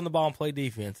try to run the ball and play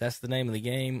defense. That's the name of the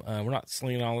game. We're not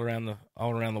slinging all around the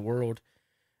world.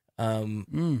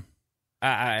 Terry,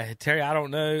 I don't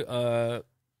know.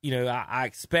 I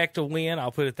expect a win.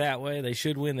 I'll put it that way. They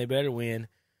should win. They better win.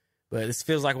 But this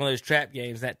feels like one of those trap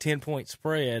games. That 10-point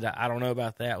spread, I don't know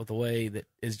about that with the way that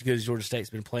as good as Georgia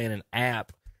State's been playing an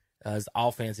App. His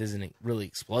offense isn't really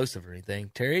explosive or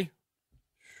anything. Terry?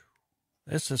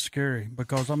 This is scary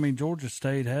because, Georgia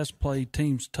State has played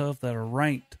teams tough that are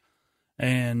ranked.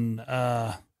 And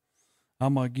I'm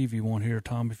going to give you one here,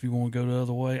 Tom, if you want to go the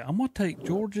other way. I'm going to take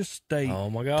Georgia State to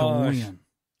win.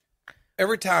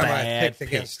 Every time I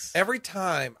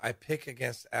pick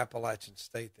against Appalachian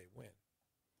State, they win,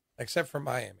 except for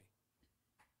Miami.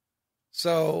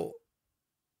 So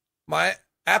my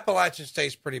Appalachian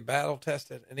State's pretty battle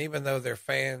tested, and even though their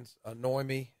fans annoy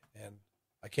me, and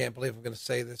I can't believe I'm going to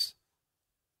say this,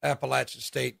 Appalachian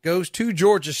State goes to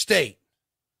Georgia State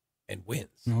and wins.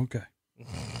 Okay.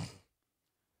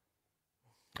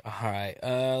 All right.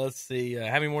 Let's see.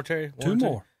 How many more, Terry?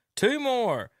 Two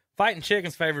more. Fighting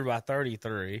Chickens favored by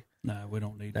 33. No, we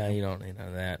don't need that. No, you don't need none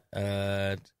of that.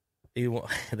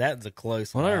 That's a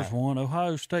close one. Well, there's one.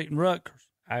 Ohio State and Rutgers.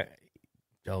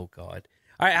 Oh, God.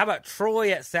 All right, how about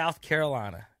Troy at South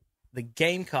Carolina? The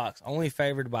Gamecocks only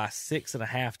favored by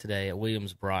 6.5 today at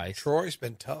Williams-Brice. Troy's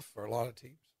been tough for a lot of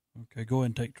teams. Okay, go ahead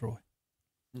and take Troy.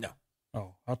 No.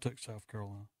 Oh, I took South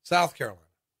Carolina. South Carolina.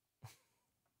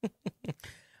 All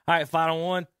right, final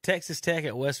one. Texas Tech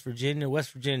at West Virginia.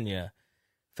 West Virginia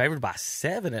favored by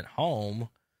 7 at home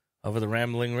over the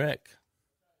Rambling Wreck.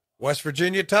 West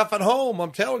Virginia tough at home.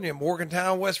 I'm telling you,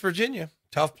 Morgantown, West Virginia.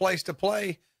 Tough place to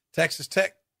play. Texas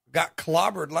Tech got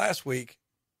clobbered last week.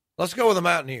 Let's go with the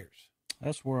Mountaineers.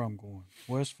 That's where I'm going.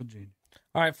 West Virginia.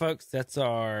 All right, folks. That's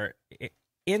our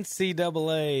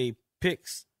NCAA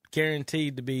picks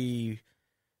guaranteed to be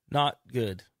not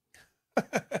good.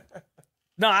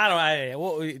 No, I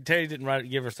don't. Terry didn't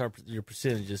give us your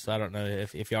percentages, so I don't know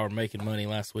if y'all were making money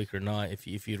last week or not. If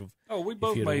you'd have. Oh, we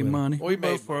both made money. We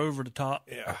both were over the top.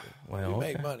 Yeah. Well, we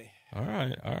made money. All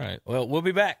right. Well, we'll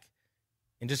be back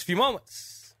in just a few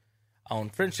moments on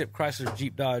Friendship Chrysler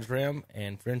Jeep Dodge Ram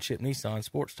and Friendship Nissan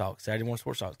Sports Talk. Saturday morning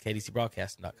Sports Talk,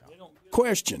 KDCBroadcasting.com.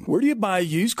 Question: where do you buy a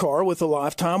used car with a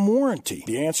lifetime warranty?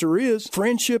 The answer is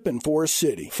Friendship in Forest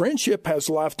City. Friendship has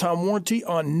lifetime warranty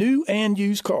on new and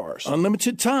used cars.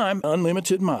 Unlimited time,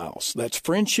 unlimited miles. That's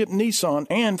Friendship Nissan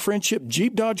and Friendship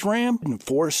Jeep Dodge Ram in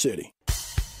Forest City.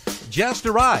 Just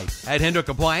arrived at Hendrick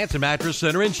Appliance and Mattress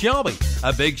Center in Shelby.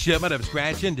 A big shipment of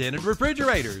scratch and dented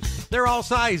refrigerators. They're all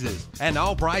sizes and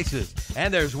all prices.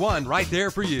 And there's one right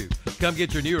there for you. Come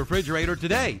get your new refrigerator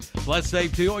today. Plus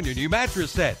save $2 on your new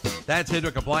mattress set. That's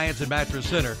Hendrick Appliance and Mattress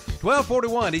Center.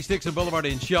 1241 East Dixon Boulevard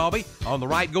in Shelby. On the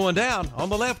right going down, on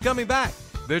the left coming back.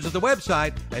 Visit the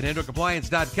website at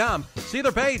HendrickAppliance.com. See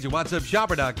their page at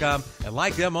WhatsUpShopper.com and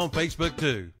like them on Facebook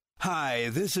too. Hi,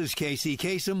 this is Casey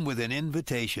Kasem with an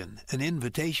invitation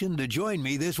to join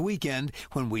me this weekend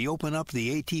when we open up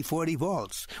the AT40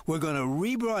 vaults. We're going to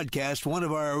rebroadcast one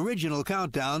of our original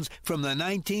countdowns from the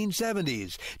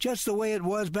 1970s, just the way it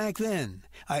was back then.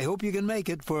 I hope you can make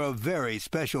it for a very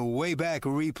special way-back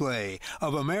replay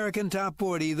of American Top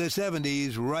 40, the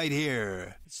 70s, right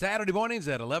here. Saturday mornings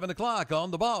at 11 o'clock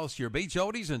on The Boss, your beach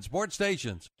oldies and sports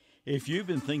stations. If you've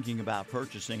been thinking about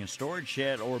purchasing a storage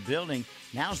shed or building,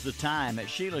 now's the time at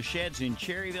Sheila Sheds in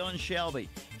Cherryville and Shelby.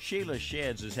 Sheila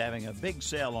Sheds is having a big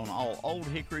sale on all Old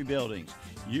Hickory buildings.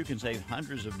 You can save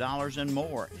hundreds of dollars and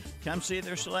more. Come see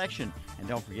their selection. And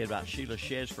don't forget about Sheila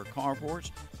Sheds for carports,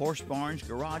 horse barns,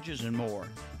 garages, and more.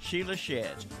 Sheila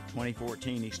Sheds,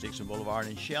 2014 East Dixon Boulevard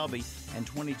in Shelby and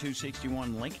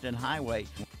 2261 Lincoln Highway,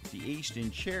 the East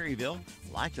in Cherryville.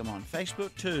 Like them on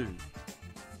Facebook, too.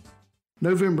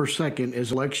 November 2nd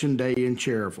is Election Day in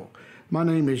Cherryville. My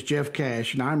name is Jeff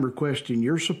Cash, and I'm requesting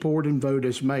your support and vote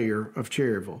as mayor of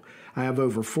Cherryville. I have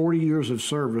over 40 years of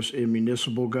service in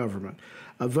municipal government.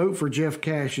 A vote for Jeff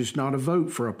Cash is not a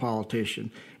vote for a politician.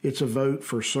 It's a vote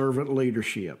for servant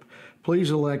leadership.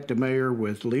 Please elect a mayor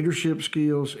with leadership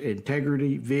skills,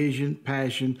 integrity, vision,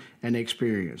 passion, and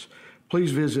experience.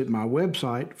 Please visit my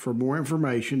website for more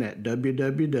information at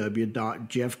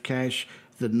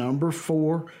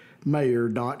www.jeffcash4mayor.com.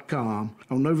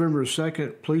 On November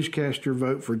 2nd, please cast your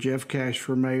vote for Jeff Cash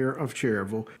for mayor of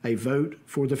Cherryville, a vote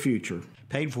for the future.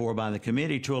 Paid for by the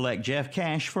committee to elect Jeff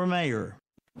Cash for mayor.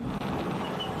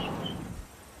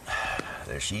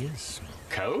 There she is.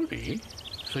 Cody?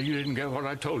 So you didn't get what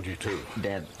I told you to?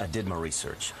 Dad, I did my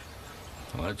research.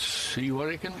 Let's see what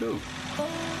he can do.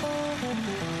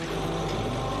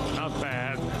 Not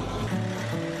bad.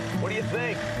 What do you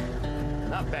think?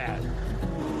 Not bad.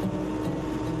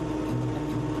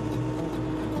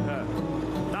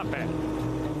 Not bad.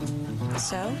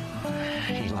 So?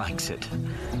 He likes it.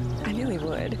 I knew he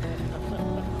would.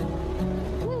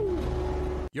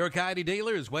 Your Coyote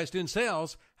dealer is Weston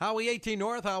Sales, Highway 18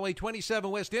 North, Highway 27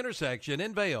 West intersection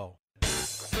in Vail.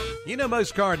 You know,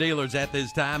 most car dealers at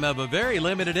this time have a very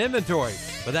limited inventory,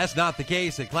 but that's not the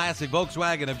case at Classic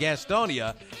Volkswagen of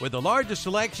Gastonia, with the largest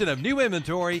selection of new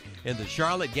inventory in the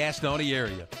Charlotte-Gastonia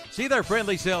area. See their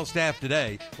friendly sales staff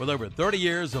today with over 30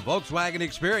 years of Volkswagen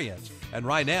experience. And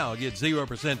right now, get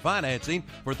 0% financing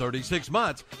for 36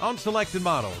 months on selected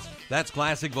models. That's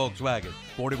Classic Volkswagen,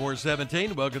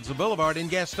 4417 Wilkinson Boulevard in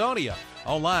Gastonia.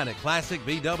 Online at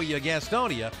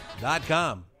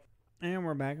classicvwgastonia.com. And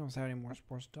we're back on Saturday Morning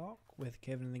Sports Talk with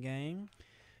Kevin and the gang.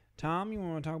 Tom, you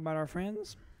want to talk about our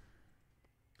friends?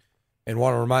 And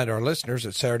want to remind our listeners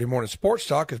that Saturday Morning Sports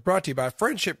Talk is brought to you by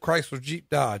Friendship Chrysler Jeep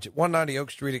Dodge at 190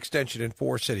 Oak Street Extension in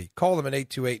Forest City. Call them at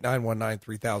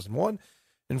 828-919-3001.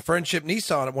 And Friendship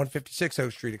Nissan at 156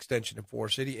 Oak Street Extension in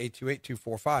Forest City,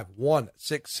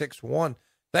 828-245-1661.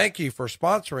 Thank you for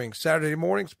sponsoring Saturday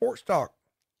Morning Sports Talk.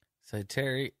 So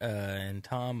Terry and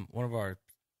Tom,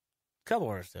 couple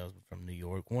of our salesmen from New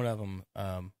York. One of them,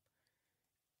 one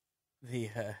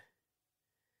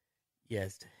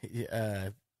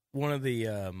of the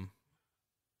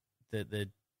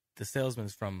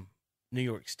salesmen's from New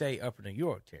York State, Upper New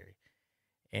York, Terry,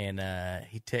 and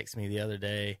he texted me the other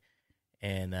day,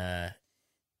 and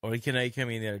or he came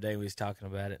in the other day. We was talking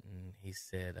about it, and he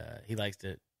said he likes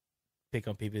to pick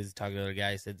on people. He's talking to other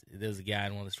guys. He said there was a guy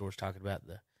in one of the stores talking about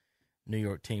the New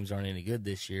York teams aren't any good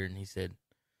this year, and he said,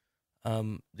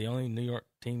 the only New York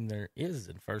team there is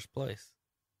in first place.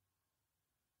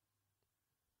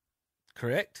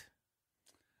 Correct?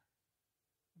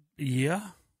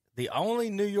 Yeah. The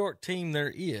only New York team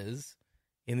there is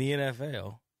in the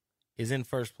NFL is in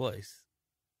first place.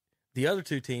 The other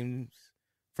two teams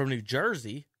from New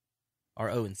Jersey are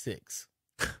 0-6.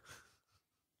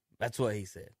 That's what he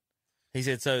said. He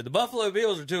said, so the Buffalo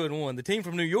Bills are 2-1. The team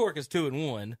from New York is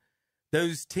 2-1.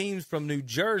 Those teams from New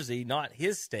Jersey, not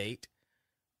his state,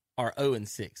 are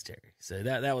 0-6, Terry. So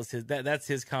that was his that's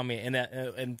his comment.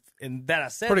 And that I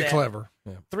said pretty that clever.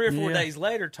 Yeah. 3 or 4 days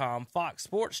later, Tom, Fox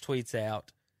Sports tweets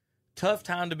out, tough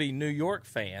time to be New York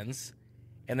fans.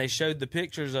 And they showed the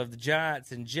pictures of the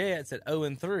Giants and Jets at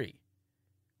 0-3.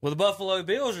 Well, the Buffalo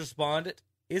Bills responded,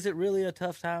 is it really a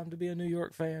tough time to be a New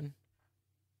York fan?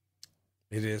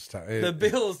 It is tough. The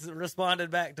Bills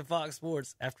responded back to Fox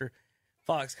Sports after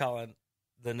Fox calling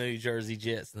the New Jersey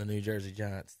Jets and the New Jersey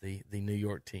Giants the New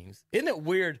York teams. Isn't it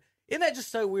weird? Isn't that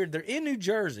just so weird? They're in New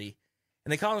Jersey,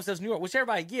 and they call themselves New York, which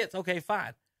everybody gets. Okay,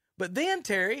 fine. But then,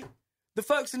 Terry, the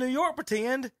folks in New York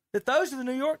pretend that those are the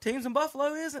New York teams and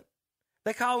Buffalo isn't.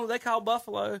 They call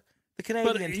Buffalo the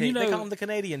Canadian team. They call them the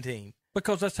Canadian team.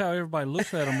 Because that's how everybody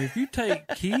looks at them. If you take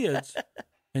kids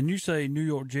and you say New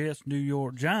York Jets, New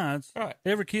York Giants, right,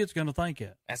 every kid's going to think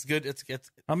it. That's good. It's.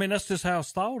 I mean, that's just how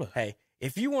it's thought of. Hey,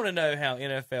 if you want to know how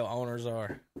NFL owners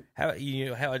are, how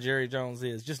Jerry Jones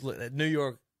is, just look at New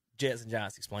York Jets and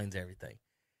Giants explains everything.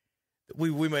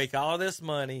 We make all this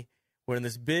money. We're in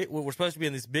this big. We're supposed to be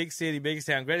in this big city, biggest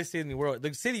town, greatest city in the world.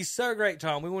 The city's so great,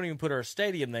 Tom. We won't even put our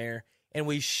stadium there, and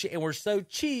we're so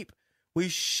cheap. We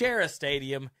share a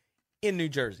stadium in New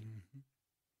Jersey.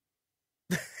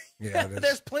 Yeah,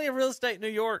 there's plenty of real estate in New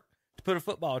York to put a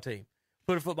football team,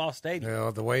 put a football stadium. You know,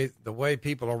 the way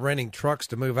people are renting trucks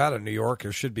to move out of New York,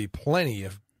 there should be plenty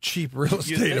of cheap real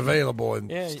estate available in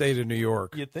the state of New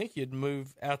York. You'd think you'd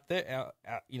move out there,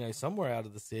 somewhere out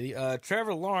of the city.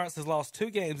 Trevor Lawrence has lost 2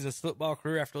 games in his football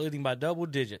career after leading by double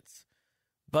digits,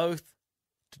 both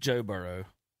to Joe Burrow.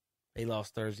 He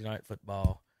lost Thursday Night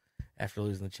Football after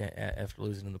losing in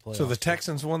the playoffs. So the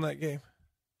Texans won that game?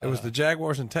 It was the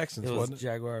Jaguars and Texans, wasn't it?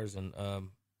 Jaguars and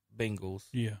Bengals.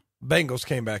 Yeah. Bengals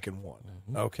came back and won.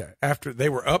 Mm-hmm. Okay. After they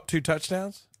were up 2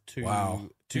 touchdowns? Wow.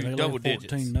 2 double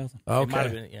digits. 14-0. Okay. It might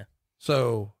have been, yeah.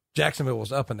 So Jacksonville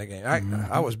was up in the game.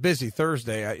 I was busy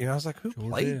Thursday. I was like, who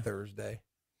played Thursday?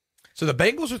 So the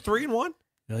Bengals are 3-1?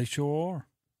 They sure are.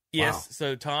 Yes. Wow.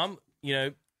 So, Tom,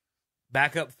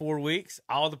 back up 4 weeks,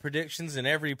 all the predictions in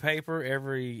every paper,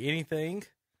 anything,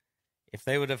 if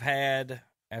they would have had,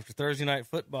 after Thursday Night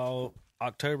Football,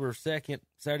 October 2nd,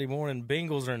 Saturday morning,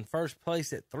 Bengals are in first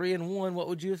place at 3-1, what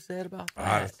would you have said about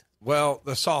that? Well,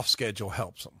 the soft schedule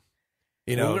helps them.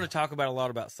 We're going to talk a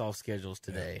lot about soft schedules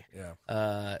today.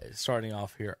 Yeah. Starting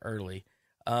off here early.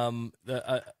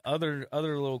 The other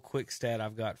little quick stat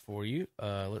I've got for you.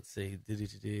 Let's see.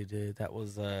 That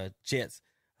was Jets.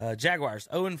 Jaguars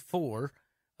 0-4.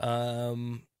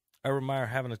 Urban Meyer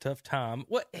having a tough time.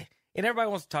 And everybody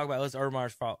wants to talk about it's Urban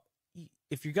Meyer's fault.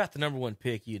 If you got the number 1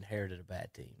 pick, you inherited a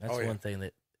bad team. That's one thing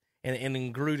that. And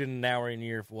then Gruden now we're in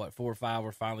year 4 or 5.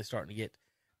 We're finally starting to get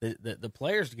the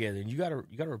players together, and you got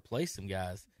to replace some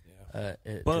guys. But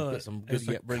to bring some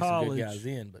good guys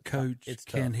in. But coach, it's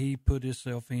can tough. he put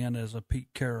himself in as a Pete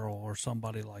Carroll or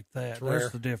somebody like that?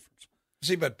 That's the difference.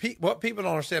 See, but what people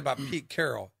don't understand about Pete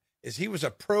Carroll is he was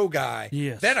a pro guy,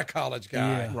 then a college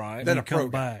guy, right? Then a pro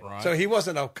guy. Right. So he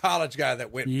wasn't a college guy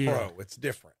that went pro. It's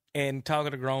different. And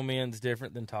talking to grown men is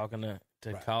different than talking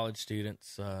to college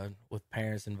students with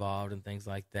parents involved and things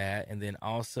like that. And then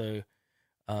also,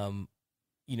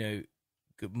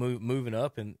 moving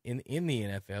up in the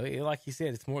NFL, like you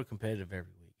said, it's more competitive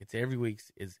every week. It's every week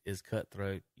is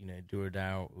cutthroat, do or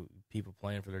die, people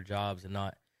playing for their jobs, and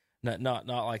not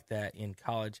like that in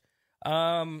college.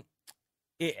 Hopefully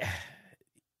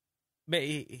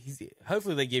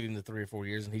they give him the 3 or 4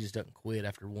 years and he just doesn't quit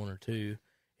after 1 or 2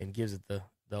 and gives it the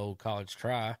old college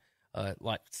try.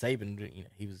 Like Saban,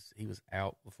 he was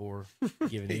out before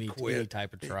giving any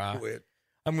type of try.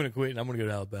 I'm going to quit and I'm going to go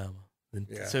to Alabama.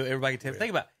 So everybody can think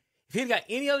about it. If he'd got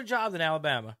any other job than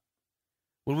Alabama,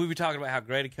 would we be talking about how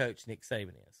great a coach Nick Saban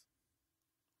is?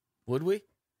 Would we? If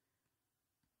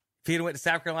he had went to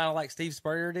South Carolina like Steve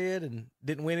Spurrier did and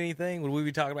didn't win anything, would we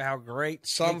be talking about how great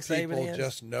some Nick Saban people is?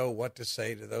 just know what to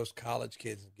say to those college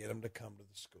kids and get them to come to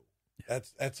the school.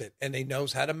 That's it, and he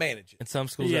knows how to manage it. And some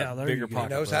schools have bigger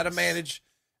pocketbooks. He knows how to manage,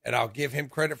 and I'll give him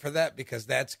credit for that because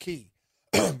that's key.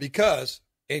 Because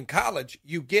in college,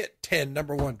 you get 10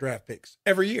 number 1 draft picks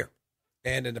every year,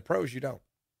 and in the pros, you don't.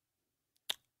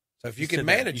 So if you can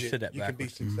manage it, you can be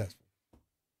successful.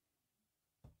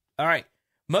 All right.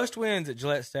 Most wins at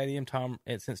Gillette Stadium, Tom,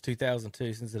 since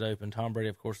 2002, since it opened. Tom Brady,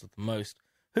 of course, with the most.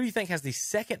 Who do you think has the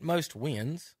second most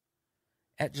wins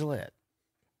at Gillette?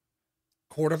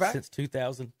 Quarterback? Since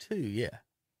 2002, yeah.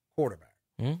 Quarterback.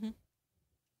 Mm-hmm.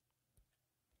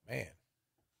 Man.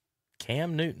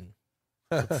 Cam Newton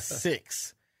with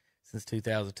 6 since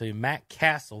 2002. Matt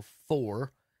Castle,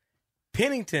 4.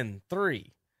 Pennington,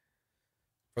 3.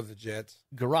 For the Jets.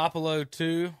 Garoppolo,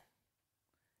 2.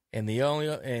 And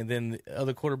then the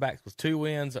other quarterbacks was 2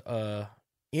 wins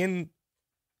in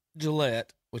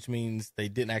Gillette, which means they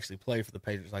didn't actually play for the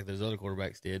Patriots like those other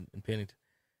quarterbacks did in Pennington.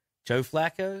 Joe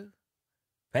Flacco,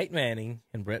 Peyton Manning,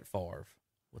 and Brett Favre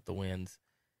with the wins.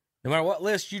 No matter what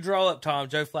list you draw up, Tom,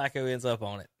 Joe Flacco ends up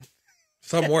on it.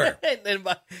 Somewhere. and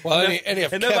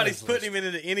nobody's putting him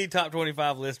into any top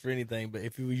 25 list or anything, but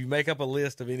if you make up a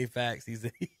list of any facts,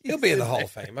 he'll be in the Hall of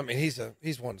Fame. I mean, he's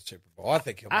won the Super Bowl. I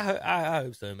think he'll be. I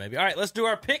hope so, maybe. All right, let's do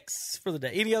our picks for the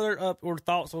day. Any other or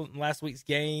thoughts on last week's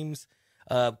games?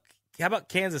 How about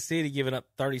Kansas City giving up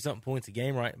 30-something points a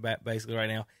game basically right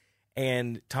now?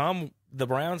 And, Tom, the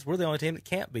Browns, we're the only team that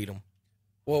can't beat them.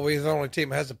 Well, we're the only team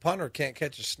that has a punter can't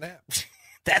catch a snap.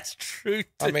 That's true, too.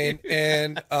 I mean,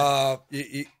 and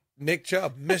Nick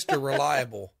Chubb, Mr.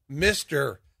 Reliable.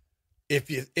 Mr. If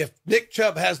Nick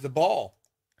Chubb has the ball,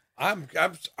 I'm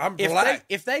relaxed.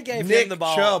 If they gave Nick him the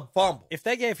ball, Chubb fumble. If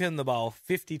they gave him the ball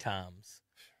 50 times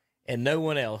and no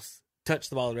one else touched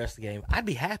the ball the rest of the game, I'd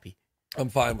be happy. I'm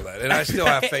fine with that. And I still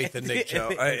have faith in Nick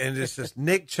Chubb. And it's just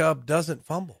Nick Chubb doesn't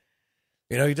fumble.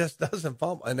 He just doesn't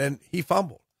fumble. And then he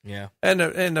fumbled. Yeah. And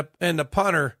the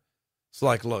punter, it's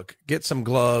like, look, get some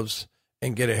gloves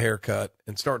and get a haircut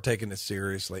and start taking this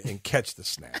seriously and catch the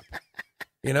snap.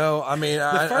 I mean,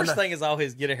 the first thing is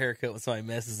always get a haircut when somebody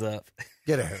messes up.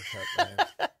 Get a haircut, man.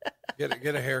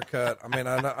 Get a haircut. I mean,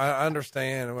 I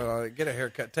understand. Well, get a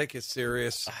haircut. Take it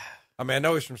serious. I mean, I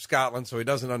know he's from Scotland, so he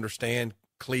doesn't understand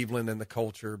Cleveland and the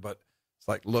culture, but it's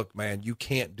like, look, man, you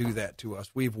can't do that to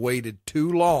us. We've waited too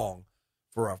long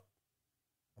for I'm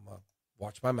going to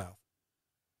watch my mouth,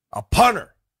 a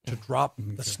punter to drop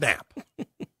the snap.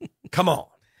 Come on,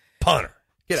 punter.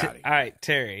 Get out of here. All right,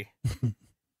 Terry.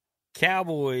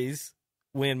 Cowboys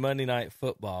win Monday Night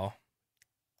Football,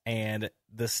 and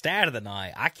the stat of the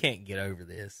night, I can't get over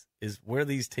this, is where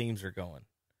these teams are going.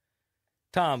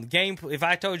 Tom, if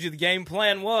I told you the game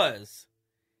plan was,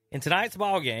 in tonight's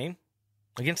ball game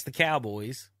against the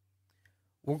Cowboys,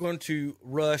 we're going to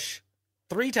rush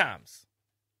 3 times.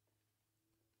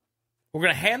 We're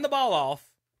going to hand the ball off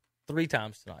 3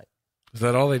 times tonight. Is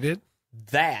that all they did?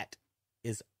 That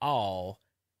is all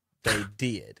they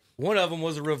did. One of them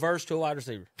was a reverse to a wide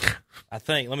receiver. I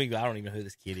think. I don't even know who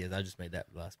this kid is. I just made that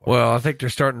last part. Well, I think they're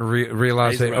starting to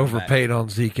realize they overpaid on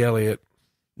Zeke Elliott.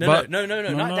 No, not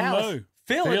Dallas. No.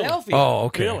 Philadelphia. Oh,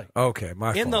 okay. Philly. Okay,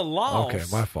 my fault. In the loss. Okay,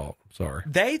 my fault. Sorry.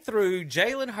 They threw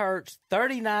Jalen Hurts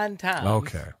 39 times.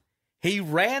 Okay. He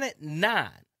ran it 9.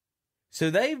 So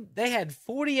they had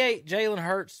 48 Jalen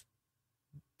Hurts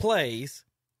plays.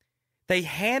 They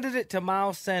handed it to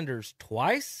Miles Sanders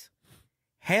twice,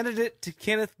 handed it to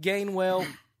Kenneth Gainwell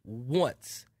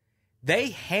once. They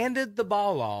handed the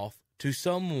ball off to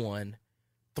someone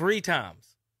 3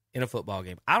 times in a football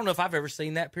game. I don't know if I've ever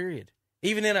seen that, period.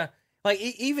 Even if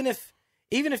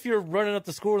you're running up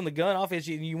the score in the gun offense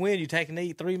and you win, you take a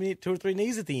knee, 2 or 3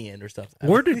 knees at the end or something.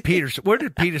 Where did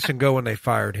Peterson go when they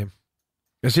fired him?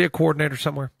 Is he a coordinator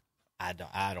somewhere? I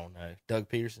don't know. Doug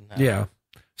Peterson? Yeah.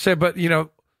 So, but you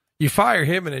fire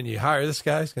him and then you hire this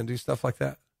guy. He's going to do stuff like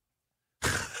that. 3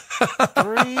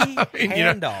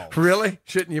 handoffs. Really?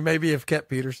 Shouldn't you maybe have kept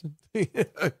Peterson?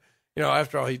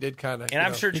 After all, he did kind of. And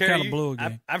I'm sure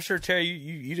Terry,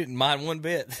 you didn't mind one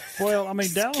bit. Well, I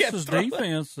mean, Dallas's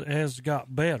defense has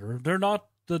got better. They're not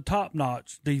the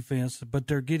top-notch defense, but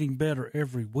they're getting better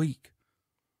every week.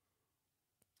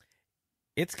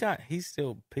 He's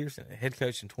still Peterson, head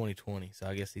coach in 2020, so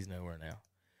I guess he's nowhere now.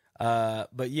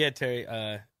 But yeah, Terry,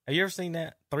 have you ever seen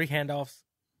that 3 handoffs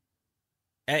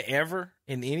ever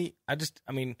in any?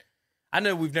 I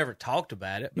know we've never talked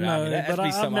about it, but that has to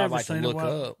be something I'd like to look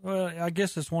up. Well, I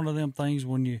guess it's one of them things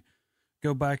when you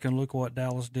go back and look at what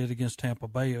Dallas did against Tampa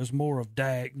Bay. It was more of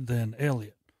Dak than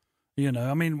Elliott.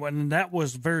 When that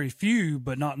was very few,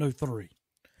 but not no 3.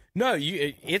 No,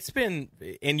 and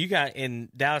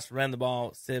Dallas ran the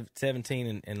ball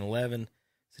 17 and 11,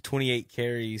 so 28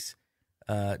 carries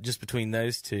just between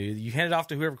those two. You hand it off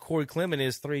to whoever Corey Clement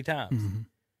is 3 times. Mm-hmm.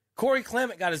 Corey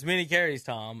Clement got as many carries,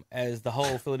 Tom, as the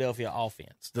whole Philadelphia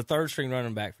offense. The 3rd-string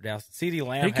running back for Dallas. CeeDee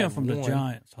Lamb He came from the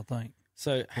Giants, I think.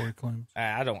 So, Corey Clement.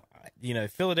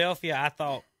 Philadelphia,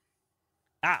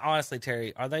 I honestly,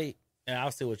 Terry, are they, and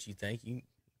I'll see what you think. You can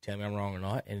tell me I'm wrong or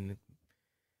not. And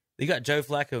they got Joe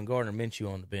Flacco and Gardner Minshew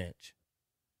on the bench.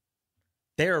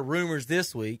 There are rumors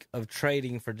this week of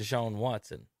trading for Deshaun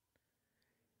Watson.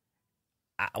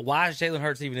 Why is Jalen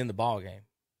Hurts even in the ball game?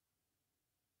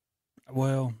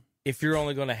 Well, if you're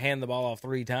only going to hand the ball off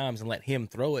 3 times and let him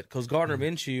throw it, because Gardner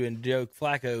Minshew and Joe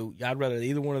Flacco, I'd rather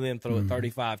either one of them throw it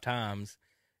 35 times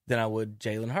than I would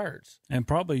Jalen Hurts. And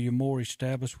probably your more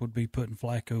established would be putting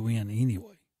Flacco in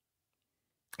anyway.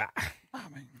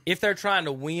 If they're trying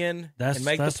to win and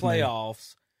make the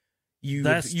playoffs, you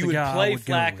would play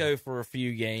Flacco for a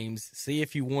few games, see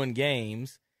if you won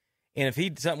games, and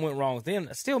if something went wrong with him,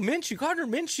 still Gardner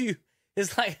Minshew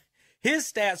is like,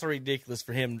 his stats are ridiculous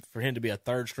for him to be a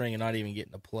third string and not even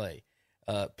getting to play,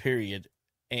 period.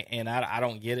 And I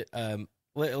don't get it.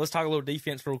 Let's talk a little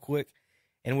defense real quick.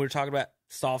 And we were talking about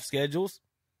soft schedules.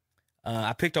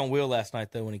 I picked on Will last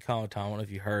night, though, when he called Tom. I don't know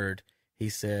if you heard. He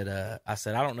said, I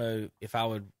don't know if I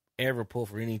would ever pull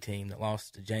for any team that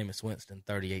lost to Jameis Winston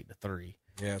 38-3.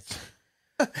 Yeah.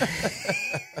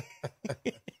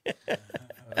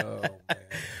 Oh, man.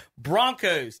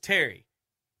 Broncos, Terry.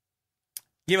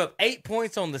 Give up 8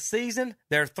 points on the season.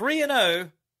 They're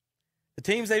 3-0. The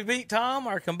teams they beat, Tom,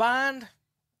 are combined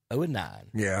 0-9.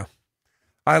 Yeah.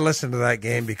 I listened to that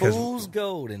game because Fool's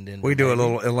gold in Denver. We do a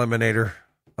little eliminator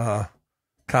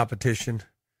competition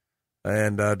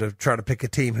and to try to pick a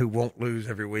team who won't lose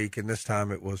every week. And this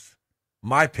time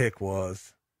my pick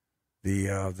was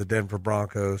the Denver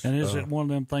Broncos. And is it one of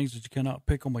them things that you cannot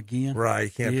pick them again? Right. You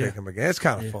can't pick them again. It's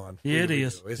kind of fun. Yeah, it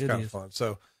is. It's kind of fun.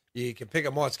 So you can pick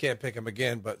them once, can't pick them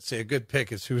again. But see, a good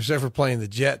pick is who's ever playing the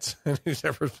Jets and who's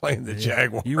ever playing the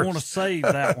Jaguars. You want to save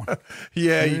that one.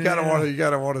 You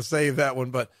gotta want to save that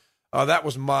one. But that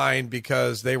was mine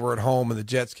because they were at home and the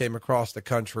Jets came across the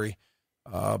country.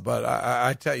 But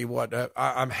I tell you what,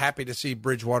 I'm happy to see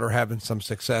Bridgewater having some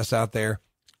success out there.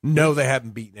 No, they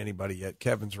haven't beaten anybody yet.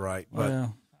 Kevin's right.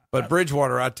 But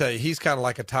Bridgewater, I tell you, he's kind of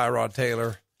like a Tyrod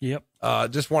Taylor. Yep.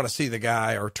 Just want to see the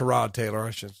guy, or Tyrod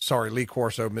Taylor. Lee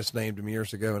Corso misnamed him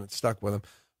years ago, and it stuck with him.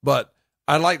 But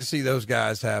I'd like to see those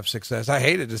guys have success. I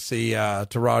hated to see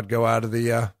Tyrod go out of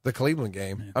the Cleveland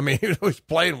game. Yeah. I mean, he was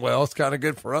playing well. It's kind of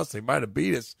good for us. He might have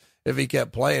beat us if he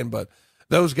kept playing. But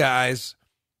those guys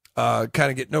kind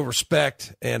of get no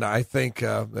respect, and I think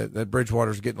that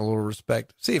Bridgewater's getting a little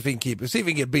respect. See if he can keep it. See if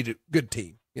he can beat a good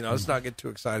team. Let's not get too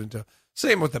excited until.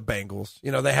 Same with the Bengals.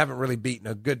 They haven't really beaten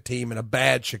a good team, and a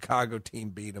bad Chicago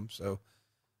team beat them. So,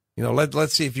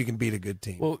 let's see if you can beat a good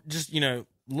team. Well, just,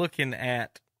 looking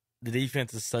at the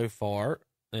defenses so far,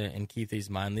 and keep these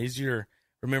in mind,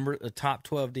 remember, the top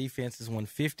 12 defenses won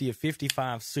 50 of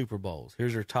 55 Super Bowls.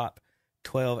 Here's your top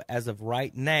 12 as of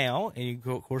right now, and you,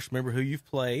 of course, remember who you've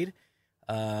played.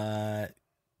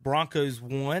 Broncos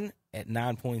 1 at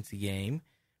 9 points a game,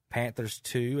 Panthers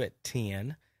 2 at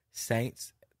 10,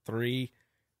 Saints 3,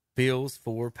 Bills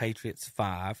 4, Patriots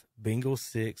 5, Bengals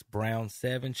 6, Browns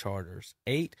 7, Chargers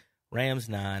 8, Rams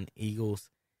 9, Eagles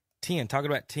 10.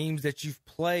 Talking about teams that you've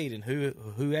played and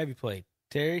who have you played,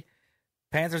 Terry?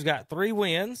 Panthers got 3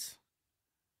 wins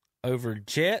over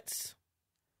Jets,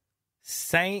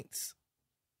 Saints,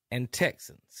 and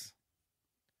Texans.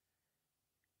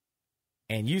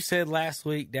 And you said last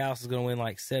week Dallas is going to win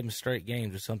like 7 straight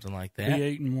games or something like that.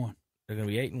 Be 8-1. They're going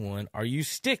to be 8-1. Are you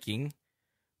sticking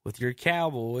with your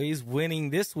Cowboys winning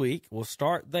this week? We'll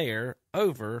start there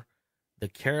over the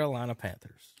Carolina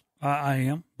Panthers. I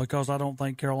am, because I don't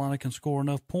think Carolina can score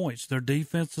enough points. Their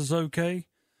defense is okay,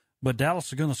 but Dallas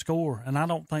is going to score, and I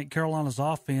don't think Carolina's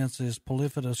offense is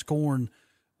prolific of scoring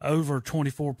over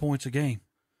 24 points a game.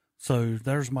 So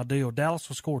there's my deal. Dallas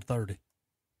will score 30.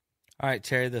 All right,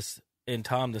 Terry,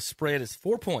 Tom, the spread is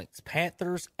 4 points.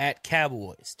 Panthers at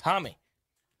Cowboys. Tommy.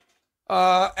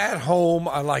 At home,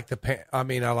 I like the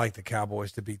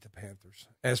Cowboys to beat the Panthers,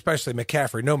 and especially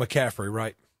McCaffrey. No McCaffrey,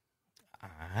 right?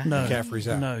 No, McCaffrey's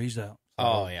out. No, he's out.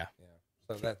 Oh, yeah.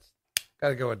 So that's got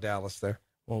to go with Dallas there.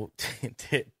 Well,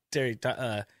 Terry,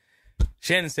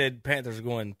 Shannon said Panthers are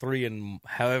going 3 and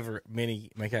however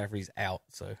many McCaffrey's out.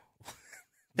 So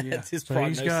that's his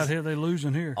prognosis. He's got here. They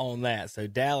losing here on that. So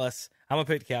Dallas, I'm gonna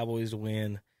pick the Cowboys to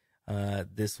win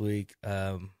this week.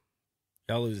 Y'all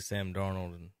lose to Sam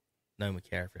Darnold and no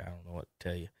McCaffrey. I don't know what to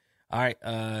tell you. All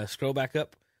right, scroll back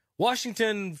up.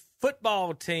 Washington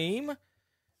football team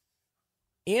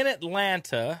in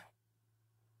Atlanta.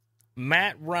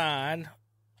 Matt Ryan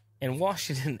and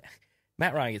Washington.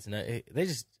 Matt Ryan gets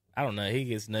I don't know. He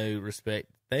gets no respect.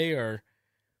 They are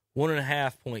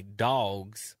 1.5 point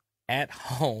dogs at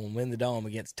home in the Dome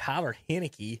against Tyler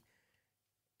Heineke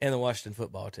and the Washington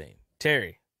football team.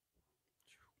 Terry.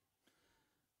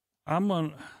 I'm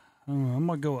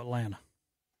gonna go Atlanta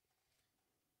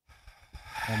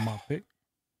on my pick.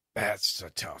 That's a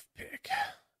tough pick.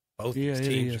 Both these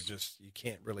teams are just, you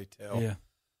can't really tell. Yeah.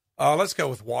 Let's go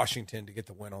with Washington to get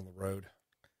the win on the road.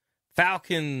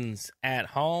 Falcons at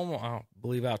home. I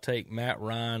believe I'll take Matt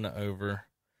Ryan over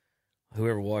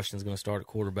whoever Washington's going to start at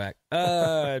quarterback.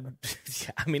 I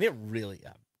mean, it really,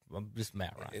 I'm just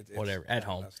Matt Ryan, whatever, at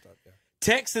home. Up, yeah.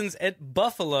 Texans at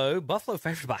Buffalo. Buffalo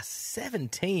favored by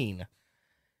 17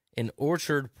 in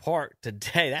Orchard Park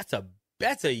today.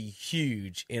 That's a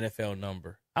huge NFL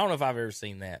number. I don't know if I've ever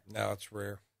seen that. No, it's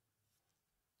rare.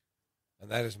 And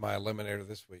that is my eliminator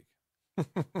this week.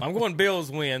 I'm going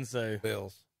Bills win, so.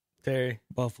 Bills. Terry?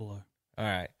 Buffalo. All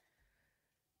right.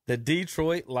 The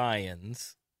Detroit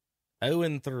Lions,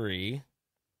 0-3,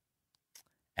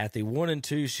 at the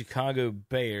 1-2 Chicago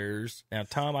Bears. Now,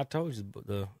 Tom, I told you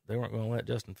they weren't going to let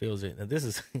Justin Fields in. Now,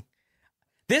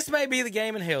 this may be the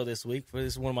game in hell this week.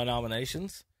 This is one of my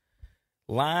nominations.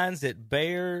 Lions at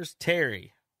Bears.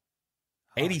 Terry.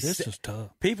 This is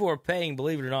tough. People are paying,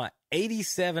 believe it or not,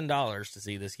 $87 to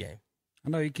see this game. I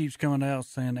know he keeps coming out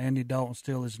saying Andy Dalton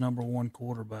still is number one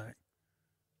quarterback.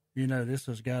 You know, this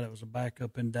is a guy that was a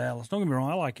backup in Dallas. Don't get me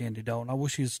wrong, I like Andy Dalton. I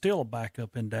wish he was still a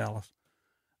backup in Dallas.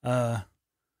 The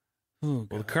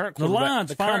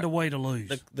Lions find a way to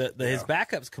lose. His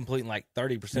backup's completing like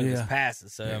 30% of his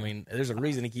passes. So, I mean, there's a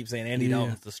reason he keeps saying Andy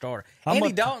Dalton's the starter.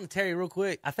 Andy Dalton, Terry, real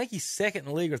quick, I think he's second in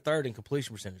the league or third in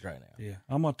completion percentage right now. Yeah,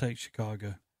 I'm going to take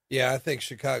Chicago. Yeah, I think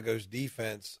Chicago's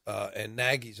defense and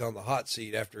Nagy's on the hot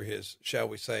seat after his, shall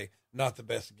we say, not the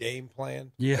best game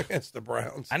plan against the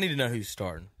Browns. I need to know who's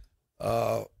starting.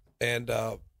 And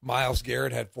Myles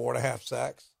Garrett had 4.5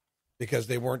 sacks because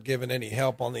they weren't giving any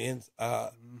help on the ends,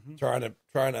 trying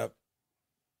to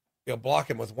block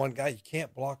him with one guy. You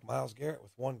can't block Myles Garrett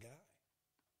with one guy.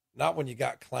 Not when you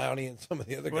got Clowney and some of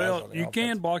the other guys. Well, on the you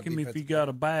can block him if you got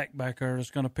a back there that's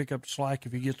going to pick up the slack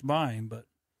if he gets by him, but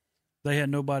they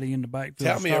had nobody in the backfield.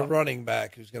 Tell me a running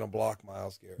back who's going to block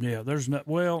Myles Garrett. Yeah, there's no.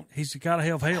 Well, he's got to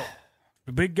have help.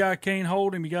 The big guy can't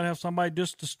hold him. You got to have somebody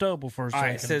just to stubble for a second. All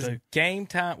right, it says game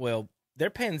time. Well, they're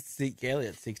paying Zeke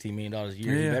Elliott $16 million a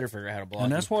year. You better figure out how to block him.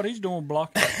 And that's what he's doing,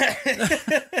 blocking.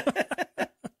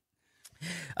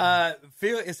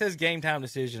 It says game time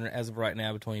decision as of right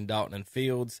now between Dalton and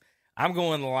Fields. I'm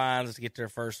going the Lions to get their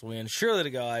first win. Surely to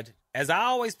God, as I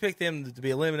always pick them to be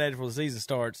eliminated before the season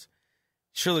starts,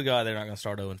 surely to God they're not going to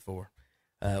start 0-4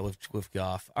 with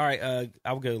Goff. All right,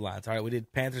 I'll go Lions. All right, we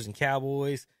did Panthers and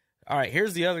Cowboys. All right,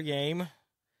 here's the other game.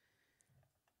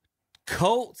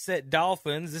 Colts at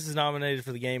Dolphins. This is nominated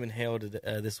for the game in hell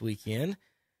this weekend.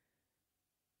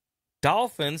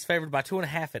 Dolphins favored by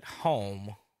 2.5 at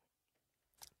home.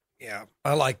 Yeah,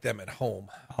 I like them at home.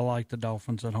 I like the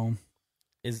Dolphins at home.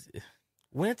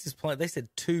 Wentz is playing? They said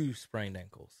 2 sprained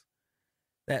ankles.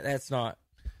 That's not.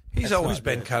 He's always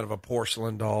been kind of a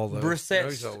porcelain doll, though.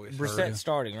 Brissett's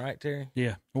starting, right, Terry?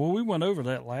 Yeah. Well, we went over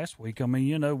that last week. I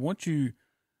mean, once you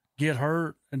get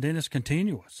hurt, and then it's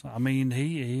continuous. I mean,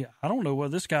 I don't know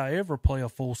whether this guy ever play a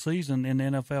full season in the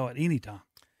NFL at any time.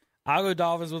 I'll go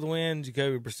Dolphins with a win.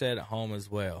 Jacoby Brissett at home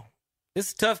as well. This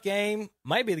is a tough game.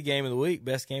 Might be the game of the week.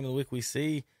 Best game of the week we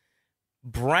see.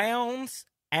 Browns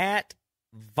at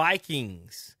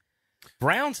Vikings.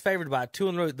 Browns favored by 2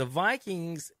 on the road. The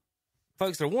Vikings,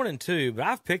 folks, they're 1-2, but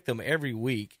I've picked them every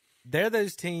week. They're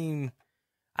those team.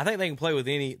 I think they can play with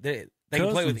any. They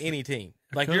can play with any team.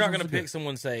 Like, you're not going to pick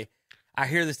someone and say, I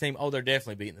hear this team, they're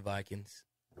definitely beating the Vikings.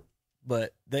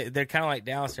 But they're kind of like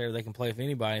Dallas there. They can play with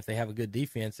anybody. If they have a good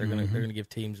defense, they're going to give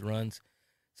teams runs.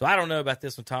 So I don't know about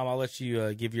this one, Tom. I'll let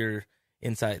you give your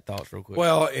insight thoughts real quick.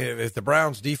 Well, if the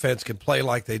Browns defense can play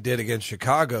like they did against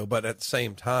Chicago, but at the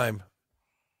same time,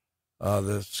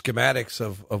 the schematics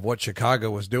of what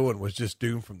Chicago was doing was just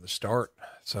doomed from the start.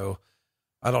 So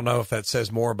I don't know if that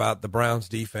says more about the Browns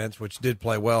defense, which did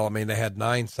play well. I mean, they had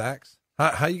 9 sacks.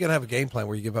 How are you going to have a game plan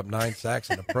where you give up 9 sacks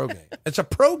in a pro game? It's a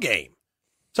pro game.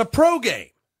 It's a pro game.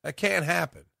 That can't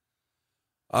happen.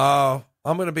 I'm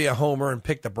going to be a homer and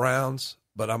pick the Browns,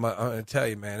 but I'm going to tell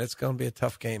you, man, it's going to be a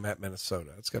tough game at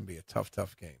Minnesota. It's going to be a tough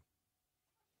game.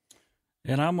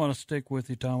 And I'm going to stick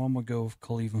with you, Tom. I'm going to go with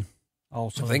Cleveland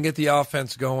also. If they can get the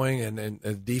offense going and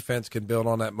the defense can build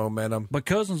on that momentum. But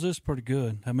Cousins is pretty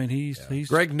good. I mean, he's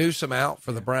Greg Newsome out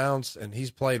for the Browns, and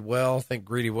he's played well. I think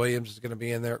Greedy Williams is going to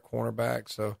be in there at cornerback.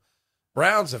 So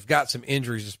Browns have got some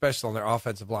injuries, especially on their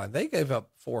offensive line. They gave up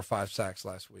 4 or 5 sacks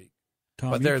last week.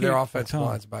 Tom, but their offensive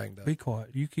line's banged up. Be quiet.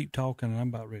 You keep talking, and I'm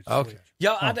about ready to okay.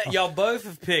 switch. Y'all both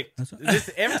have picked.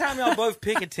 Every time y'all both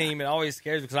pick a team, it always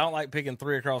scares me because I don't like picking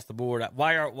 3 across the board.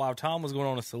 While Tom was going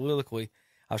on a soliloquy,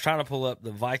 I was trying to pull up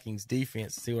the Vikings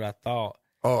defense to see what I thought.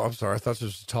 Oh, I'm sorry. I thought this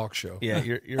was a talk show. Yeah,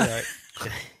 you're right.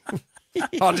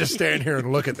 I'll just stand here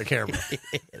and look at the camera.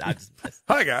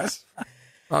 Hi, guys.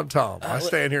 I'm Tom. I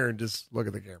stand here and just look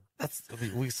at the camera.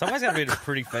 Somebody's got to be the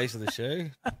pretty face of the show.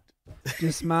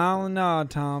 Just smile and nod,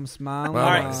 Tom. Smile and All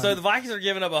nod. right, so the Vikings are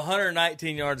giving up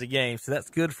 119 yards a game, so that's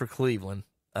good for Cleveland.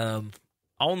 On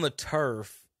the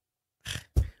turf,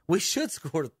 we should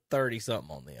score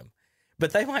 30-something on them,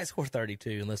 but they might score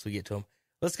 32 unless we get to them.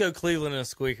 Let's go Cleveland and a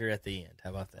squeaker at the end.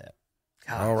 How about that?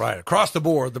 Gosh. All right, across the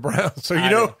board, the Browns. So you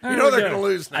know they're going to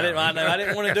lose now. I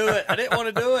didn't want to do it.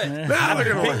 Now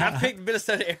they're going to lose. I picked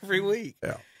Minnesota every week.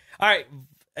 Yeah. All right.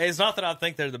 It's not that I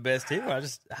think they're the best team.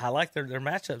 I like their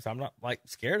matchups. I'm not like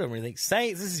scared of them or anything.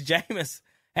 Saints, this is Jameis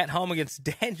at home against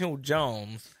Daniel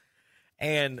Jones.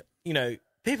 And, you know,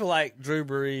 people like Drew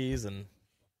Brees and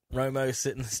Romo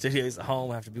sitting in the studios at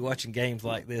home have to be watching games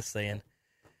like this saying,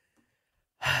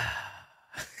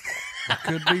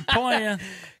 could be playing.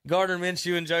 Gardner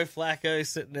Minshew and Joe Flacco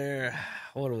sitting there.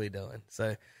 What are we doing?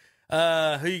 So,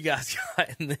 who you guys got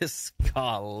in this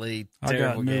golly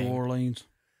terrible game? I got New Orleans.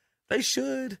 They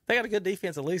should. They got a good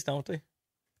defense at least, don't they?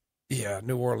 Yeah,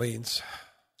 New Orleans.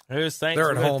 There's Saints.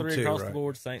 They're at home 3 too, across right? the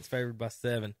board. Saints favored by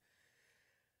 7.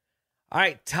 All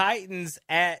right, Titans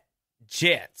at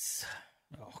Jets.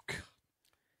 Oh, God.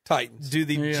 Titans. Do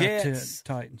the Jets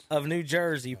Titans of New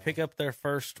Jersey pick up their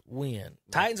first win?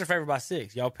 Titans are favored by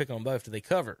 6. Y'all pick on both. Do they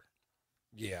cover?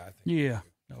 Yeah, I think. Yeah.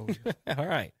 Oh, yeah. All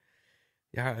right.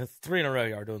 Yeah, it's 3 in a row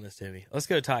y'all are doing this to me. Let's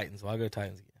go Titans. Well, I'll go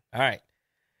Titans again. All right.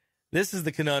 This is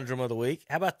the conundrum of the week.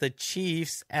 How about the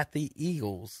Chiefs at the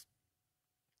Eagles?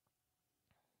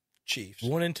 Chiefs.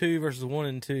 1-2 versus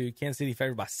 1-2. Kansas City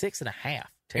favored by 6.5.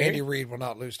 Andy Reid will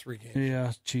not lose 3 games.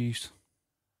 Yeah, Chiefs.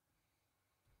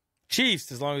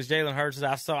 Chiefs, as long as Jalen Hurts is.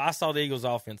 I saw the Eagles'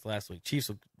 offense last week. Chiefs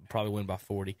will probably win by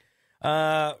 40.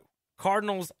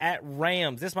 Cardinals at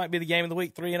Rams. This might be the game of the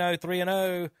week. 3-0,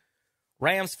 3-0.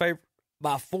 Rams favored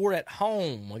by 4 at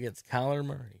home against Kyler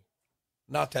Murray.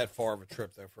 Not that far of a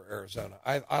trip, though, for Arizona.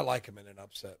 I like him in an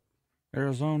upset.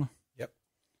 Arizona? Yep.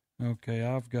 Okay,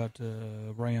 I've got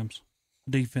Rams.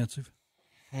 Defensive.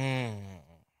 I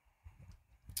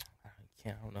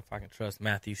don't know if I can trust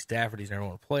Matthew Stafford. He's never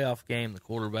won a playoff game. The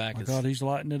quarterback My is God, he's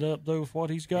lighting it up, though, with what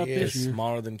he's got this year.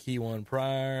 smaller than Keyone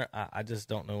Pryor. I just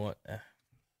don't know what.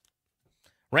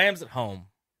 Rams at home.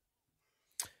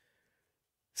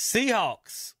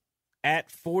 Seahawks at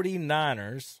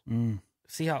 49ers.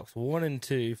 Seahawks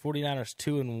 1-2, 49ers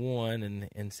 2-1,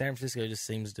 and San Francisco just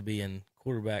seems to be in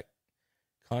quarterback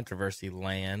controversy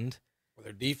land. Well,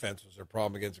 their defense was their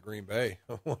problem against Green Bay.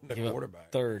 The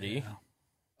quarterback 30. Yeah.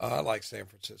 I like San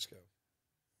Francisco.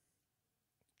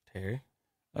 Terry,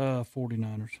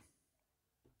 49ers.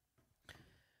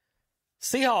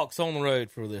 Seahawks on the road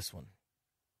for this one.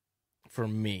 For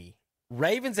me,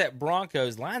 Ravens at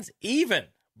Broncos. Line's even.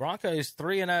 Broncos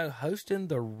 3-0 hosting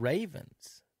the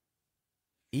Ravens.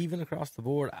 Even across the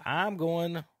board. I'm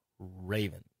going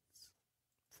Ravens.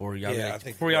 Before y'all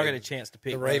get a chance to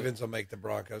pick. The Ravens will make the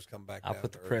Broncos come back. I'll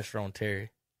put the pressure on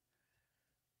Terry.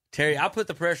 I'll put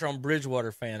the pressure on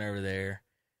Bridgewater fan over there.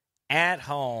 At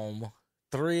home,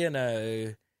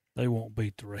 3-0. They won't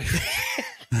beat the Ravens.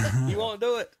 You won't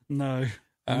do it? No.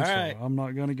 All right. Sorry. I'm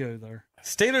not going to go there.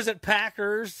 Steelers at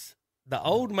Packers. The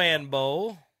Old Man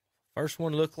Bowl. First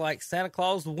one looked like Santa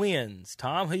Claus wins.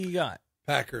 Tom, who you got?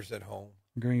 Packers at home.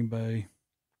 Green Bay.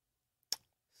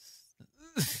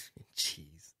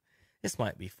 Jeez. This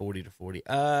might be 40-40.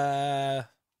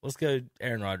 Let's go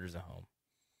Aaron Rodgers at home.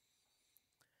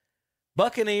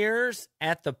 Buccaneers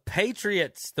at the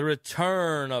Patriots. The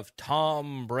return of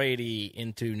Tom Brady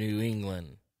into New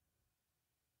England.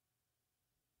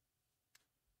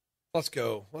 Let's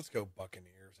go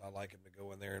Buccaneers. I like him to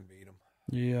go in there and beat them.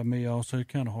 Yeah, me also.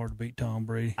 Kind of hard to beat Tom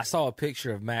Brady. I saw a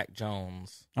picture of Mac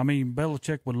Jones. I mean,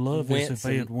 Belichick would love this if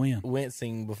they had win.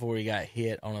 Wincing before he got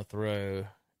hit on a throw.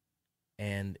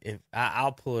 And if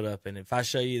I'll pull it up, and if I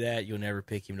show you that, you'll never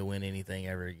pick him to win anything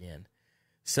ever again.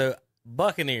 So,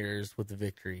 Buccaneers with the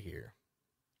victory here.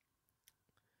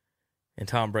 And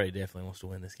Tom Brady definitely wants to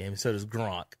win this game. So does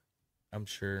Gronk, I'm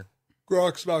sure.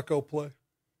 Gronk's not going to play.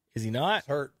 Is he not? He's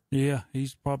hurt. Yeah,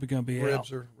 he's probably going to be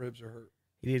out. Ribs are hurt.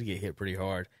 He did get hit pretty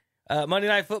hard. Monday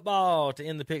Night Football to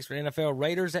end the picks for NFL.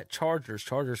 Raiders at Chargers.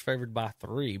 Chargers favored by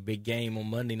 3. Big game on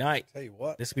Monday night. Tell you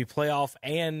what. This will be playoff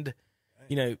and,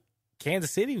 Kansas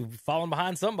City will be falling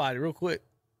behind somebody real quick.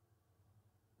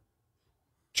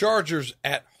 Chargers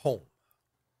at home.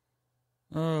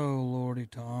 Oh, Lordy,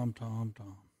 Tom. Of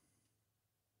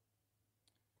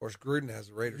course, Gruden has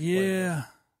the Raiders. Yeah.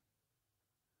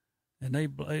 And they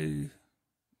play.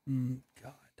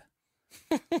 God.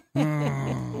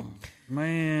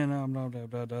 Man, I'm not.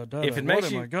 If it what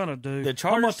makes am I gonna do? The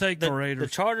Chargers, I'm gonna take the Raiders. The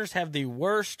Chargers have the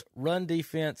worst run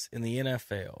defense in the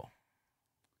NFL.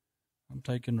 I'm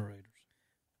taking the Raiders.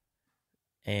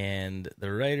 And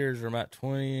the Raiders are about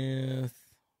 20th.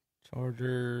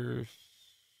 Chargers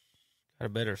got a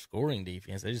better scoring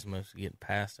defense. They just mostly getting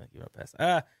past and giving up pass.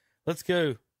 Let's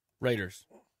go Raiders.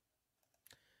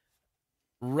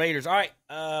 Raiders. All right,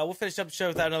 we'll finish up the show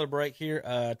without another break here.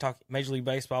 Talk Major League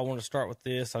Baseball. I want to start with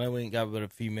this. I know we ain't got but a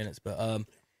few minutes, but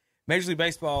Major League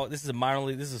Baseball. This is a minor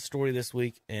league. This is a story this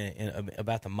week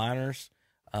about the minors.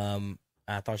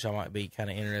 I thought y'all might be kind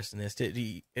of interested in this.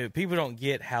 People don't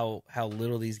get how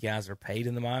little these guys are paid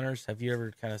in the minors. Have you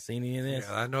ever kind of seen any of this?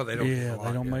 Yeah, I know they don't. Yeah,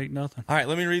 they don't make nothing. All right,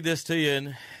 let me read this to you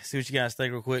and see what you guys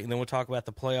think real quick, and then we'll talk about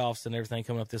the playoffs and everything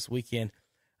coming up this weekend.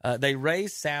 They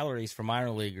raised salaries for minor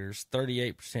leaguers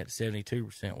 38% to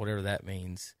 72%, whatever that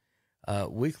means.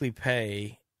 Weekly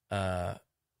pay. Let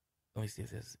me see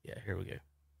if this. Yeah, here we go.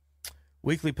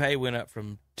 Weekly pay went up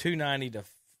from $290 to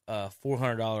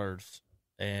 $400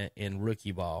 in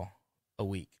rookie ball a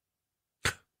week.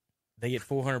 They get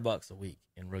 $400 a week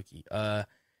in rookie.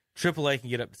 AAA can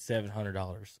get up to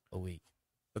 $700 a week.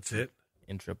 That's it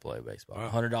in AAA baseball. Wow.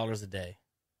 $100 a day.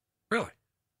 Really?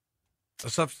 A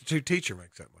substitute teacher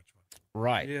makes that much money.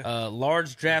 Right. Yeah.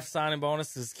 Large draft signing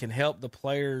bonuses can help the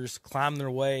players climb their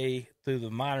way through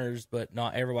the minors, but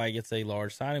not everybody gets a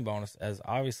large signing bonus, as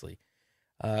obviously.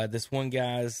 This one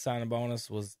guy's signing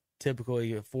bonus was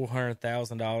typically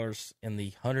 $400,000 in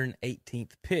the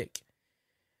 118th pick.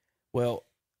 Well,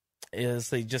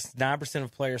 just 9%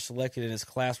 of players selected in his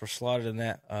class were slotted in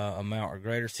that amount or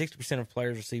greater. 60% of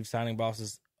players received signing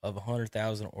bonuses of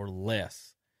 $100,000 or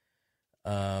less.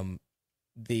 One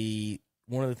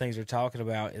of the things they're talking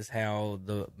about is how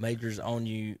the majors own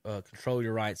you, control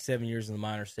your rights, 7 years in the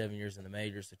minors, 7 years in the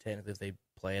majors. So technically, if they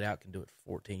play it out, can do it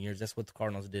for 14 years. That's what the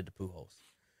Cardinals did to Pujols.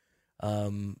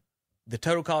 The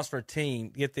total cost for a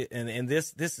team, and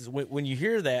this is when you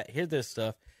hear this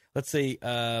stuff. Let's see,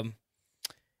 5,000.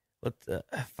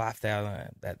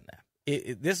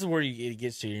 This is where it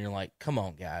gets to you, and you're like, come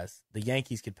on, guys. The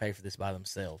Yankees could pay for this by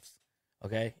themselves.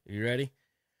 Okay, are you ready?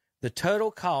 The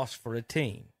total cost for a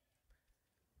team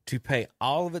to pay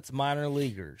all of its minor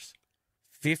leaguers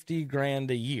 $50,000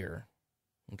 a year,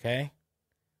 okay,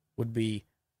 would be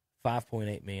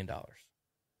 $5.8 million.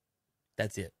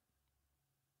 That's it.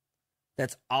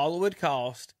 That's all it would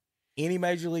cost any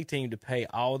major league team to pay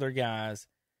all their guys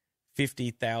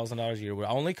 $50,000 a year. It would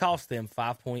only cost them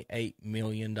 $5.8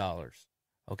 million.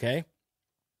 Okay?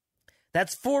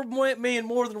 That's $4 million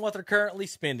more than what they're currently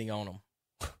spending on them.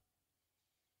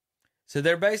 So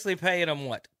they're basically paying them,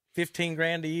 what,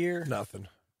 $15,000 a year? Nothing.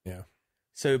 Yeah.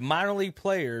 So minor league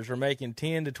players are making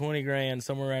 $10,000 to $20,000,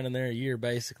 somewhere around in there a year,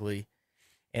 basically.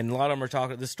 And a lot of them are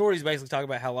talking. The stories basically talk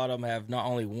about how a lot of them have not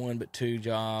only one but two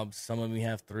jobs. Some of them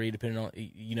have three, depending on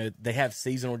they have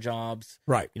seasonal jobs.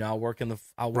 Right. I work here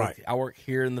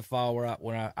in the fall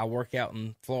when I work out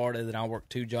in Florida. Then I work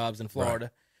two jobs in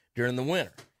Florida during the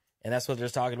winter, and that's what they're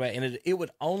talking about. And it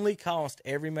would only cost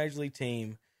every major league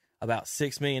team about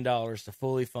 $6 million to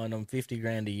fully fund them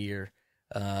 $50,000 a year.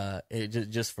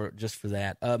 Just for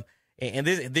that. And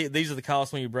these are the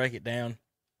costs when you break it down.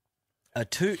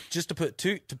 To put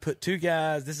two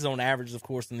guys, this is on average, of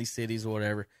course, in these cities or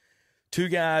whatever. 2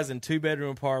 guys in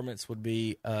 2-bedroom apartments would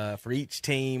be for each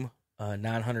team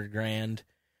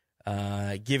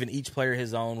 $900,000. Giving each player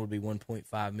his own would be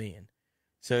 $1.5 million.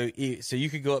 So you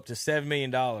could go up to $7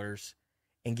 million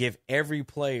and give every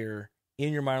player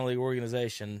in your minor league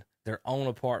organization their own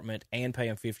apartment and pay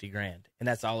them $50,000, and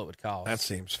that's all it would cost. That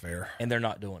seems fair. And they're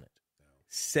not doing it.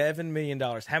 $7 million.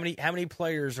 How many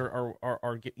players are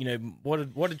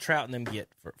what did Trout and them get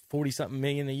for 40-something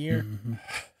million a year? Mm-hmm.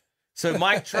 So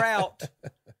Mike Trout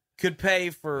could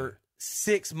pay for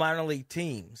 6 minor league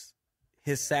teams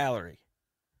his salary.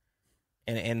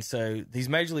 And so these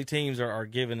major league teams are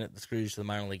giving it the screws to the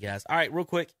minor league guys. All right, real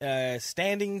quick,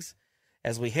 standings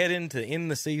as we head into the end of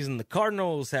the season. The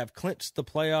Cardinals have clinched the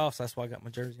playoffs. That's why I got my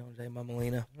jersey on today, my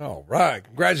Molina. All right.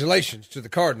 Congratulations to the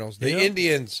Cardinals. The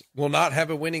Indians will not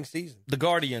have a winning season. The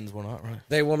Guardians will not, right?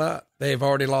 They will not. They have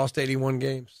already lost 81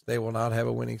 games. They will not have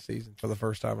a winning season for the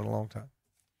first time in a long time.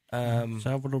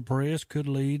 Salvador Perez could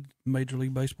lead Major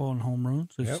League Baseball in home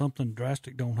runs if something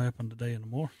drastic don't happen today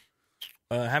anymore.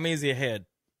 How many is he ahead?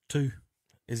 2.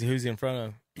 Who's he in front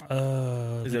of?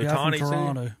 Is the it guy Ohtani from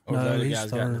Toronto? too? Or No, the other he's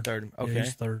guy's third. got the third? Okay, Yeah,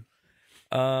 he's third.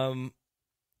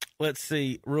 Let's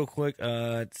see real quick.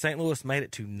 St. Louis made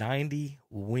it to 90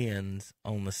 wins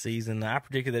on the season. I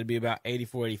predicted that it'd be about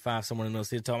 84, 85, somewhere in those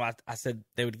cities. I said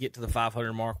they would get to the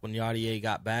 500 mark when Yadier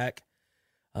got back.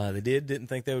 They didn't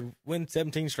think they would win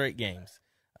 17 straight games.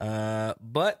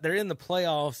 But they're in the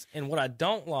playoffs, and what I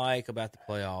don't like about the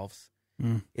playoffs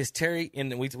is Terry,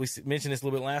 and we mentioned this a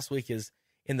little bit last week, is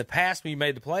in the past, when you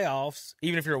made the playoffs,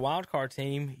 even if you're a wild card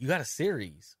team, you got a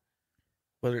series,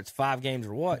 whether it's 5 games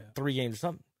or 3 games or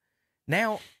something.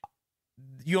 Now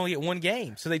you only get 1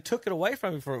 game, so they took it away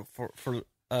from you for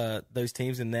those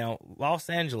teams, and now Los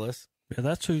Angeles. Yeah,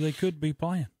 that's who they could be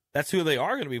playing. That's who they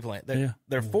are going to be playing.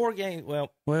 They're 4 games.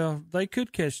 Well, they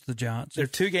could catch the Giants. They're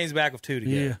 2 games back with 2 to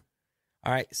go. Yeah.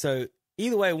 All right, so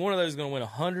either way, one of those is going to win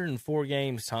 104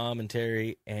 games, Tom and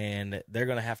Terry, and they're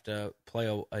going to have to play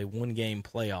a 1-game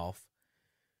playoff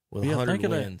with 100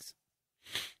 wins.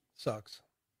 Sucks.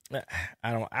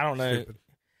 I don't know.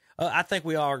 I think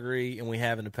we all agree, and we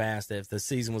have in the past, that if the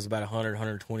season was about 100,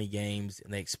 120 games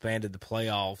and they expanded the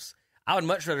playoffs, I would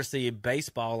much rather see a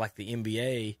baseball like the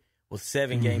NBA with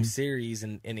 7-game series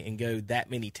and go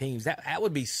that many teams. That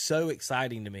would be so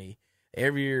exciting to me.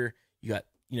 Every year you got,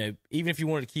 even if you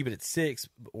wanted to keep it at 6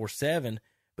 or 7,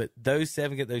 but those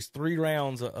 7 get those 3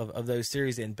 rounds of those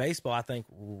series in baseball, I think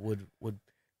would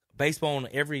baseball on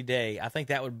every day. I think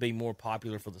that would be more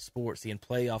popular for the sport, seeing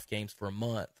playoff games for a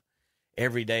month,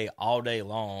 every day, all day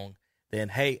long. Then,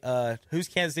 hey, who's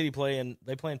Kansas City playing?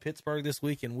 They playing Pittsburgh this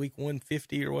week in week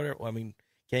 150 or whatever.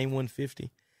 Game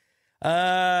 150.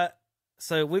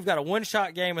 So we've got a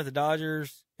 1-shot game with the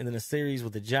Dodgers and then a series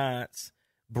with the Giants.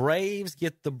 Braves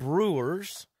get the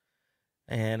Brewers.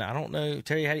 And I don't know,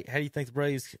 Terry, how do you think the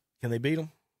Braves, can they beat them?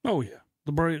 Oh, yeah.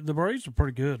 The Braves are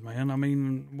pretty good, man. I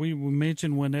mean, we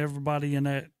mentioned when everybody in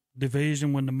that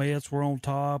division, when the Mets were on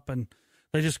top, and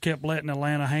they just kept letting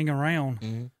Atlanta hang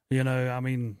around.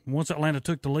 Once Atlanta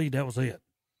took the lead, that was it.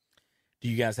 Do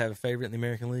you guys have a favorite in the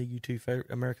American League? You two favorite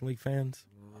American League fans?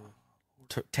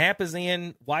 Tampa's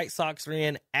in, White Sox are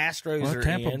in, Astros are in.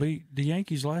 Tampa beat the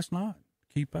Yankees last night.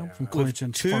 Keep out from clinching.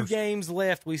 With 2 games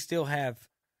left, we still have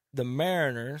the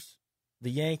Mariners,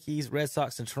 the Yankees, Red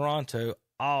Sox, and Toronto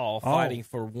all fighting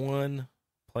for 1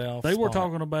 playoff They were spot.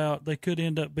 talking about they could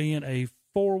end up being a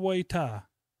 4-way tie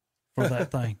for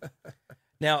that thing.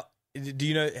 Now,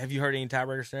 have you heard any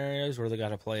tiebreaker scenarios where they got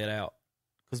to play it out?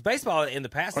 Because baseball in the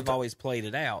past have always played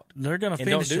it out. They're going to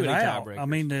finish it out. I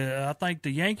mean, I think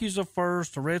the Yankees are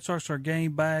first, the Red Sox are a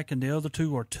game back, and the other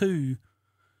 2 are 2.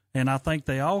 And I think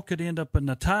they all could end up in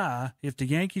a tie. If the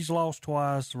Yankees lost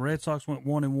twice, the Red Sox went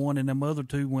 1-1, and them other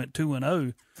 2 went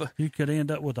 2-0. You could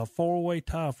end up with a 4-way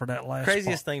tie for that last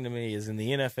Craziest spot. thing to me is in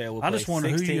the NFL, I just wonder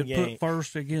who you games. put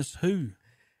first against who.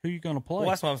 Who you going to play? Well,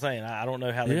 that's what I'm saying. I don't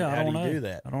know how they do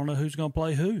that. I don't know who's going to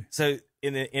play who. So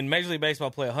in Major League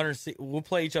Baseball, we'll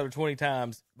play each other 20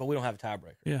 times, but we don't have a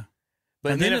tiebreaker. Yeah.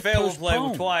 But in the NFL, we'll play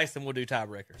them twice, and we'll do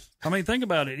tiebreakers. I mean, think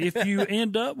about it. If you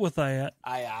end up with that,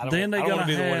 then they're going to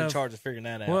be the one in charge of figuring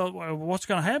that out. Well, what's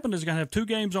going to happen is they're going to have 2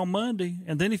 games on Monday,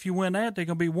 and then if you win that, they're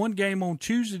going to be 1 game on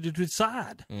Tuesday to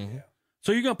decide. Mm-hmm.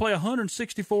 So you're going to play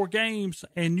 164 games,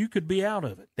 and you could be out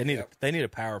of it. They need a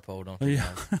power pole, don't they?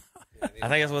 Yeah. I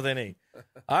think that's what they need.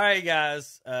 All right,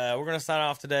 guys. We're going to sign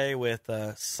off today with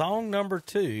song number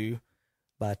 2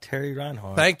 by Terry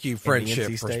Reinhardt. Thank you,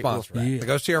 Friendship, for sponsoring. Yeah.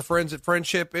 Go see our friends at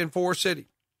Friendship in Forest City.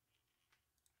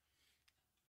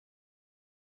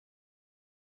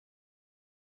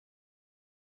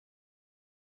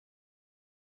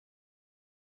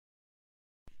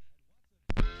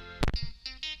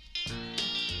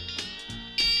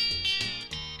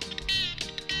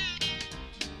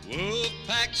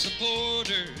 Wolfpack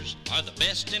supporters are the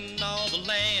best in all the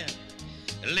land.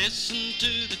 Listen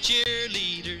to the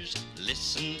cheerleaders,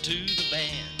 listen to the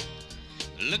band.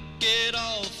 Look at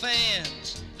all the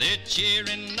fans, they're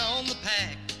cheering on the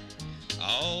pack.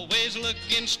 Always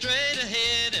looking straight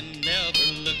ahead and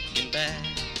never looking back.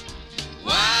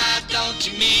 Why don't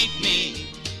you meet me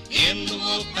in the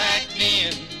Wolfpack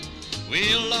Den?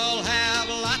 We'll all have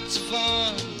lots of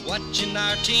fun watching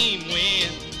our team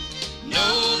win.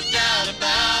 No doubt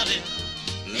about it,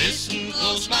 listen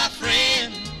close, my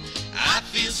friend. I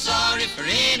feel sorry for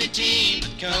any team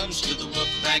that comes to the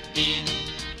Wolfpack Den.